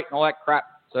left and right and all that crap.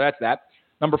 So that's that.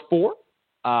 Number 4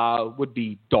 would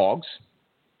be dogs,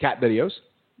 cat videos,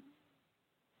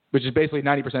 which is basically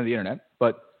 90% of the internet.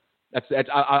 But that's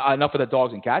enough of the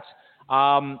dogs and cats.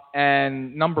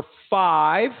 And number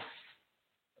 5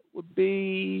 would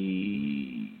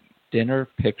be dinner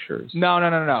pictures. No.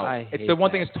 It's the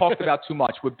one thing that's talked about too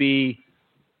much. Would be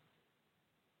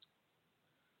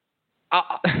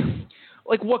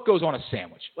like what goes on a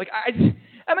sandwich. Like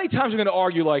how many times are we going to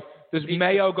argue like does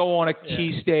mayo go on a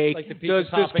cheesesteak? Like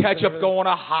does ketchup go on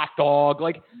a hot dog?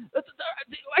 Like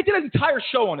I did an entire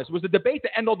show on this. It was the debate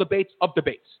to end all debates of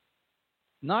debates.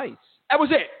 Nice. That was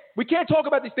it. We can't talk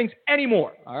about these things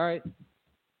anymore. All right.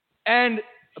 And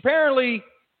apparently,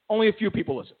 only a few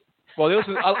people listen. Well, they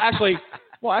listen. Actually,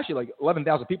 like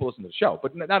 11,000 people listen to the show,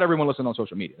 but not everyone listens on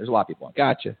social media. There's a lot of people on.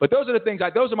 Gotcha. But those are the things.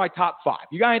 Those are my top 5.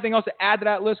 You got anything else to add to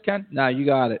that list, Ken? No, you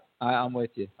got it. I'm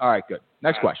with you. All right, good.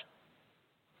 Next question.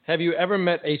 Have you ever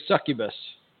met a succubus?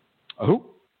 A who?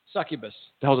 Succubus.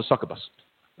 The hell's a succubus?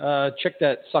 Chick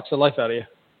that sucks the life out of you.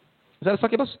 Is that a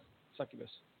succubus? Succubus.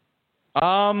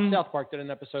 South Park did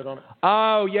an episode on it.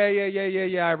 Oh,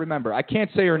 yeah. I remember. I can't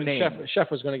say her name.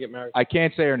 Chef was going to get married. I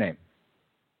can't say her name.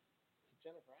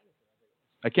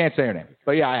 I can't say her name.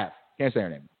 But yeah, I have. Can't say her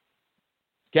name.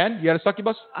 Ken, you got a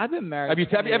succubus? I've been married. Have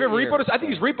you ever repoed I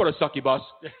think he's repoed a succubus.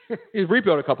 He's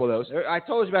repoed a couple of those. I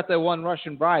told you about that one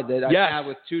Russian bride that I had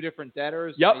with 2 different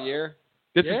debtors a year.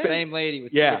 This is the same lady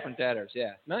with 2 different debtors.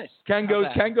 Yeah. Nice. Ken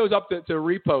goes up to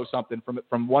repo something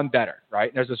from one debtor, right?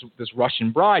 And there's this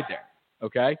Russian bride there.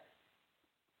 Okay.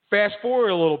 Fast forward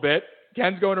a little bit,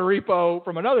 Ken's going to repo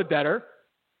from another debtor.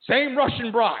 Same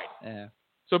Russian bride. Yeah.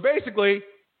 So basically,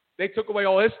 they took away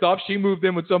all his stuff. She moved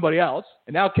in with somebody else.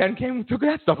 And now Ken came and took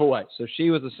that stuff away. So she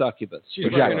was a succubus. She's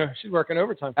working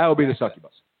overtime. That would be the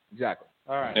succubus. Exactly.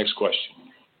 All right. Next question.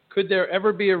 Could there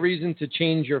ever be a reason to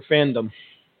change your fandom?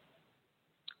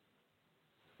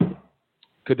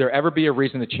 Could there ever be a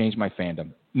reason to change my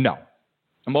fandom? No.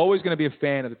 I'm always going to be a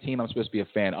fan of the team I'm supposed to be a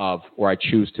fan of, or I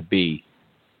choose to be.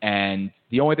 And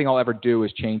the only thing I'll ever do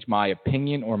is change my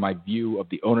opinion or my view of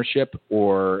the ownership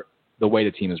or the way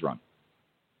the team is run.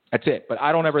 That's it. But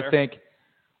I don't ever think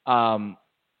I'm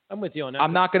with you on that.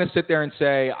 I'm not going to sit there and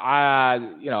say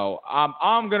I'm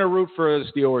going to root for the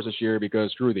Steelers this year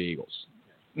because screw the Eagles.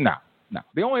 No.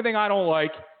 The only thing I don't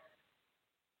like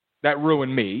that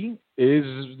ruined me is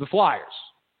the Flyers.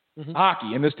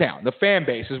 Hockey in this town. The fan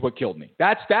base is what killed me.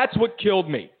 That's what killed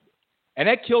me. And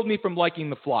that killed me from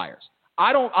liking the Flyers.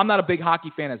 I'm not a big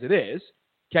hockey fan as it is.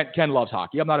 Ken loves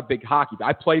hockey. I'm not a big hockey fan.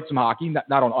 I played some hockey,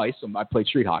 not on ice. I played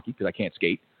street hockey because I can't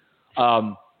skate,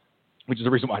 which is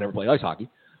the reason why I never played ice hockey.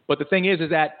 But the thing is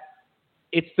that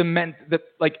it's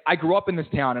I grew up in this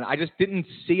town and I just didn't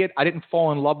see it. I didn't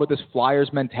fall in love with this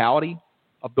Flyers mentality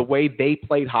of the way they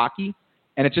played hockey,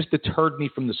 and it just deterred me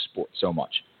from the sport so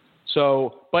much.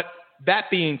 So, but that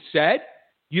being said,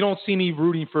 you don't see me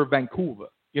rooting for Vancouver.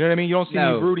 You know what I mean? You don't see me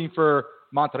rooting for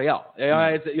Montreal.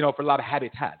 It's, for a lot of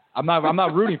habitat. I'm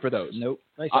not rooting for those. Nope.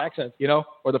 Nice accent.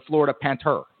 Or the Florida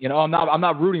Panther. I'm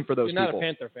not rooting for those people. You're not a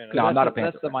Panther fan. No, I'm not a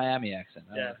Panther That's the Miami accent.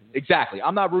 Yeah. Exactly.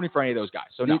 I'm not rooting for any of those guys.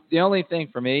 So the only thing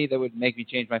for me that would make me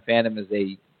change my fandom is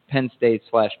a Penn State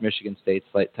 / Michigan State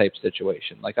type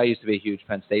situation. Like I used to be a huge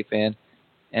Penn State fan,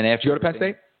 and after did you go to Penn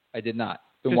State? I did not.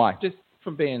 Then why? Just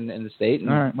from being in the state.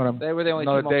 And all right, whatever. They were the only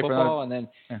team on football, and then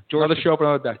another show for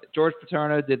another day. George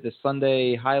Paterno did the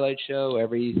Sunday highlight show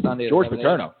every Sunday. George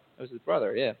Paterno. That was his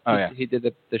brother. Yeah. Oh, He did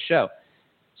the show.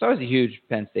 So I was a huge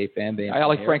Penn State fan. I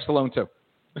like Frank Stallone too.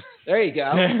 There you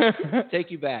go. Take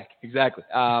you back. Exactly.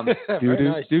 Very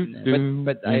nice.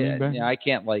 But I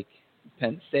can't like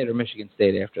Penn State or Michigan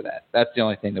State after that. That's the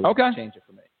only thing that would change it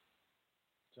for me.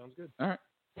 Sounds good. All right.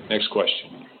 Next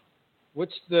question.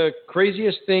 What's the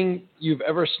craziest thing you've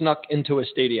ever snuck into a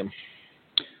stadium?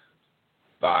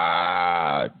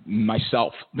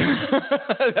 Myself.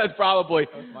 That's probably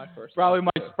my first.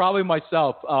 Probably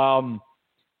myself.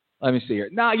 Let me see here.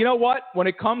 Now, you know what? When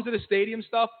it comes to the stadium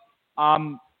stuff,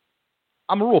 I'm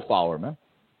a rule follower, man.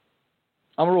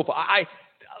 I'm a rule follower.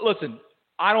 Listen.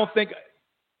 I don't think.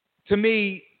 To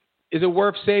me, is it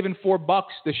worth saving $4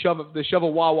 to shove a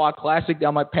Wawa Classic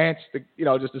down my pants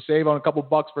just to save on a couple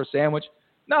bucks for a sandwich?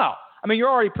 No. I mean, you're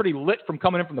already pretty lit from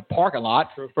coming in from the parking lot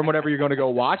from whatever you're going to go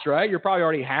watch, right? You're probably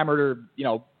already hammered or,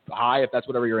 high if that's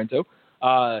whatever you're into.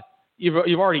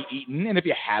 You've already eaten, and if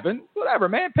you haven't, whatever,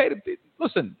 man.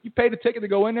 Listen, you pay the ticket to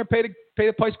go in there, pay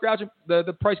the price gouging,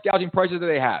 the price gouging prices that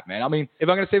they have, man. I mean, if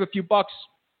I'm going to save a few bucks,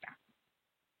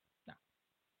 no.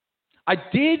 I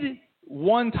did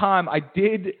one time.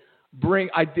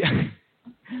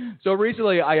 So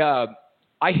recently, I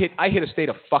hit a state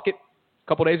of fuck it a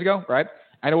couple days ago, right?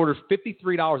 And I ordered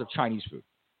 $53 of Chinese food.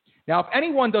 Now, if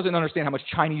anyone doesn't understand how much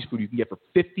Chinese food you can get for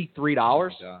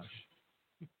 $53, you know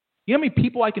how many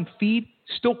people I can feed?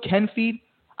 Still can feed?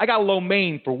 I got lo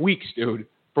mein for weeks, dude.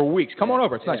 For weeks. Come on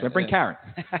over. It's nice, man. Bring Karen.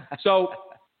 So,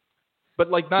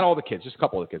 but not all the kids, just a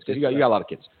couple of the kids, because you got a lot of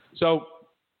kids. So,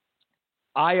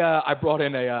 I brought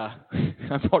in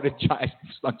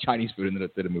Chinese food into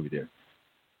the movie theater.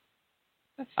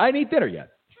 I didn't eat dinner yet.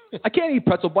 I can't eat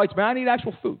pretzel bites, man. I need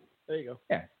actual food. There you go.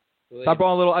 Yeah. So I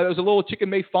brought it was a little chicken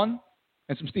made fun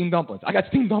and some steamed dumplings. I got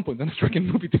steamed dumplings in the freaking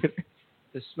movie theater.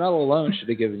 The smell alone should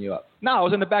have given you up. No, I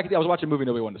was in the back. I was watching a movie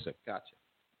nobody wanted to see. Gotcha.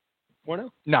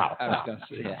 Porno? No. I was going to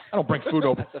say, yeah. I don't bring food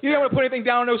over. You don't want to put anything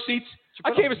down in those seats?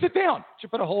 I can't even sit down. Should you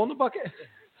put a hole in the bucket?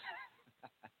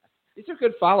 These are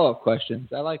good follow-up questions.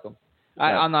 I like them.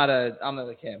 I'm not a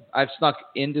Kim. I've snuck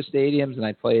into stadiums and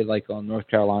I played on North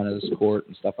Carolina's court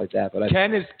and stuff like that. But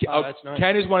Ken is nice.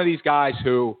 Ken is one of these guys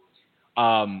who,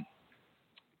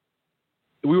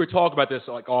 we were talking about this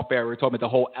off air. We were talking about the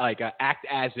whole act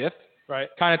as if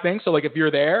kind of thing. So if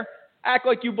you're there, act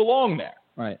like you belong there.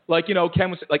 Right. Ken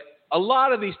was a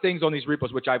lot of these things on these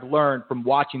repos, which I've learned from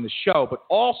watching the show, but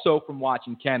also from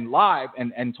watching Ken live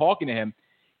and talking to him,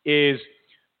 is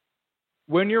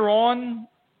when you're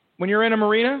in a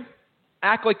marina,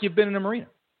 act like you've been in a marina.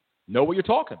 Know what you're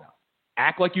talking about.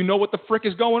 Act like you know what the frick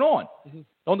is going on. Mm-hmm.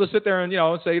 Don't just sit there and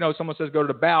say someone says go to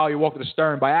the bow, you walk to the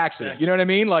stern by accident. Yeah. You know what I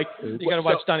mean? You got to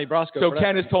watch Donnie Brasco. So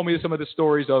Ken has told me some of the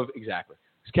stories of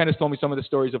Ken has told me some of the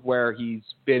stories of where he's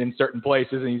been in certain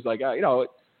places, and he's like,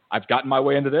 I've gotten my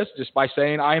way into this just by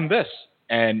saying I am this.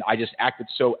 And I just acted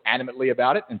so animately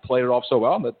about it and played it off so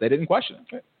well that they didn't question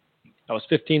it. I was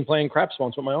 15 playing craps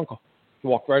once with my uncle. He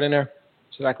walked right in there.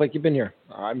 Said, act like you've been here.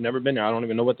 I've never been here. I don't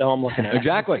even know what the hell I'm looking at.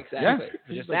 Exactly. Yeah.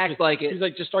 Just act like it. He's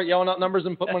like, just start yelling out numbers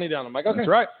and put money down. I'm like, okay. That's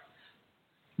right.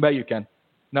 Bet you can.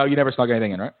 No, you never snuck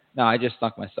anything in, right? No, I just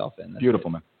snuck myself in. That's Beautiful,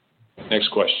 man. Next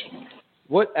question.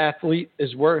 What athlete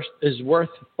is worth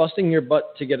busting your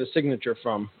butt to get a signature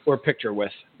from or picture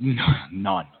with?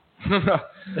 None.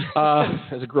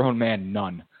 As a grown man,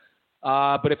 none.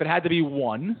 But if it had to be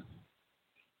one,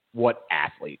 what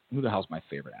athlete? Who the hell's my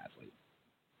favorite athlete?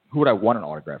 Who would I want an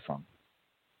autograph from?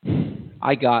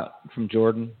 I got from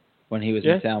Jordan when he was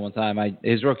in town one time.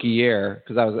 His rookie year,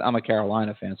 because I'm a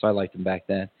Carolina fan, so I liked him back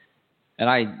then. And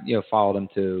I followed him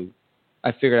to.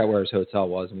 I figured out where his hotel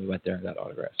was, and we went there and got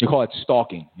autographs. You call it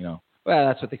stalking, Well,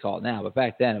 that's what they call it now, but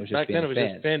back then it was just just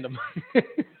fandom.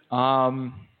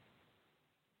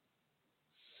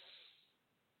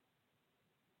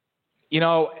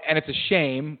 And it's a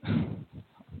shame.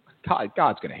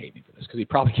 God's going to hate me for this because he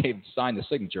probably can't sign the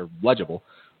signature legible,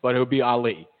 but it would be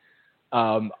Ali.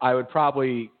 I would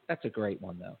probably. That's a great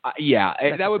one, though.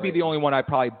 That would be the only one I'd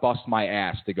probably bust my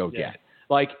ass to go get.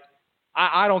 Like,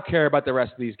 I don't care about the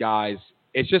rest of these guys.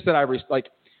 It's just that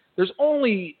there's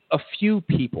only a few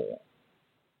people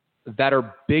that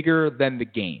are bigger than the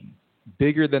game,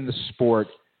 bigger than the sport,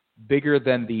 bigger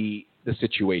than the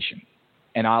situation.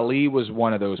 And Ali was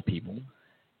one of those people.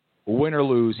 Win or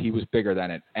lose, he was bigger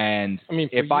than it. And for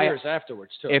years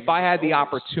afterwards, too. If I had the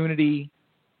opportunity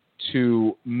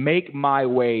to make my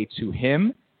way to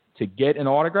him to get an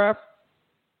autograph,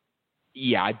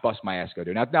 I'd bust my ass to go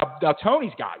do it. Now,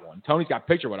 Tony's got one. Tony's got a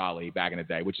picture with Ali back in the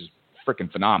day, which is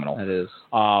freaking phenomenal. That is.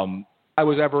 I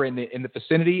was ever in the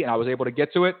vicinity and I was able to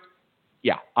get to it.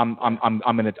 Yeah, I'm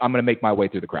gonna make my way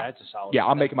through the crowd. That's a solid. Yeah,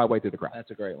 I'm making my way through the crowd.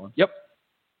 That's a great one. Yep.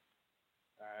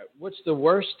 What's the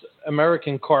worst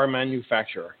American car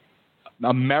manufacturer?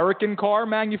 American car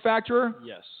manufacturer?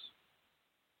 Yes.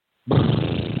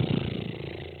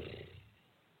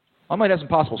 I might have some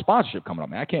possible sponsorship coming up,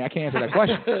 man. I can't answer that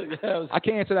question. I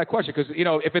can't answer that question because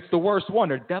if it's the worst one,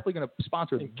 they're definitely going to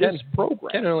sponsor this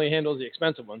program. Ken only handles the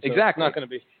expensive ones. So Exactly. It's not going to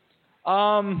be.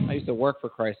 I used to work for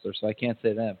Chrysler, so I can't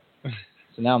say them.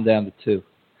 So now I'm down to two.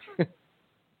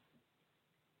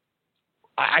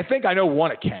 I think I know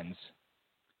one of Ken's.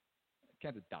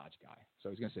 Ken's a Dodge guy,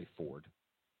 so he's going to say Ford.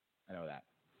 I know that.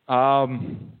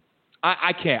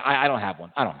 I can't. I don't have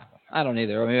one. I don't have one. I don't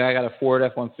either. I mean, I got a Ford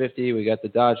F-150. We got the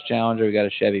Dodge Challenger. We got a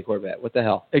Chevy Corvette. What the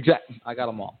hell? Exactly. I got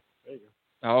them all. There you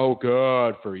go. Oh,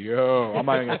 good for you. I'm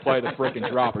not even going to play the freaking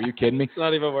drop. Are you kidding me? It's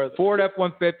not even worth it. Ford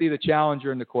F-150, the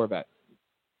Challenger, and the Corvette.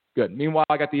 Good. Meanwhile,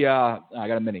 I got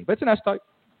a Mini. But it's an S-Type.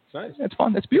 It's nice. It's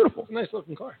fun. It's beautiful. It's a nice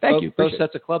looking car. Thank you. Both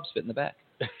sets of clubs fit in the back.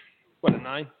 What, a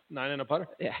 9? 9 and a putter?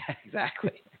 Yeah,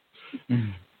 exactly.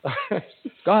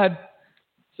 Go ahead.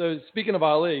 So speaking of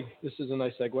Ali, this is a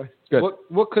nice segue. Good.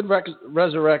 What could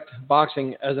resurrect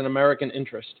boxing as an American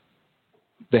interest?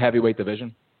 The heavyweight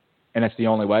division. And that's the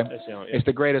only way. That's the only, It's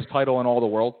the greatest title in all the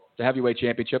world, the heavyweight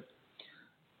championship.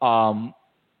 The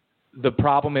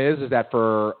problem is that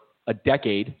for a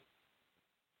decade,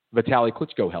 Vitaly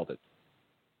Klitschko held it.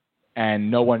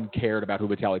 And no one cared about who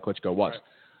Vitaly Klitschko was.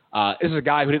 Right. This is a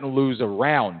guy who didn't lose a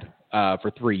round for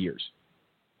 3 years.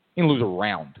 He didn't lose a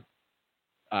round.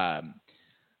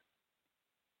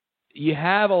 You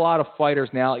have a lot of fighters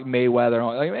now, like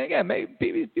Mayweather. Again,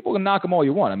 people can knock him all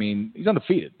you want. I mean, he's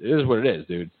undefeated. It is what it is,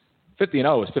 dude.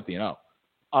 50-0 is 50-0.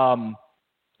 And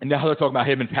now they're talking about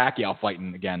him and Pacquiao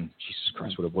fighting again. Jesus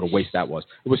Christ, what a waste that was.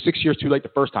 It was 6 years too late the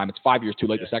first time. It's 5 years too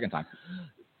late the second time.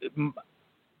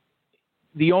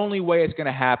 The only way it's going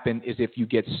to happen is if you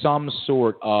get some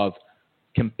sort of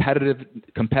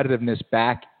competitiveness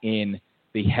back in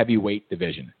the heavyweight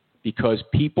division, because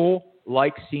people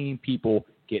like seeing people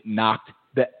get knocked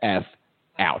the F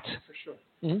out. For sure.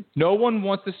 Mm-hmm. No one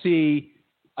wants to see.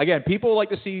 Again, people like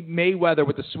to see Mayweather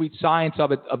with the sweet science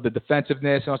of it, of the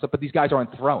defensive-ness and all stuff, but these guys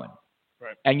aren't throwing.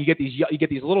 Right. And you get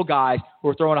these little guys who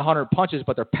are throwing 100 punches,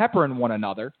 but they're peppering one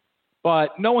another.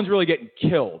 But no one's really getting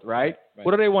killed, right?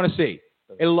 What do they want to see?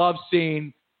 They love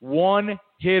seeing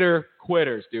one-hitter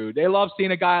quitters, dude. They love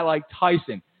seeing a guy like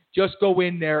Tyson just go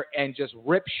in there and just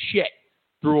rip shit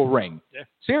through a ring. Yeah.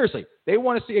 Seriously, they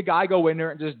want to see a guy go in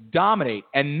there and just dominate,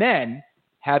 and then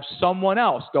have someone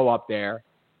else go up there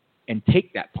and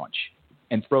take that punch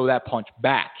and throw that punch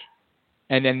back.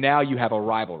 And then now you have a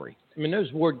rivalry. I mean,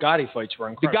 those Ward Gotti fights were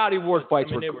incredible. The Gotti Ward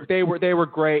fights were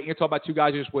great. You're talking about two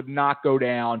guys who just would not go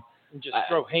down. And just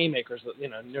throw haymakers,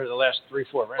 near the last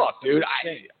 3-4 rounds. Look, dude,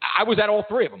 I was at all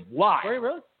three of them live. Were you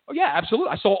really? Oh, yeah,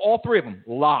 absolutely. I saw all three of them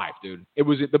live, dude.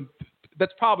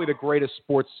 That's probably the greatest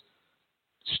sports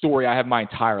story I have my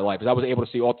entire life, is I was able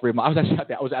to see all three of them. I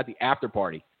was at the after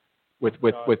party with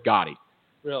Gotti.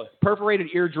 Really? Perforated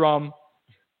eardrum,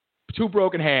 2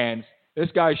 broken hands. This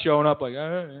guy's showing up like,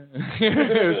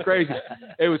 it was crazy.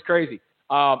 It was crazy.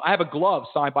 I have a glove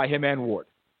signed by him and Ward.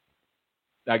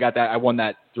 I got that. I won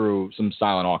that through some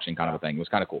silent auction kind of a thing. It was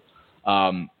kind of cool.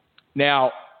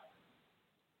 Now,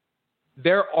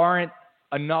 there aren't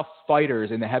enough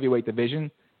fighters in the heavyweight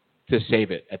division to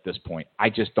save it at this point. I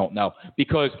just don't know.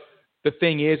 Because the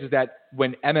thing is that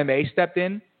when MMA stepped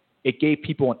in, it gave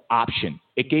people an option.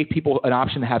 It gave people an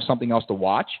option to have something else to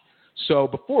watch. So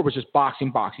before it was just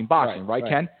boxing, right,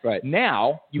 Ken? Right.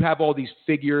 Now you have all these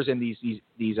figures and these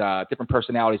different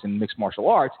personalities in mixed martial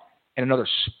arts and another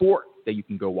sport that you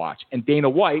can go watch. And Dana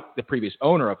White, the previous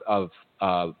owner of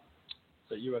UFC?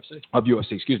 Of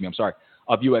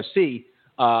UFC,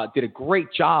 did a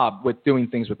great job with doing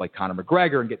things with like Conor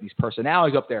McGregor and getting these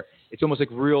personalities up there. It's almost like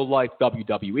real life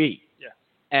WWE. Yeah.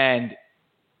 And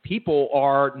people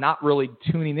are not really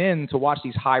tuning in to watch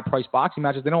these high priced boxing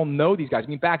matches. They don't know these guys. I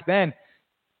mean, back then,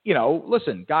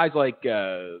 listen, guys like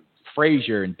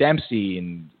Frazier and Dempsey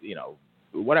and,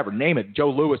 whatever, name it, Joe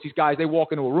Louis, these guys, they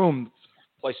walk into a room,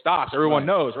 play stocks. Everyone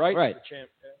knows, right? Right.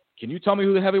 Can you tell me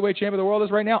who the heavyweight champ of the world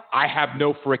is right now? I have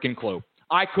no freaking clue.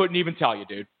 I couldn't even tell you,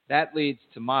 dude. That leads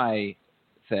to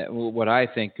what I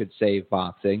think could save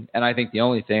boxing, and I think the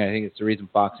only thing, I think it's the reason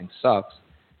boxing sucks,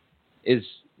 is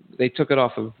they took it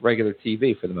off of regular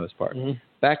TV for the most part. Mm-hmm.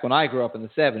 Back when I grew up in the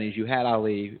 70s, you had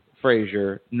Ali,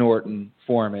 Frazier, Norton,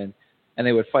 Foreman, and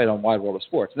they would fight on Wide World of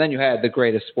Sports. And then you had the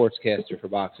greatest sportscaster for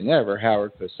boxing ever,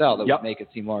 Howard Cosell, that would make it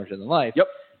seem larger than life. Yep.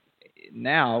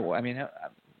 Now, I mean,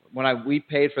 when we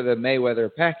paid for the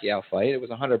Mayweather-Pacquiao fight, it was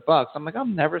 $100. I'm like,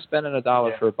 I'm never spending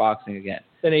 $1 for boxing again.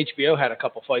 Then HBO had a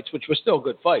couple fights, which were still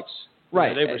good fights.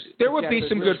 Right. There would be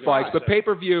some good fights, but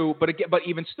pay-per-view. But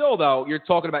even still, though, you're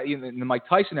talking about in the Mike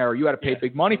Tyson era, you had to pay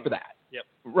big money for that. Yep.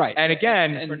 Right. And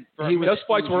again, those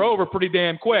fights were over pretty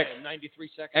damn quick. Yeah, 93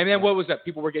 seconds. And then what was that?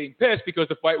 People were getting pissed because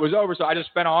the fight was over, so I just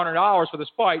spent $100 for this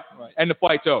fight, and the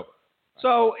fight's over.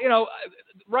 So,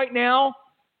 right now,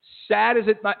 sad as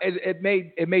it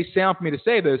may sound for me to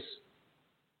say this,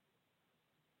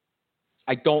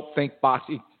 I don't think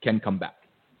boxing can come back.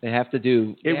 They have to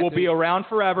do. It will be around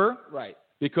forever, right?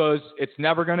 Because it's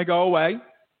never going to go away.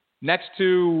 Next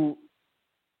to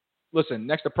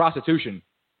prostitution,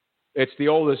 it's the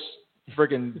oldest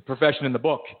friggin' profession in the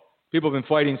book. People have been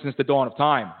fighting since the dawn of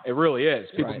time. It really is.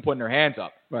 People have been putting their hands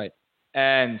up. Right.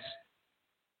 And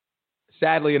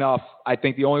sadly enough, I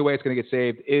think the only way it's going to get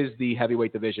saved is the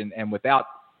heavyweight division. And without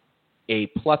a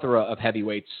plethora of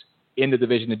heavyweights in the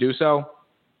division to do so,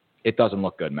 it doesn't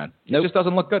look good, man. It just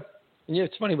doesn't look good. Yeah,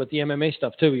 it's funny with the MMA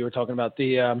stuff too. You were talking about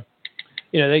the,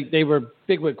 they were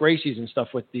big with Gracie's and stuff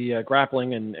with the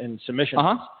grappling and submission.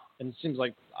 And it seems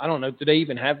like, I don't know, do they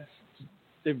even have?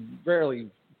 They rarely.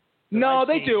 No,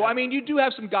 they do. I mean, you do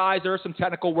have some guys. There is some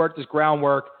technical work. There's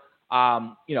groundwork.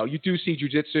 You do see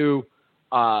jiu-jitsu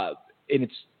in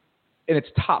its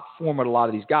top form with a lot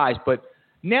of these guys, but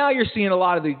now you're seeing a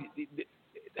lot of the.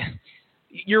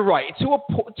 You're right. To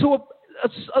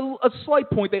a slight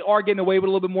point, they are getting away with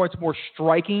a little bit more. It's more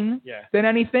striking than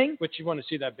anything. But you want to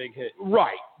see that big hit.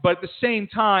 Right. But at the same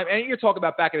time, and you're talking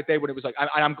about back in the day when it was like,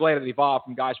 I'm glad it evolved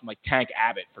from guys from like Tank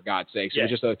Abbott, for God's sakes. It was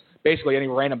just basically any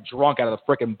random drunk out of the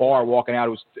frickin' bar walking out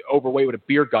who was overweight with a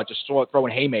beer gut, just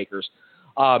throwing haymakers.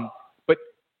 But,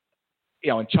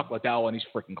 and Chuck Liddell and these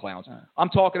frickin' clowns. I'm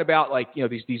talking about like,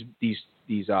 these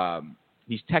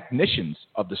technicians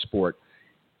of the sport.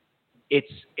 It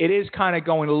is kind of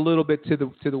going a little bit to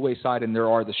the wayside, and there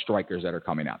are the strikers that are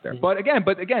coming out there. Mm-hmm.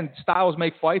 But again, styles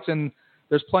make fights, and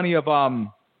there's plenty of good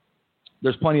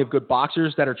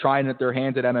boxers that are trying their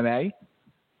hands at MMA,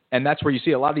 and that's where you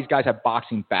see a lot of these guys have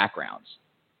boxing backgrounds.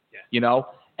 Yeah.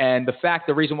 And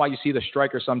the reason why you see the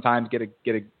strikers sometimes get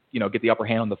the upper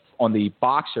hand on the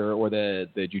boxer or the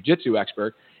jiu-jitsu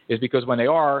expert is because when they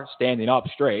are standing up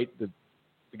straight, the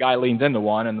guy leans into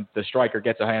one, and the striker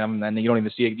gets a hand, and you don't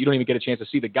even see it. You don't even get a chance to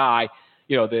see the guy,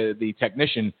 the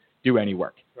technician, do any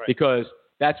work, because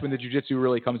that's when the jiu-jitsu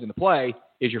really comes into play.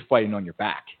 Is you're fighting on your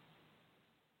back.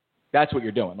 That's what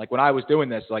you're doing. Like when I was doing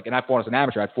this, and I fought as an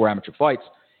amateur, I had 4 amateur fights.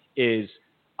 Is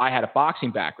I had a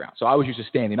boxing background, so I was used to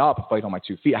standing up and fighting on my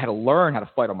 2 feet. I had to learn how to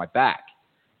fight on my back,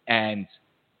 and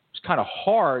it's kind of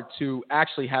hard to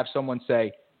actually have someone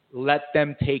say, "Let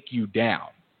them take you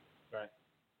down."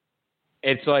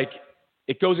 It's like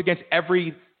it goes against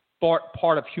every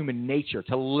part of human nature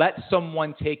to let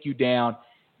someone take you down,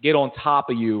 get on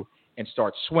top of you, and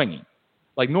start swinging.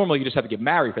 Like normally you just have to get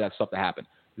married for that stuff to happen.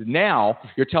 Now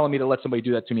you're telling me to let somebody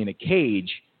do that to me in a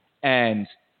cage, and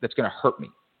that's going to hurt me,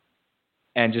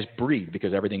 and just breathe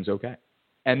because everything's okay,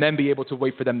 and then be able to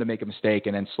wait for them to make a mistake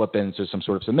and then slip into some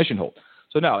sort of submission hold.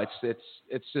 So no, it's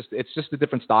just the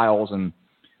different styles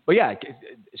But yeah,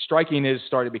 striking is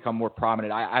starting to become more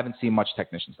prominent. I haven't seen much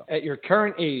technician stuff. At your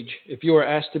current age, if you were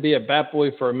asked to be a bat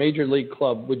boy for a major league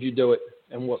club, would you do it?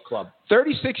 And what club?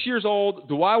 36 years old.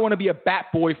 Do I want to be a bat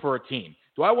boy for a team?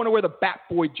 Do I want to wear the bat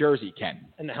boy jersey, Ken?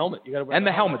 And the helmet. You got to wear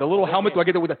the helmet. The little helmet. Do I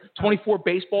get it with the 24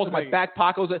 baseballs in my back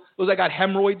pocket? Those I got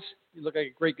hemorrhoids. You look like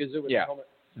a great gazoo with the helmet.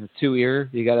 And the 2-ear.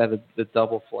 You got to have the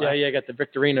double flat. Yeah, you got the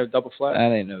Victorino double flat.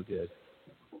 That ain't no good.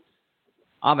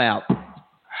 I'm out.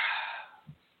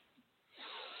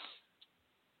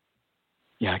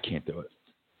 Yeah, I can't do it.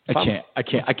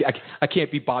 I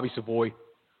can't be Bobby Savoy.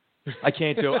 I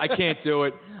can't do it. I can't do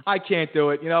it.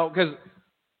 You know, because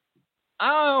I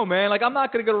don't know, man. Like I'm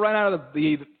not gonna run out of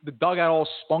the dugout all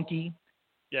spunky.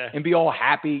 Yeah. And be all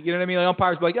happy. You know what I mean? Like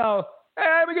umpires be like, oh,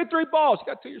 hey, we get 3 balls.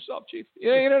 You got 2 yourself, Chief.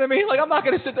 You know what I mean? Like I'm not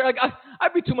gonna sit there. Like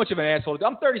I'd be too much of an asshole.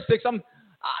 I'm 36.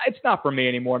 It's not for me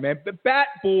anymore, man. But bat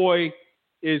boy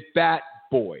is bat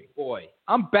boy.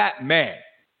 I'm Batman.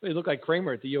 You look like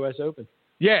Kramer at the U.S. Open.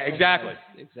 Yeah, exactly.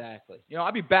 Exactly. You know,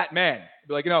 I'd be Batman. I'd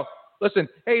be like, you know, listen,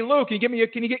 hey Lou, can you get me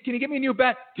a new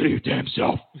bat? Get your damn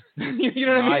self. You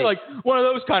know what I mean? Like one of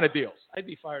those kind of deals. I'd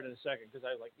be fired in a second because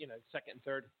I second and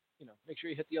third. Make sure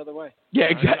you hit the other way. Yeah,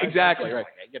 exactly. Right.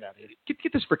 Get out of here.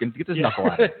 Get this knuckle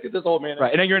out. Get this old man.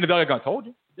 Right, and then you're in the dugout going, told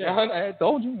you. Yeah, I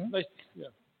told you. Nice.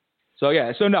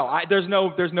 Yeah. So no,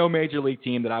 there's no major league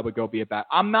team that I would go be a bat.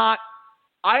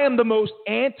 I am the most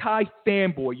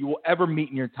anti-fanboy you will ever meet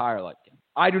in your entire life.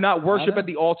 I do not worship at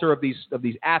the altar of these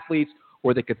athletes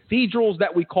or the cathedrals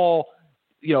that we call,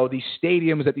 these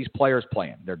stadiums that these players play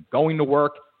in. They're going to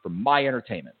work for my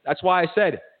entertainment. That's why I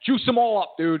said, juice them all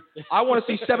up, dude. I want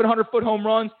to see 700-foot home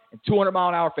runs and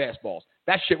 200-mile-an-hour fastballs.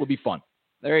 That shit would be fun.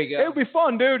 There you go. It would be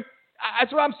fun, dude.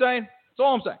 That's what I'm saying. That's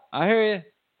all I'm saying. I hear you.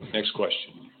 Next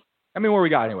question. I mean, what we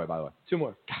got anyway, by the way? 2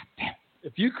 more. God damn.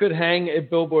 If you could hang a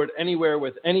billboard anywhere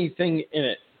with anything in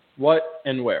it, what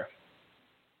and where?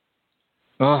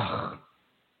 Ugh.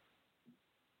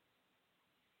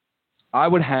 I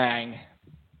would hang.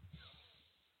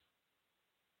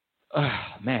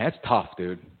 Man, that's tough,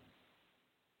 dude.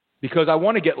 Because I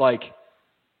want to get like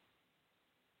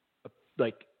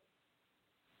a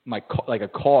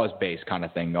cause-based kind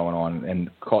of thing going on,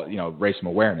 and raise some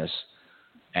awareness.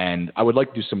 And I would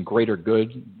like to do some greater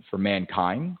good for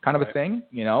mankind, kind of a thing,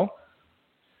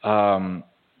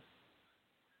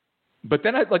 But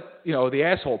then the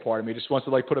asshole part of me just wants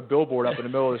to put a billboard up in the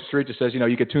middle of the street that says,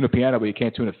 you can tune a piano, but you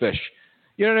can't tune a fish.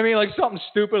 You know what I mean? Like something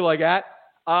stupid like that.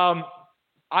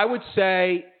 I would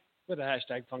say. With a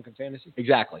hashtag Funk and Fantasy.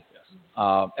 Exactly.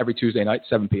 Yes. Every Tuesday night,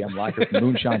 7 p.m. live from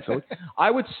Moonshine Philly.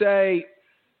 I would say,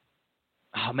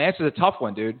 oh man, this is a tough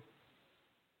one, dude.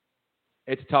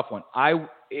 It's a tough one.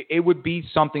 It would be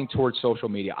something towards social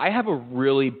media. I have a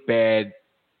really bad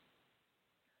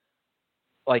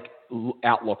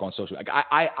outlook on social media.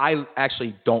 I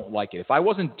actually don't like it. If I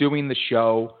wasn't doing the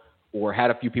show or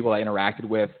had a few people I interacted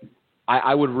with,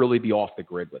 I would really be off the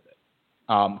grid with it.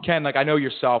 Ken, I know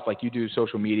yourself, you do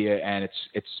social media, and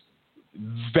it's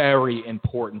very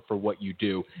important for what you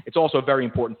do. It's also very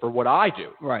important for what I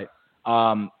do. Right.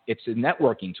 It's a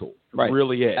networking tool. Right. It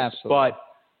really is. Absolutely. But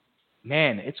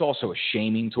man, it's also a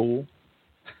shaming tool.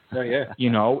 Oh yeah.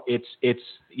 It's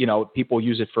people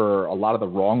use it for a lot of the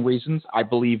wrong reasons. I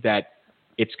believe that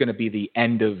it's going to be the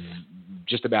end of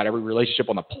just about every relationship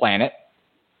on the planet.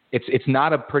 It's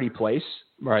not a pretty place.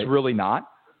 Right. It's really not.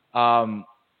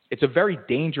 It's a very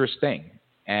dangerous thing.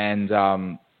 And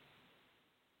I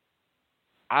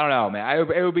don't know, man.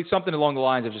 It would be something along the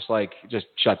lines of just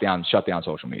shut down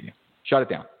social media. Shut it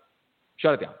down.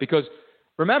 Because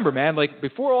remember, man,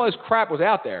 before all this crap was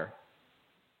out there,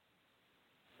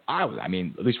 at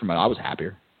least for me, I was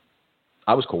happier.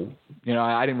 I was cool.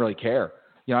 I didn't really care.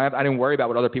 I didn't worry about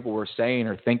what other people were saying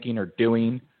or thinking or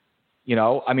doing. The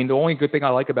only good thing I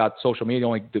like about social media,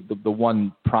 the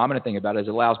one prominent thing about it is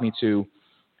it allows me to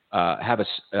have a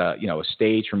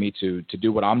stage for me to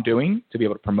do what I'm doing, to be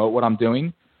able to promote what I'm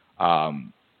doing.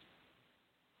 For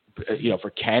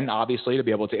Ken, obviously, to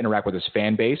be able to interact with his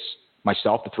fan base,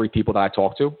 myself, the 3 people that I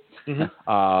talk to.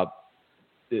 Mm-hmm.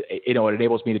 It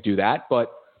enables me to do that.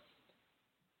 But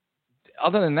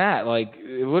other than that,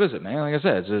 what is it, man? Like I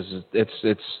said,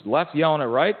 it's left yelling at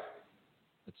right.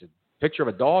 It's a picture of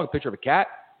a dog, a picture of a cat,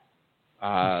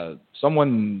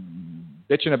 someone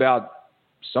bitching about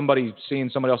somebody seeing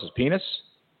somebody else's penis,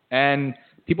 and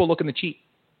people looking to cheat.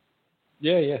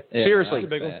 Yeah. Seriously. That's a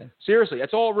big one. Seriously.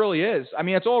 That's all it really is. I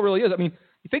mean, that's all it really is. I mean,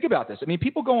 you think about this. I mean,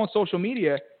 people go on social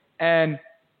media and,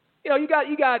 you got,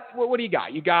 what do you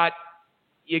got? You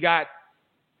got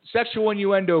sexual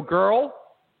innuendo girl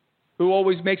who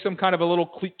always makes some kind of a little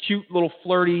cute little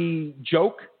flirty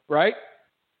joke, right?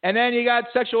 And then you got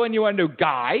sexual innuendo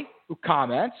guy who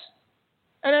comments.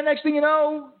 And then next thing you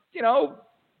know,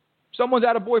 someone's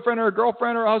had a boyfriend or a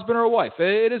girlfriend or a husband or a wife.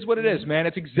 It is what it is, man.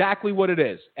 It's exactly what it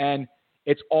is. And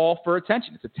it's all for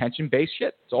attention. It's attention-based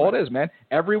shit. That's all it is, man.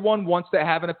 Everyone wants to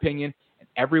have an opinion, and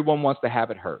everyone wants to have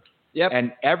it heard. Yep.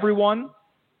 And everyone,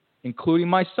 including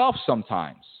myself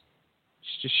sometimes,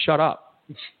 just shut up.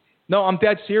 No, I'm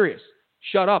dead serious.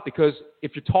 Shut up, because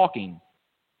if you're talking,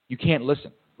 you can't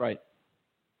listen. Right.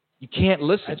 You can't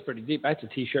listen. That's pretty deep. That's a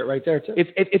T-shirt right there, too.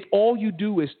 If all you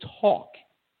do is talk,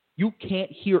 you can't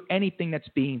hear anything that's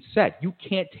being said. You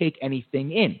can't take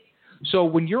anything in. So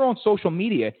when you're on social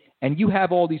media and you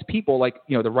have all these people like,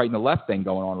 the right and the left thing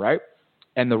going on, right?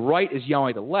 And the right is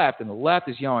yelling at the left and the left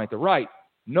is yelling at the right.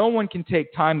 No one can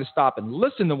take time to stop and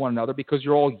listen to one another because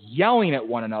you're all yelling at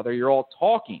one another. You're all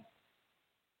talking.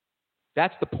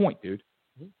 That's the point, dude.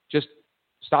 Just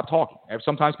stop talking.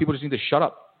 Sometimes people just need to shut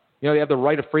up. They have the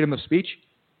right of freedom of speech.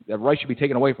 That right should be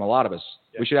taken away from a lot of us.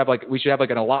 Yeah. We should have like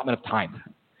an allotment of time.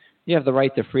 You have the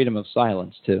right to freedom of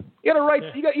silence too. You have a right.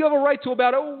 Yeah. You have a right to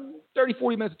about 30,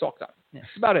 40 minutes of talk time. Yeah.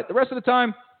 That's about it. The rest of the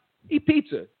time, eat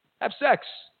pizza, have sex,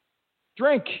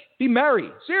 drink, be merry.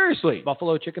 Seriously.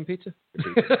 Buffalo chicken pizza.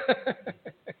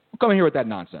 I'm coming here with that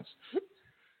nonsense.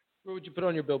 Where would you put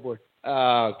on your billboard?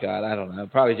 Oh, God, I don't know.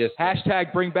 Probably just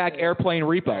hashtag bring back airplane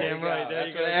repo. Damn right.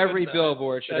 That's what every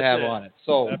billboard should have on it.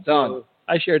 So done.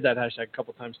 I shared that hashtag a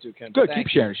couple times too, Ken. Good. Keep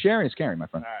sharing. Sharing is caring, my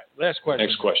friend. All right. Last question.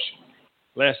 Next question.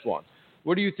 Last one.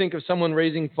 What do you think of someone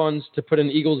raising funds to put an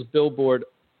Eagles billboard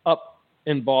up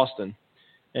in Boston?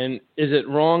 And is it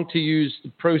wrong to use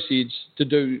the proceeds to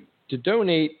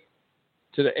donate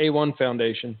to the AO1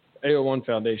 Foundation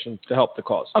to help the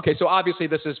cause? Okay, so obviously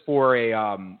this is for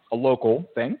a local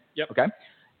thing. Yep. Okay,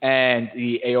 and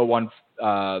the AO1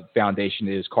 Foundation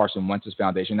is Carson Wentz's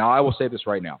foundation. Now, I will say this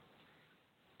right now.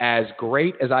 As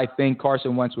great as I think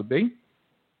Carson Wentz would be,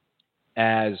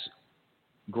 as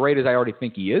great as I already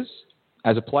think he is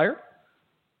as a player,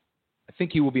 I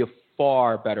think he will be a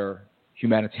far better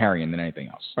humanitarian than anything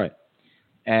else. Right.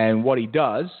 And what he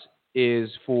does is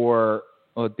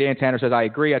Dan Tanner says, I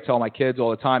agree. I tell my kids all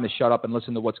the time to shut up and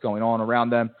listen to what's going on around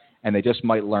them, and they just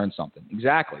might learn something.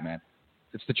 Exactly, man.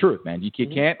 It's the truth, man. You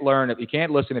can't learn if you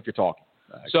can't listen if you're talking.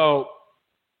 So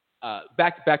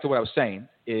back to what I was saying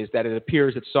is that it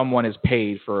appears that someone is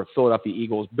paid for a Philadelphia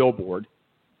Eagles billboard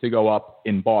to go up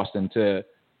in Boston to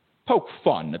poke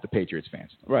fun at the Patriots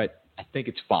fans. Right. I think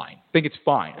it's fine. I think it's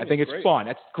fun.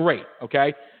 That's great,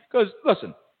 okay? Because,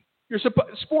 listen,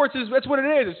 sports is that's what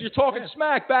it is. You're talking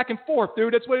smack back and forth,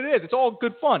 dude. That's what it is. It's all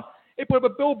good fun. They put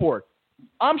up a billboard.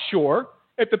 I'm sure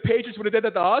if the Patriots would have did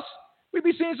that to us, we'd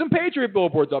be seeing some Patriot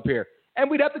billboards up here, and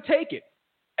we'd have to take it.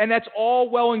 And that's all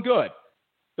well and good.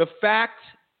 The fact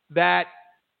that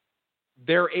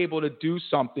they're able to do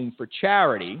something for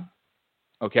charity,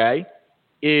 okay,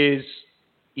 is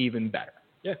even better.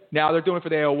 Yeah. Now they're doing it for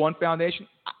the AO1 Foundation.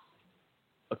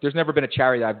 Look, there's never been a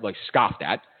charity that I've scoffed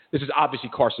at. This is obviously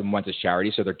Carson Wentz's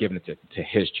charity, so they're giving it to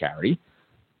his charity.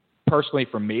 Personally,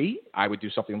 for me, I would do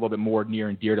something a little bit more near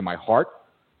and dear to my heart.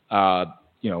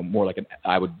 More like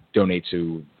I would donate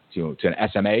to an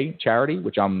SMA charity,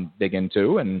 which I'm big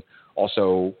into, and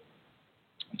also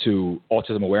to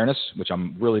autism awareness, which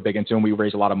I'm really big into, and we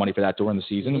raised a lot of money for that during the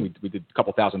season. We did a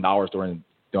couple $1,000s during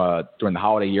the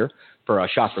holiday year for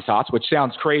Shots for Tots, which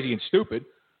sounds crazy and stupid,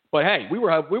 but hey, we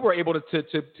were able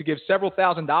to give several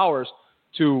 $1,000s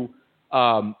to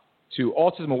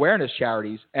autism awareness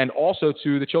charities and also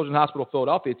to the Children's Hospital of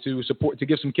Philadelphia to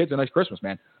give some kids a nice Christmas,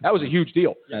 man. That was a huge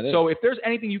deal. Yeah, so if there's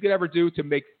anything you could ever do to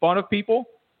make fun of people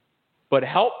but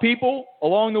help people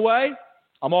along the way,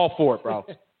 I'm all for it, bro.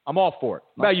 I'm all for it.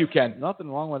 How about you, Ken? Nothing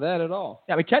wrong with that at all.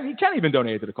 Yeah, I mean, Ken even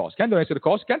donated to the cause. Ken donated to the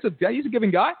cause. He's a giving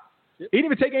guy. Yep. He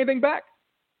didn't even take anything back.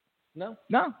 No,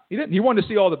 he didn't. He wanted to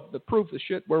see all the proof, the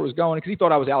shit, where it was going, because he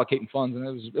thought I was allocating funds, and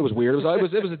it was weird. It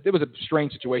was a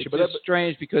strange situation. It's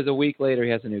strange because a week later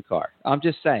he has a new car. I'm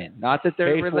just saying, not that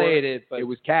they're related, but it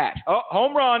was cash. Oh,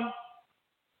 home run!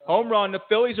 The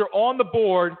Phillies are on the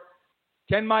board.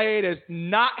 Ken Maeda is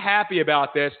not happy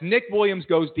about this. Nick Williams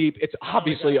goes deep. It's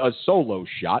obviously a solo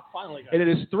shot, and it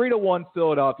is 3-1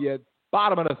 Philadelphia.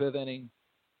 Bottom of the fifth inning.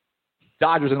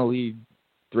 Dodgers in the lead,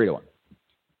 3-1.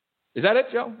 Is that it,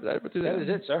 Joe? That is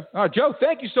it, sir. All right, Joe,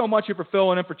 thank you so much for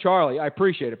filling in for Charlie. I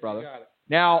appreciate it, brother. You got it.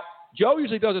 Now, Joe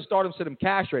usually does a stardom, sit 'em,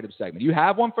 castrate 'em segment. You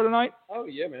have one for tonight? Oh,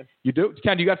 yeah, man. You do?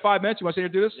 Ken, you got 5 minutes? You want to sit here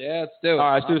and do this? Yeah, let's do it. All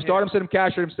right, let's do the stardom, sit 'em,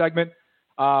 castrate 'em segment.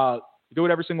 We do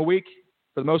it every single week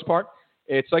for the most part.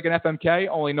 It's like an FMK,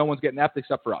 only no one's getting F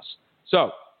except for us.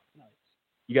 So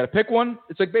you got to pick one.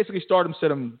 It's like basically stardom,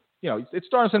 sit 'em. It's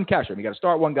stardom, sit 'em, castrate 'em. You got to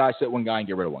start one guy, sit one guy, and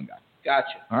get rid of one guy.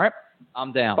 Gotcha. All right?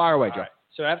 I'm down. Fire away, Joe. Right.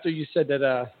 So after you said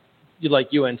that you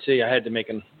like UNC, I had to make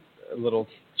a little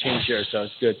change here, so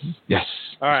it's good. Yes.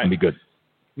 All right. It's going to be good.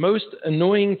 Most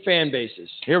annoying fan bases.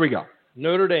 Here we go.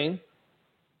 Notre Dame,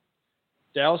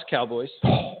 Dallas Cowboys,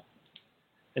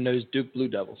 and those Duke Blue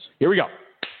Devils. Here we go.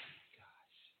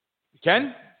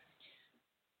 Ken,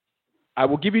 I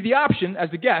will give you the option as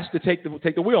the guest to take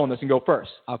the wheel on this and go first.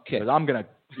 I'll kick. Because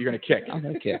you're gonna kick. I'm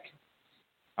gonna kick.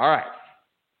 All right.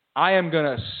 I am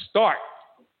gonna start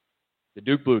the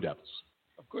Duke Blue Devils.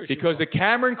 Of course. Because the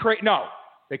Cameron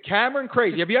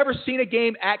Crazy. Have you ever seen a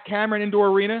game at Cameron Indoor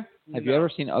Arena? Have you ever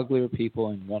seen uglier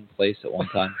people in one place at one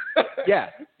time?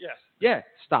 Yeah. Yes. Yeah.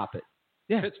 Stop it.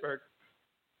 Yeah. Pittsburgh.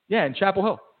 Yeah, in Chapel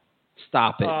Hill.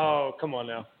 Stop it. Oh, come on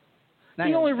now.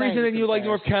 The only reason that you like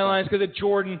North Carolina is because of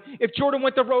Jordan. If Jordan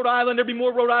went to Rhode Island, there'd be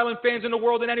more Rhode Island fans in the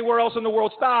world than anywhere else in the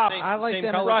world. Stop. I like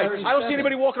them. Right. I don't see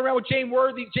anybody walking around with James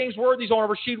Worthy's on or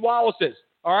Rasheed Wallace's.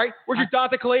 All right? Where's your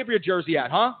Dante Calabria jersey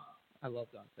at, huh? I love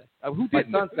Dante. Who My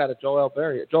didn't? son's got a Joel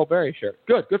Berry shirt.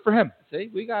 Good for him. See,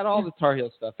 we got all the Tar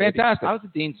Heel stuff. Baby. Fantastic. I was a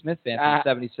Dean Smith fan from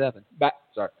 '77.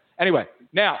 Sorry. Anyway,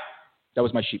 now, that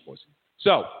was my sheep voice.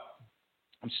 So,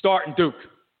 I'm starting Duke.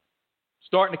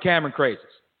 Starting the Cameron Crazies.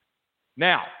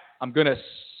 Now, I'm going to...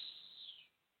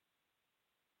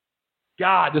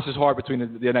 God, this is hard between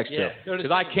the next two.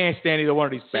 Because I can't stand either one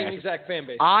of these Same bastards. exact fan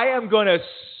base. I am going to...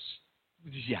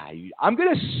 I'm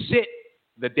going to sit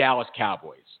the Dallas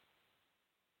Cowboys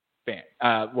fan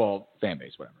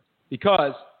base, whatever.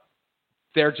 Because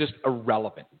they're just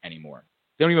irrelevant anymore.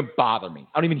 They don't even bother me.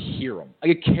 I don't even hear them. I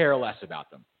could care less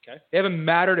about them. Okay. They haven't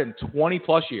mattered in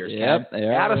 20-plus years. Yep,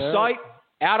 Out of sight,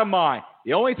 out of mind.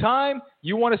 The only time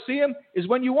you want to see them is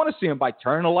when you want to see them, by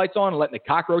turning the lights on and letting the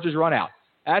cockroaches run out.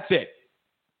 That's it.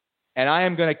 And I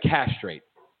am going to castrate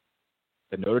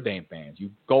the Notre Dame fans, you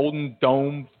Golden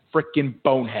Dome freaking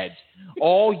boneheads.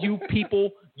 All you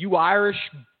people, you Irish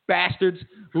bastards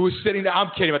who are sitting there.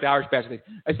 I'm kidding about the Irish bastards.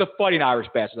 It's the fighting Irish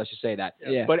bastards, I should say that.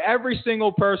 Yeah. But every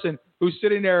single person who's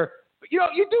sitting there,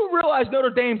 you do realize Notre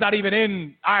Dame's not even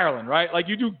in Ireland, right? Like,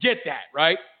 you do get that,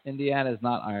 right? Indiana is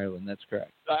not Ireland. That's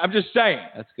correct. I'm just saying.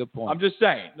 That's a good point. I'm just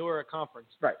saying. Nor a conference.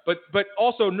 Right. But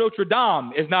also Notre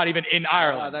Dame is not even in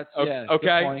Ireland.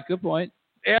 Okay? Good point.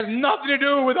 It has nothing to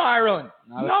do with Ireland.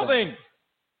 Not nothing.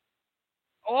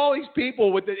 All these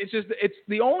people it's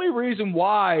the only reason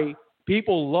why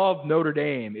people love Notre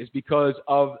Dame is because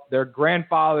of their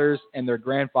grandfathers and their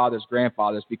grandfathers'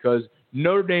 grandfathers, because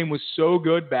Notre Dame was so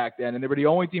good back then, and they were the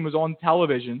only team that was on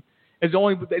television.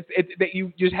 That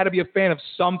you just had to be a fan of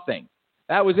something.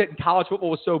 That was it. And college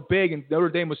football was so big, and Notre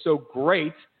Dame was so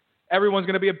great. Everyone's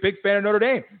going to be a big fan of Notre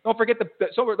Dame. Don't forget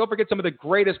some of the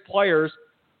greatest players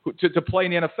to play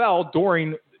in the NFL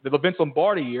during the Vince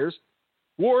Lombardi years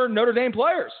were Notre Dame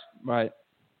players. Right.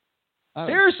 Oh,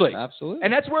 Seriously. Absolutely.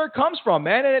 And that's where it comes from,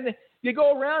 man. And you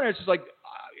go around, and it's just like,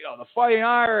 the Fighting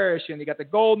Irish, and you got the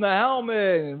gold in the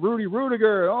helmet, and Rudy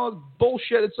Rudiger, and all this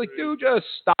bullshit. It's like, dude, just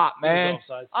stop, man.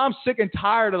 I'm sick and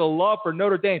tired of the love for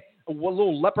Notre Dame. What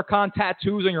little leprechaun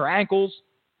tattoos on your ankles.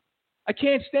 I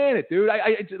can't stand it, dude.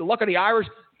 The luck of the Irish.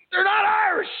 They're not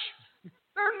Irish.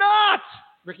 They're not.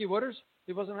 Ricky Waters?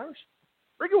 He wasn't Irish?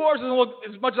 Ricky Waters doesn't look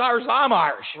as much Irish as I'm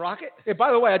Irish. Rocket? Hey,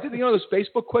 by the way, I did those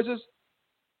Facebook quizzes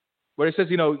where it says,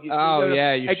 it goes,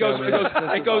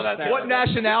 what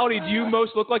nationality do you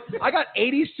most look like? I got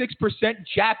 86%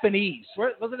 Japanese.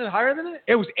 Wasn't it higher than it?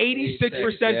 It was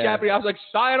 86% Japanese. I was like,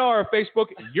 sayonara, Facebook,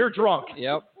 you're drunk.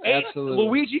 Yep, absolutely.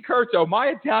 Luigi Curto, my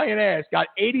Italian ass, got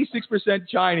 86%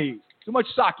 Chinese. Too much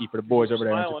sake for the boys over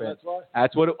there in Japan.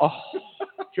 That's what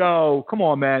Joe, come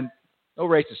on, man. No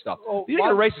racist stuff. These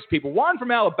are racist people. Juan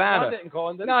from Alabama. Juan didn't call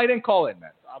in, No, he didn't call in,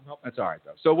 man. That's all right,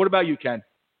 though. So what about you, Ken?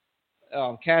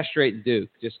 Castrate Duke,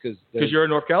 just because you're a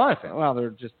North Carolina fan. Well, they're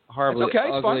just horribly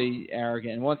ugly,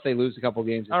 arrogant, and once they lose a couple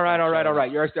games, all right. You're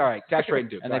all right. Castrate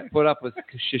Duke, and they put up with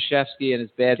Krzyzewski and his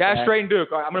bad. Castrate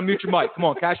Duke. All right, I'm gonna mute your mic. Come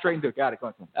on, Castrate Duke. Got it.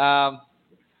 Come on.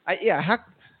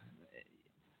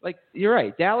 You're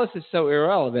right. Dallas is so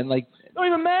irrelevant. Like, they don't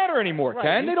even matter anymore, right,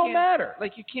 Ken. They don't matter.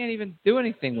 Like, you can't even do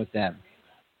anything with them.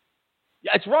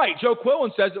 Yeah, it's right. Joe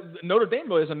Quillen says Notre Dame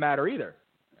really doesn't matter either.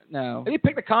 No. Have you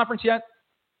picked the conference yet?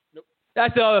 Nope.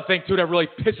 That's the other thing, too, that really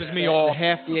pisses me off.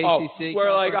 Half the ACC.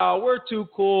 We're like, we're too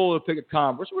cool to pick a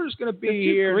conference. We're just going to be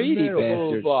here. Greedy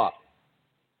bastards.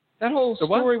 That whole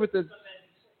story with the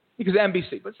because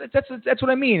NBC, but that's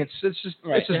what I mean. It's just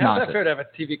Right. it's just How's nonsense. that fair to have a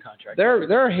TV contract?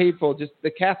 They're hateful. Just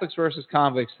the Catholics versus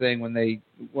convicts thing when they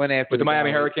went after With the Miami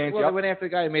guy. Hurricanes. Well, Yep. they went after the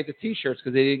guy who made the T-shirts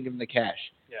because they didn't give him the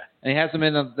cash. Yeah. And he has them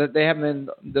they have them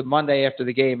in the Monday after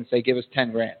the game and say, "Give us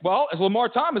 $10,000." Well, as Lamar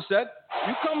Thomas said,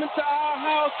 You come into our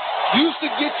house, you used to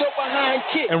get your behind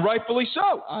kicked. and rightfully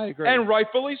so. I agree. And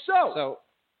rightfully so. So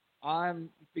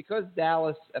because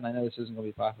Dallas, and I know this isn't going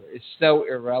to be popular, is so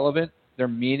irrelevant. They're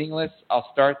meaningless.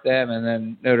 I'll start them, and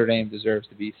then Notre Dame deserves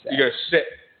to be sad. You're going to sit.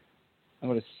 I'm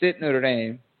going to sit Notre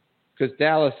Dame because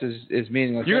Dallas is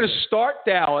meaningless. You're going to start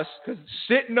Dallas,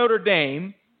 sit Notre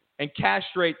Dame, and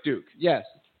castrate Duke. Yes.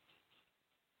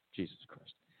 Jesus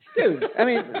Christ. Dude, I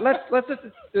mean, let's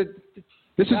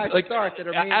This is like start that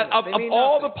are of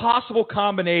all the possible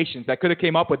combinations that could have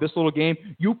came up with this little game,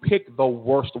 you picked the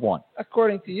worst one.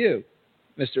 According to you,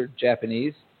 Mr.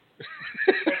 Japanese.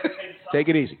 Take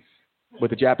it easy with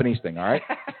the Japanese thing, all right?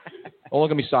 Don't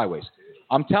look at me sideways.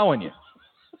 I'm telling you,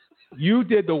 you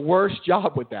did the worst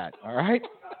job with that, all right?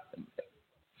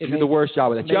 You did the worst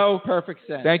job with it. Joe, perfect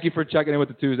sense. Thank you for checking in with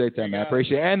the Tuesday 10, man. I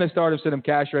appreciate it. And the start of Sit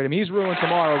Castrate him. He's ruined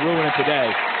tomorrow, ruining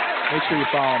today. Make sure you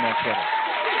follow him on Twitter.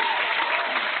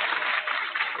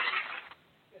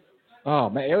 Oh,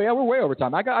 man. Yeah, we're way over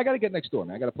time. I got to get next door,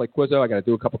 man. I got to play Quizzo. I got to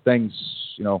do a couple things.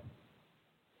 You know,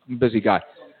 I'm a busy guy.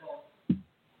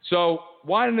 So,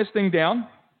 winding this thing down,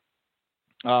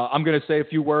 I'm going to say a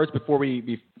few words before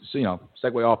we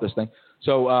segue off this thing.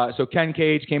 So Ken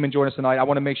Cage came and joined us tonight. I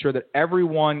want to make sure that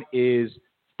everyone is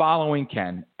following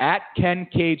Ken at Ken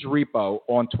Cage Repo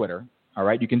on Twitter. All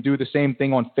right, you can do the same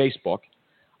thing on Facebook.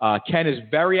 Ken is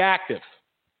very active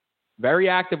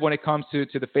when it comes to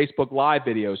the Facebook Live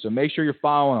videos. So make sure you're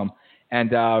following him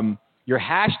and you're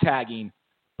hashtagging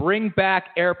Bring Back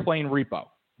Airplane Repo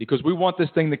because we want this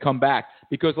thing to come back.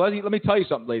 Because let me tell you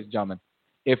something, ladies and gentlemen.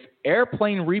 If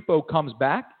Airplane Repo comes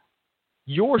back,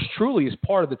 yours truly is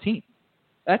part of the team.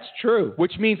 That's true.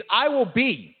 Which means I will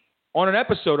be on an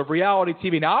episode of reality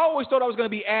TV. Now, I always thought I was going to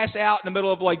be ass out in the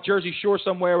middle of, like, Jersey Shore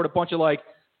somewhere with a bunch of, like,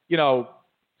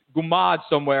 gumads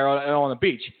somewhere on the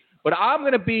beach. But I'm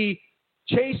going to be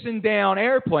chasing down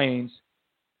airplanes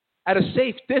at a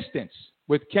safe distance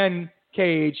with Ken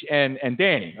Cage and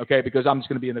Danny, okay, because I'm just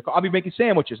going to be in the car. I'll be making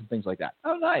sandwiches and things like that.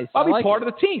 Oh, nice. I'll be part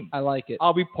of the team. I like it.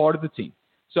 I'll be part of the team.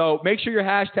 So make sure you're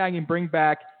hashtagging Bring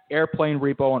Back Airplane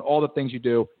Repo on all the things you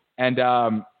do. And you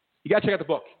got to check out the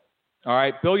book. All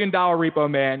right, $1 Billion Repo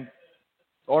Man,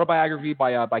 autobiography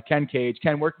by Ken Cage.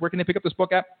 Ken, where can they pick up this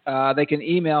book at? They can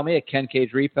email me at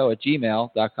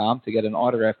kencagerepo@gmail.com to get an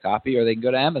autographed copy, or they can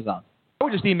go to Amazon. I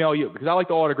would just email you because I like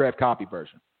the autographed copy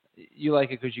version. You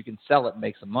like it because you can sell it and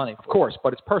make some money. Of course,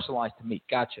 but it's personalized to me.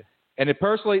 Gotcha. And it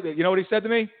personally, you know what he said to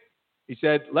me? He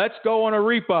said, "Let's go on a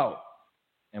repo,"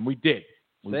 and we did.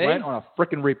 We went on a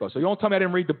freaking repo. So you don't tell me I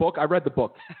didn't read the book. I read the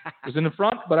book. It was in the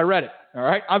front, but I read it. All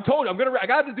right. I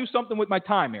got to do something with my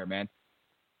time here, man.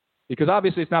 Because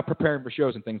obviously it's not preparing for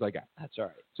shows and things like that. That's all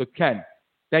right. So Ken,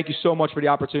 thank you so much for the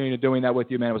opportunity of doing that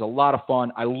with you, man. It was a lot of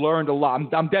fun. I learned a lot.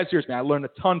 I'm dead serious, man. I learned a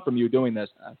ton from you doing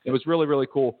this. Okay. It was really, really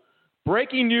cool.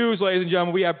 Breaking news, ladies and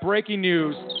gentlemen. We have breaking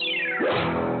news.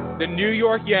 The New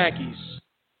York Yankees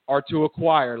are to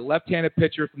acquire left-handed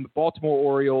pitcher from the Baltimore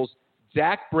Orioles,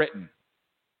 Zach Britton.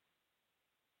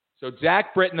 So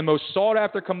Zach Britton, the most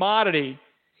sought-after commodity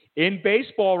in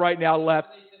baseball right now, left.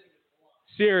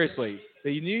 Seriously,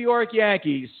 the New York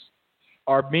Yankees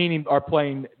are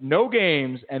playing no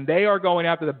games, and they are going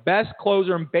after the best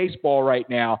closer in baseball right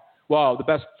now. Well, the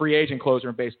best free agent closer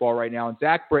in baseball right now, and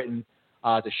Zach Britton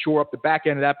to shore up the back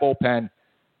end of that bullpen.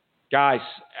 Guys,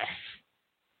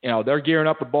 they're gearing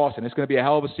up for Boston. It's going to be a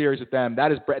hell of a series with them.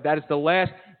 That is the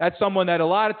last. That's someone that a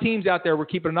lot of teams out there were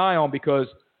keeping an eye on because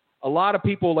a lot of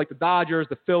people like the Dodgers,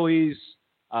 the Phillies,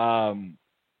 a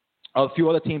few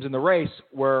other teams in the race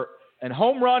were a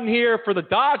home run here for the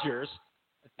Dodgers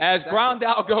as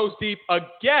Grandal goes deep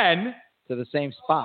again to the same spot.